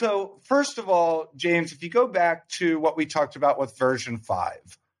 So first of all, James, if you go back to what we talked about with version 5,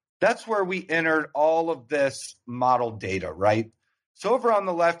 that's where we entered all of this model data, right? So over on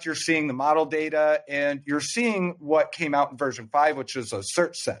the left, you're seeing the model data, and you're seeing what came out in version 5, which is those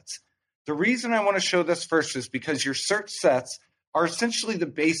search sets. The reason I want to show this first is because your search sets are essentially the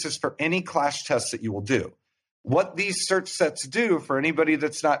basis for any clash test that you will do. What these search sets do for anybody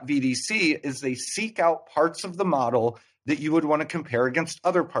that's not VDC is they seek out parts of the model that you would want to compare against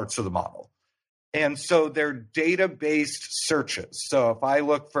other parts of the model. And so they're data-based searches. So if I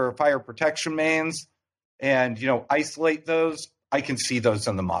look for fire protection mains and, isolate those, I can see those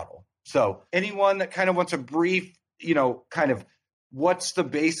in the model. So anyone that kind of wants a brief, kind of what's the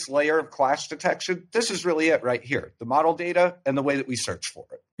base layer of clash detection, this is really it right here, the model data and the way that we search for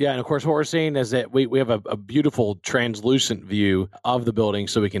it. Yeah, and of course what we're seeing is that we have a beautiful translucent view of the building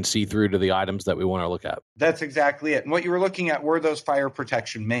so we can see through to the items that we want to look at. That's exactly it. And what you were looking at were those fire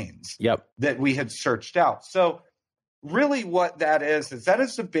protection mains that we had searched out. So really what that is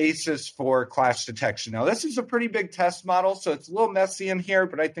the basis for clash detection. Now, this is a pretty big test model, so it's a little messy in here,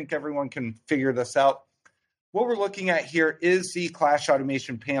 but I think everyone can figure this out. What we're looking at here is the clash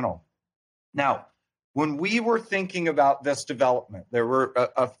automation panel. Now, when we were thinking about this development, there were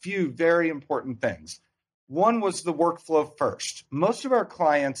a few very important things. One was the workflow first. Most of our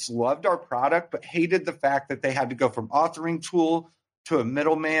clients loved our product, but hated the fact that they had to go from authoring tool to a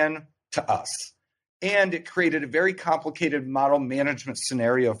middleman to us. And it created a very complicated model management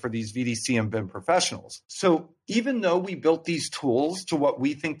scenario for these VDC and BIM professionals. So even though we built these tools to what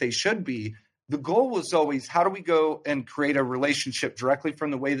we think they should be, the goal was always, how do we go and create a relationship directly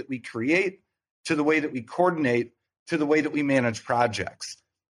from the way that we create to the way that we coordinate to the way that we manage projects?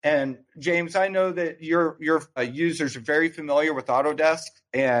 And James, I know that your users are very familiar with Autodesk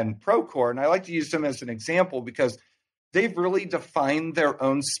and Procore, and I like to use them as an example because they've really defined their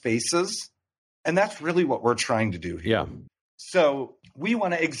own spaces, and that's really what we're trying to do here. Yeah. So we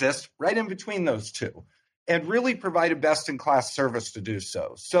want to exist right in between those two and really provide a best-in-class service to do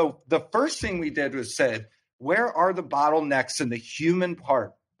so. So the first thing we did was said, where are the bottlenecks in the human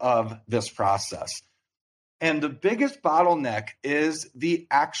part of this process? And the biggest bottleneck is the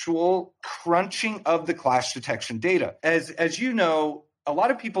actual crunching of the clash detection data. As you know, a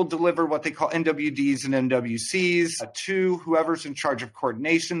lot of people deliver what they call NWDs and NWCs to whoever's in charge of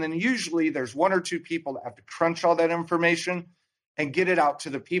coordination. Then usually there's one or two people that have to crunch all that information and get it out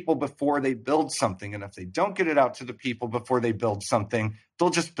to the people before they build something. And if they don't get it out to the people before they build something, they'll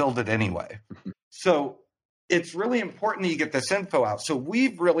just build it anyway. So it's really important that you get this info out. So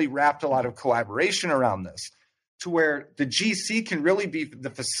we've really wrapped a lot of collaboration around this to where the GC can really be the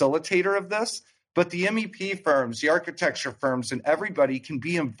facilitator of this, but the MEP firms, the architecture firms, and everybody can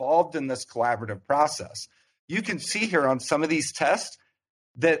be involved in this collaborative process. You can see here on some of these tests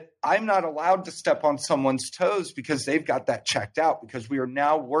that I'm not allowed to step on someone's toes because they've got that checked out, because we are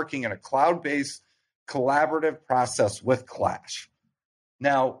now working in a cloud-based collaborative process with Clash.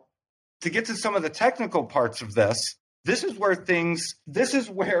 Now, to get to some of the technical parts of this, this is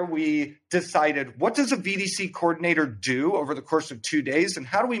where we decided, what does a VDC coordinator do over the course of 2 days, and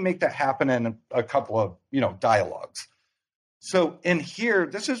how do we make that happen in a couple of dialogues? So in here,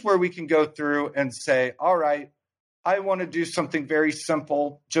 this is where we can go through and say, all right, I want to do something very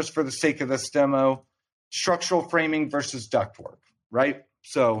simple just for the sake of this demo, structural framing versus ductwork, right?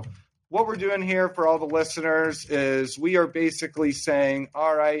 So what we're doing here for all the listeners is we are basically saying,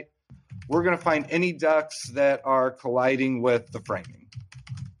 all right, we're going to find any ducts that are colliding with the framing.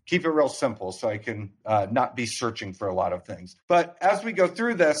 Keep it real simple so I can not be searching for a lot of things. But as we go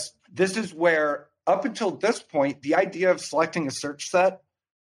through this, this is where, up until this point, the idea of selecting a search set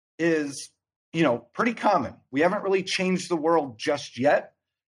is, pretty common. We haven't really changed the world just yet,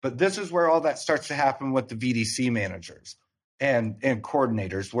 but this is where all that starts to happen with the VDC managers and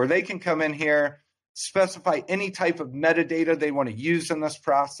coordinators, where they can come in here, specify any type of metadata they want to use in this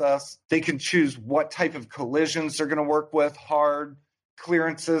process. They can choose what type of collisions they're going to work with, hard,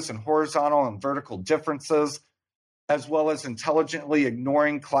 clearances, and horizontal and vertical differences, as well as intelligently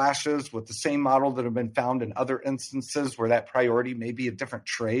ignoring clashes with the same model that have been found in other instances where that priority may be a different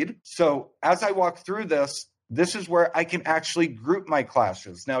trade. So as I walk through this, this is where I can actually group my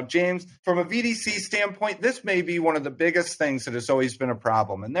clashes. Now, James, from a VDC standpoint, this may be one of the biggest things that has always been a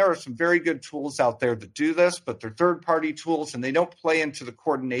problem. And there are some very good tools out there that do this, but they're third-party tools and they don't play into the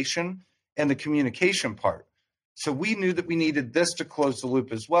coordination and the communication part. So we knew that we needed this to close the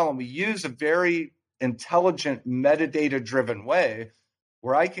loop as well. And we use a very intelligent metadata-driven way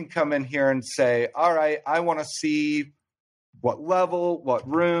where I can come in here and say, all right, I want to see what level, what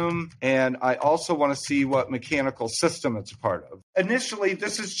room, and I also want to see what mechanical system it's a part of. Initially,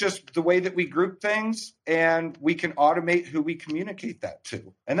 this is just the way that we group things, and we can automate who we communicate that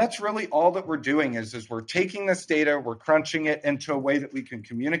to. And that's really all that we're doing is we're taking this data, we're crunching it into a way that we can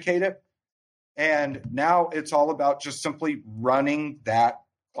communicate it. And now it's all about just simply running that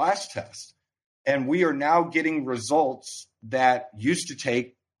clash test. And we are now getting results that used to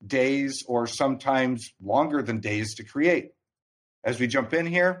take days or sometimes longer than days to create. As we jump in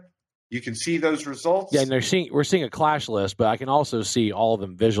here, you can see those results. Yeah, and we're seeing a clash list, but I can also see all of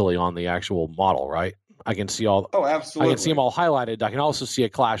them visually on the actual model, right? I can see all. Oh, absolutely. I can see them all highlighted. I can also see a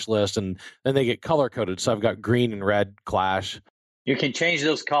clash list, and then they get color coded. So I've got green and red clash. You can change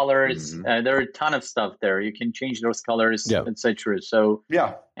those colors. Mm-hmm. There are a ton of stuff there. You can change those colors, etc. So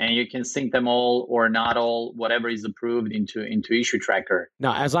and you can sync them all or not all, whatever is approved into Issue Tracker.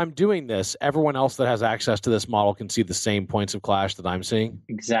 Now, as I'm doing this, everyone else that has access to this model can see the same points of clash that I'm seeing.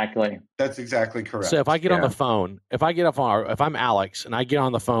 Exactly. That's exactly correct. So if I get on the phone, if I'm Alex and I get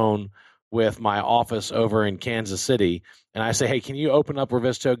on the phone with my office over in Kansas City, and I say, hey, can you open up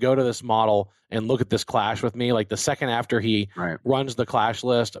Revisto, go to this model, and look at this clash with me? Like the second after he runs the clash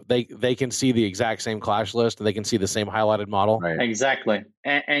list, they can see the exact same clash list, and they can see the same highlighted model. Right. Exactly.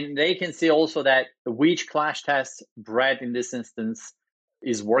 And they can see also that which clash test Brett in this instance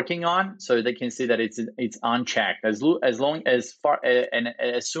is working on, so they can see that it's unchecked. As soon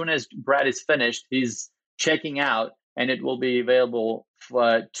as Brett is finished, he's checking out, and it will be available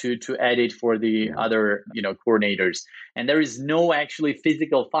to edit for the other coordinators. And there is no actually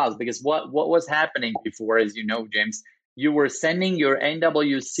physical files, because what was happening before, as you know, James, you were sending your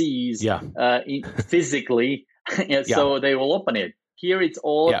NWCs physically, so they will open it. Here it's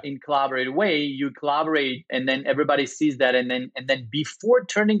all in collaborated way. You collaborate, and then everybody sees that, and then before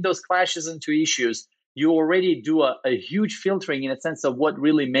turning those clashes into issues, you already do a huge filtering in a sense of what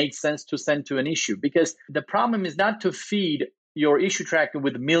really makes sense to send to an issue. Because the problem is not to feed your issue tracker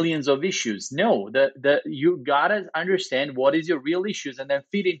with millions of issues. No, you gotta understand what is your real issues and then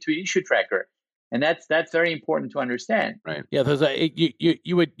feed into issue tracker. And that's very important to understand. Right. Yeah.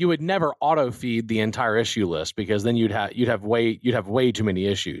 You would never auto feed the entire issue list, because then you'd have way too many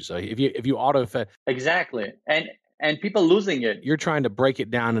issues. So if you auto fed exactly, and people losing it, you're trying to break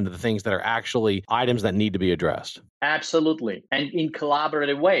it down into the things that are actually items that need to be addressed. Absolutely, and in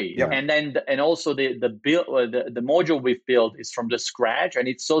collaborative way. Yep. And also the build, the module we've built is from the scratch, and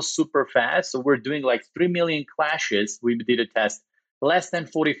it's so super fast. So we're doing like 3 million clashes. We did a test less than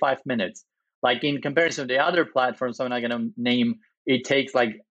 45 minutes. Like in comparison to the other platforms, I'm not going to name, it takes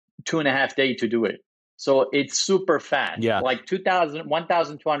like 2.5 days to do it. So it's super fast. Yeah. Like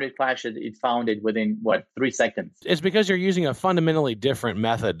 1,200 clashes, it found it within 3 seconds. It's because you're using a fundamentally different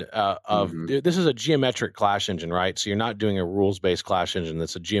method this is a geometric clash engine, right? So you're not doing a rules-based clash engine.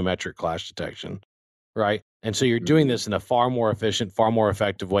 That's a geometric clash detection, right? And so you're doing this in a far more efficient, far more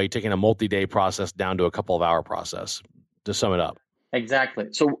effective way, taking a multi-day process down to a couple of hour process, to sum it up. Exactly.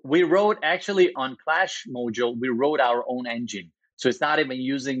 So we wrote, actually on Clash module, we wrote our own engine. So it's not even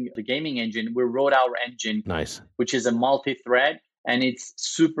using the gaming engine. We wrote our engine, nice, which is a multi-thread, and it's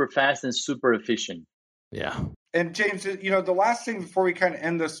super fast and super efficient. Yeah. And James, the last thing before we kind of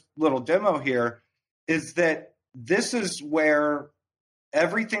end this little demo here is that this is where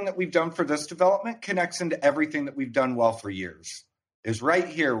everything that we've done for this development connects into everything that we've done well for years. Is right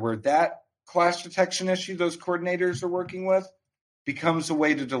here where that clash detection issue those coordinators are working with becomes a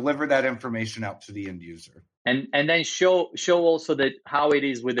way to deliver that information out to the end user. And then show also that how it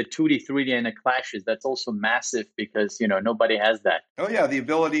is with the 2D, 3D, and the clashes. That's also massive, because nobody has that. Oh yeah, the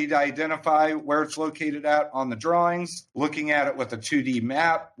ability to identify where it's located at on the drawings, looking at it with a 2D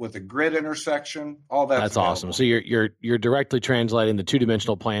map with a grid intersection, all that. That's available. Awesome. So you're directly translating the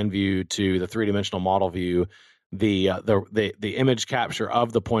 2-dimensional plan view to the 3-dimensional model view, the image capture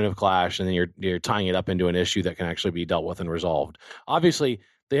of the point of clash, and then you're tying it up into an issue that can actually be dealt with and resolved. Obviously,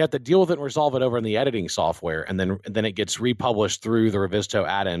 they have to deal with it and resolve it over in the editing software, and then it gets republished through the Revisto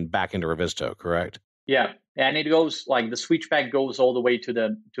add-in back into Revisto, correct? Yeah, and it goes like the switchback goes all the way to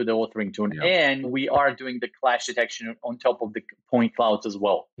the authoring tool, and we are doing the clash detection on top of the point clouds as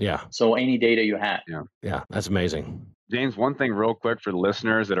well. Yeah. So any data you have. Yeah, that's amazing. James, one thing real quick for the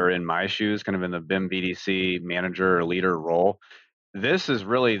listeners that are in my shoes, kind of in the BIM VDC manager or leader role, this is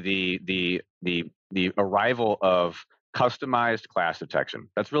really the arrival of customized clash detection.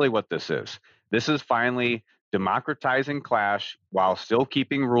 That's really what this is. This is finally democratizing clash while still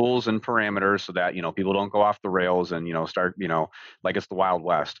keeping rules and parameters so that people don't go off the rails and start like it's the Wild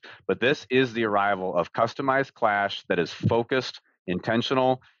West. But this is the arrival of customized clash that is focused,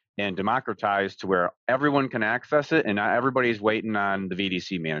 intentional, and democratized to where everyone can access it, and not everybody's waiting on the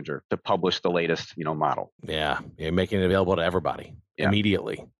VDC manager to publish the latest model. Yeah, you're making it available to everybody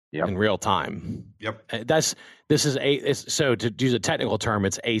immediately. Yep. In real time. Yep. So to use a technical term,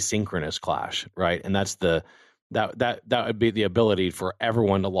 it's asynchronous clash, right? And that's that would be the ability for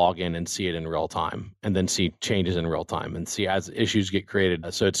everyone to log in and see it in real time, and then see changes in real time, and see as issues get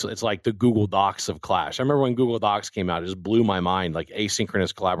created. So it's like the Google Docs of Clash. I remember when Google Docs came out, it just blew my mind. Like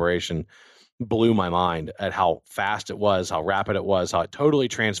asynchronous collaboration blew my mind at how fast it was, how rapid it was, how it totally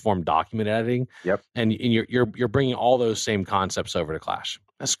transformed document editing. Yep. And you're bringing all those same concepts over to Clash.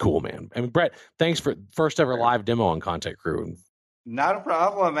 That's cool, man. I mean, Brett, thanks for first ever live demo on Content Crew. Not a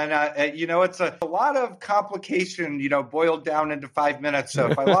problem. And, it's a lot of complication, boiled down into 5 minutes.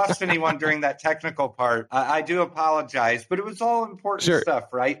 So if I lost anyone during that technical part, I do apologize. But it was all important stuff,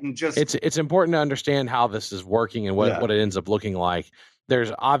 right? And just it's important to understand how this is working and what it ends up looking like.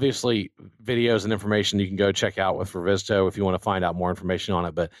 There's obviously videos and information you can go check out with Revisto if you want to find out more information on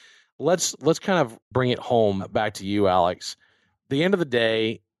it. But let's kind of bring it home back to you, Alex. The end of the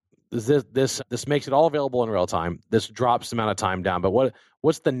day, this makes it all available in real time. This drops the amount of time down. But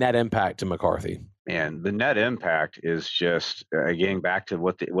what's the net impact to McCarthy? And the net impact is just getting back to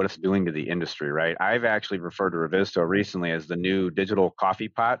what it's doing to the industry, right? I've actually referred to Revisto recently as the new digital coffee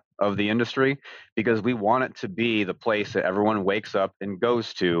pot of the industry, because we want it to be the place that everyone wakes up and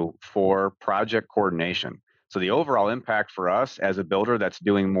goes to for project coordination. So the overall impact for us as a builder that's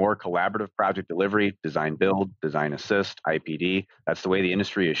doing more collaborative project delivery, design build, design assist, IPD, that's the way the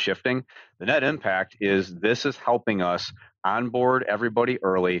industry is shifting. The net impact is this is helping us onboard everybody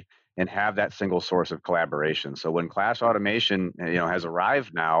early and have that single source of collaboration. So when Clash Automation, has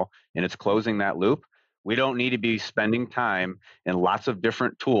arrived now and it's closing that loop, we don't need to be spending time in lots of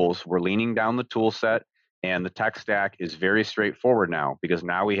different tools. We're leaning down the tool set, and the tech stack is very straightforward now, because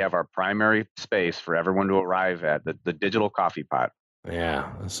now we have our primary space for everyone to arrive at, the digital coffee pot.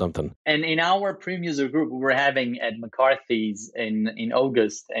 Yeah, that's something. And in our premium user group, we're having at McCarthy's in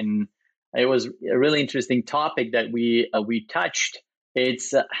August, and it was a really interesting topic that we touched.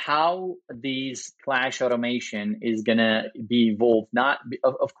 It's how these Clash Automation is going to be evolved.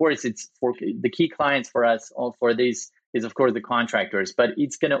 Of course, it's for the key clients for us, all for this is, of course, the contractors, but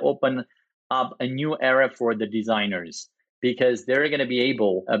it's going to open up a new era for the designers, because they're going to be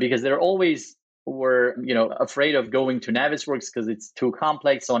able, because they're always were, afraid of going to Navisworks because it's too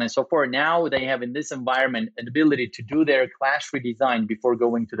complex, so on and so forth. Now they have in this environment an ability to do their Clash redesign before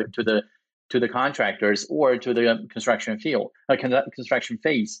going to the contractors or to the construction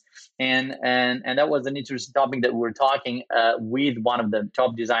phase. And that was an interesting topic that we were talking with one of the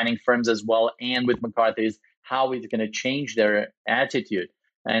top designing firms as well, and with McCarthy's, how it's going to change their attitude.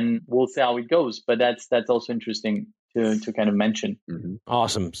 And we'll see how it goes. But that's also interesting to kind of mention. Mm-hmm.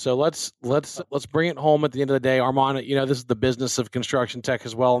 Awesome. So let's bring it home at the end of the day. Armand, this is the business of construction tech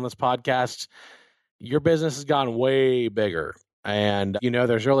as well in this podcast. Your business has gotten way bigger. And,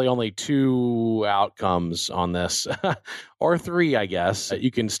 there's really only two outcomes on this, or three, I guess.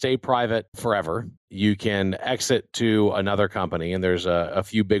 You can stay private forever. You can exit to another company, and there's a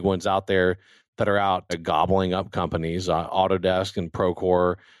few big ones out there that are out gobbling up companies. Autodesk and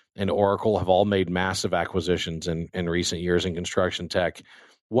Procore and Oracle have all made massive acquisitions in recent years in construction tech.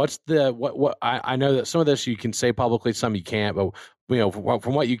 What's what I know that some of this you can say publicly, some you can't, but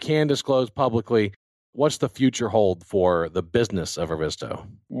from what you can disclose publicly, what's the future hold for the business of Revisto?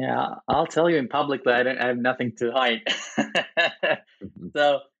 Yeah, I'll tell you in public that I have nothing to hide.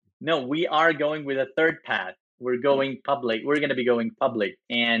 So, no, we are going with a third path. We're going public. We're going to be going public.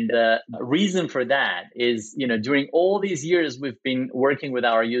 And the reason for that is, during all these years we've been working with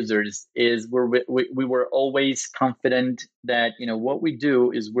our users, is we were always confident that, what we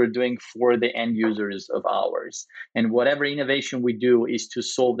do is we're doing for the end users of ours. And whatever innovation we do is to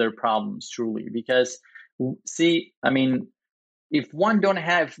solve their problems truly. Because, if one doesn't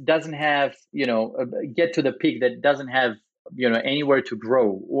have, get to the peak that doesn't have, anywhere to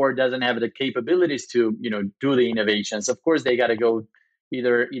grow or doesn't have the capabilities to, do the innovations, of course they got to go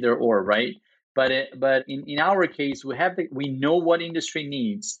either or, right? But in our case, we know what industry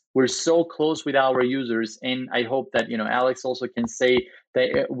needs. We're so close with our users, and I hope that Alex also can say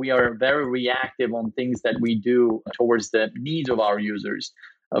that we are very reactive on things that we do towards the needs of our users.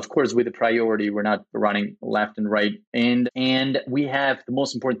 Of course, with the priority, we're not running left and right, and we have the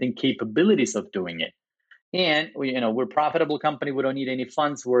most important thing, capabilities of doing it. And we're a profitable company. We don't need any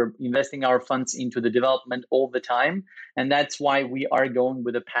funds. We're investing our funds into the development all the time. And that's why we are going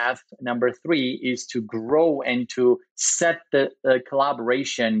with the path number 3 is to grow and to set the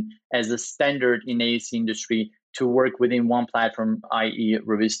collaboration as a standard in the AEC industry to work within one platform, i.e.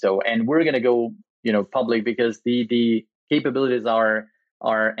 Revisto. And we're going to go, public because the capabilities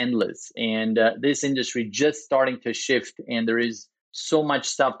are endless. And this industry just starting to shift. And there is so much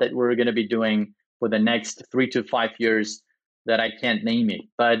stuff that we're going to be doing for the next 3 to 5 years that I can't name it,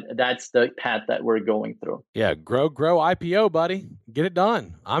 but that's the path that we're going through. Yeah, grow IPO, buddy. Get it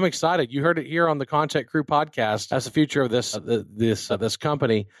done. I'm excited. You heard it here on the Content Crew podcast. That's the future of this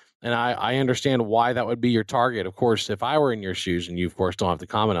company, and I understand why that would be your target. Of course, if I were in your shoes, and you of course don't have to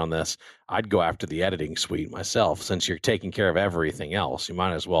comment on this, I'd go after the editing suite myself. Since you're taking care of everything else, you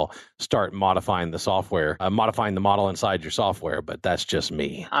might as well start modifying the software, modifying the model inside your software. But that's just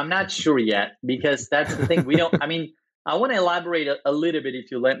me. I'm not sure yet, because that's the thing. We don't. I want to elaborate a little bit, if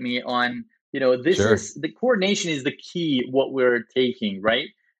you let me, on, this Sure. is the coordination is the key, what we're taking, right?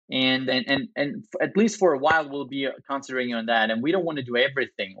 And at least for a while, we'll be concentrating on that. And we don't want to do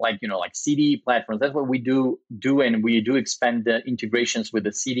everything like CDE platforms. That's what we do. And we do expand the integrations with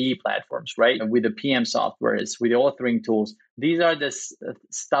the CDE platforms, right? With the PM softwares, with the authoring tools. these are the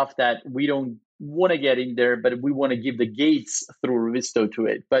stuff that we don't want to get in there, but we want to give the gates through Revisto to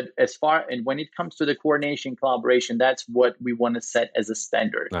it. But and when it comes to the coordination, collaboration, that's what we want to set as a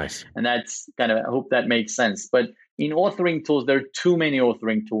standard. Nice. And that's kind of, I hope that makes sense. But in authoring tools, there are too many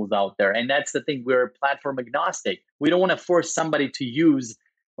authoring tools out there. And that's the thing, we're platform agnostic. We don't want to force somebody to use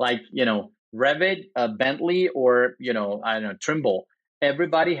Revit, Bentley, or, I don't know, Trimble.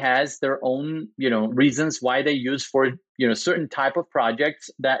 Everybody has their own, reasons why they use for, certain type of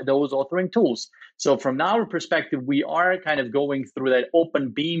projects that those authoring tools. So from our perspective, we are kind of going through that open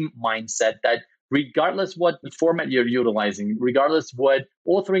beam mindset that regardless what format you're utilizing, regardless what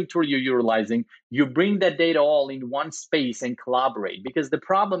authoring tool you're utilizing, you bring that data all in one space and collaborate. Because the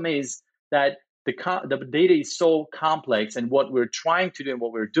problem is that the data is so complex, and what we're trying to do and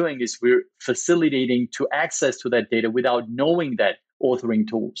what we're doing is we're facilitating to access to that data without knowing that authoring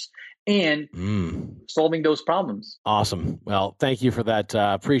tools and solving those problems. Awesome. Well, thank you for that.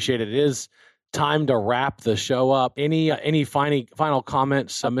 Appreciate it. It is time to wrap the show up. Any final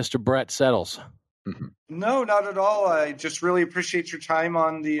comments, Mr. Brett Settles? No, not at all. I just really appreciate your time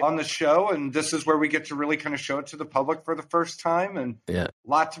on the show, and this is where we get to really kind of show it to the public for the first time, and a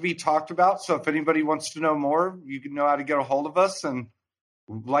lot to be talked about. So if anybody wants to know more, you can know how to get a hold of us. And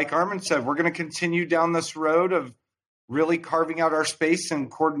like Armin said, we're going to continue down this road of really carving out our space and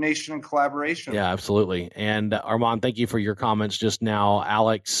coordination and collaboration. Yeah, absolutely. And Armand, thank you for your comments just now.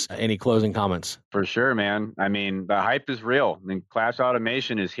 Alex, any closing comments? For sure, man. I mean, the hype is real. I mean, Clash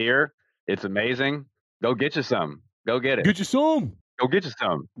Automation is here. It's amazing. Go get you some. Go get it. Get you some. Go get you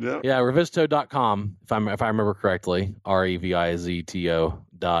some. Yeah, Revisto.com, if I remember correctly.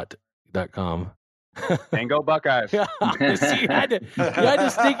 REVIZTO.com. And go Buckeyes. See, you had to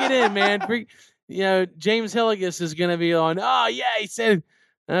stick it in, man. James Hilligus is going to be on. Oh yeah, he said.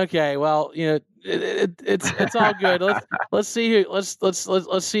 Okay, well, it's all good. Let's see let's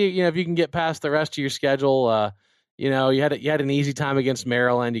see if you can get past the rest of your schedule. You had an easy time against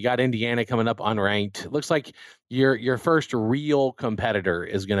Maryland. You got Indiana coming up unranked. It looks like your first real competitor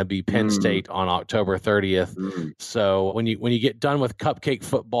is going to be Penn State on October 30th. So when you get done with cupcake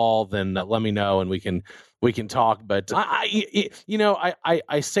football, then let me know and we can talk. But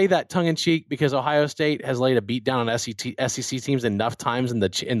I say that tongue in cheek because Ohio State has laid a beat down on SEC teams enough times in the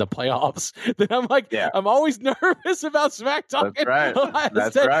playoffs that I'm like, I'm always nervous about smack talking. That's right. Ohio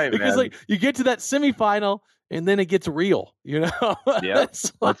State, right, because man. you get to that semifinal and then it gets real, Yeah,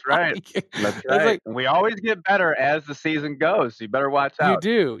 that's right. That's right. We always get better as the season goes. So you better watch out.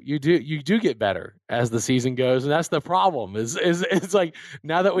 You do get better as the season goes, and that's the problem. Is it's like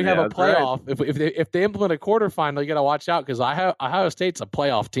now that we have a playoff, right. if they implement a quarterfinal, you got to watch out because Ohio State's a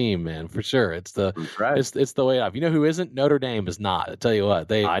playoff team, man, for sure. It's the way up. You know who isn't? Notre Dame is not. I tell you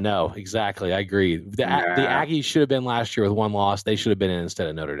what, I know exactly. I agree. The Aggies should have been last year with one loss. They should have been in instead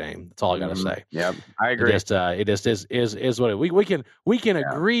of Notre Dame. That's all I got to say. Yep, I agree. It just is what we can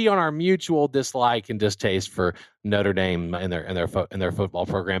agree on our mutual dislike and distaste for Notre Dame and their football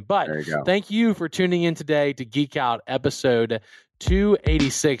program. But thank you for tuning in today to Geek Out episode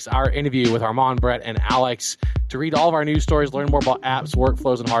 286, our interview with Armand, Brett, and Alex. To read all of our news stories, learn more about apps,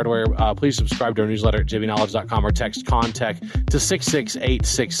 workflows, and hardware, please subscribe to our newsletter at jimmyknowledge.com or text contact to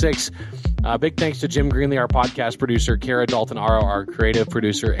 66866. Big thanks to Jim Greenlee, our podcast producer, Kara Dalton-Aro, our creative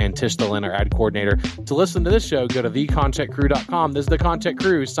producer, and Tish Thelin, our ad coordinator. To listen to this show, go to thecontentcrew.com. This is The Content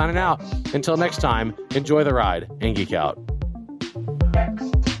Crew signing out. Until next time, enjoy the ride and geek out.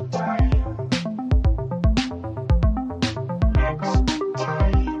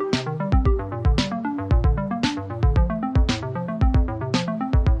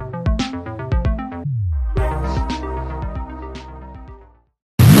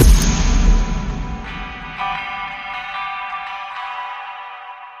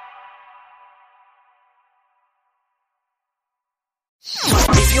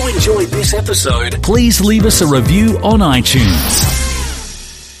 If you enjoyed this episode, please leave us a review on iTunes.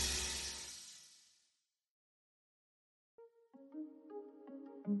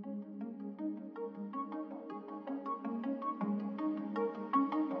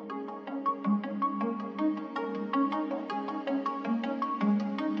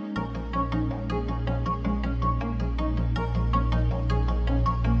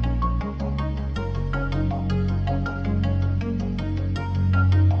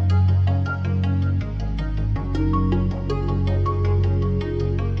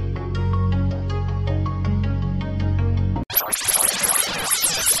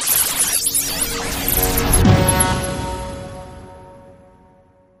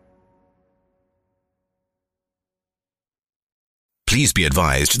 Please be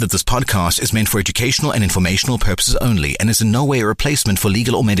advised that this podcast is meant for educational and informational purposes only and is in no way a replacement for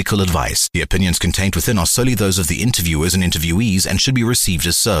legal or medical advice. The opinions contained within are solely those of the interviewers and interviewees and should be received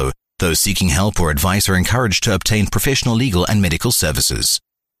as so. Those seeking help or advice are encouraged to obtain professional legal and medical services.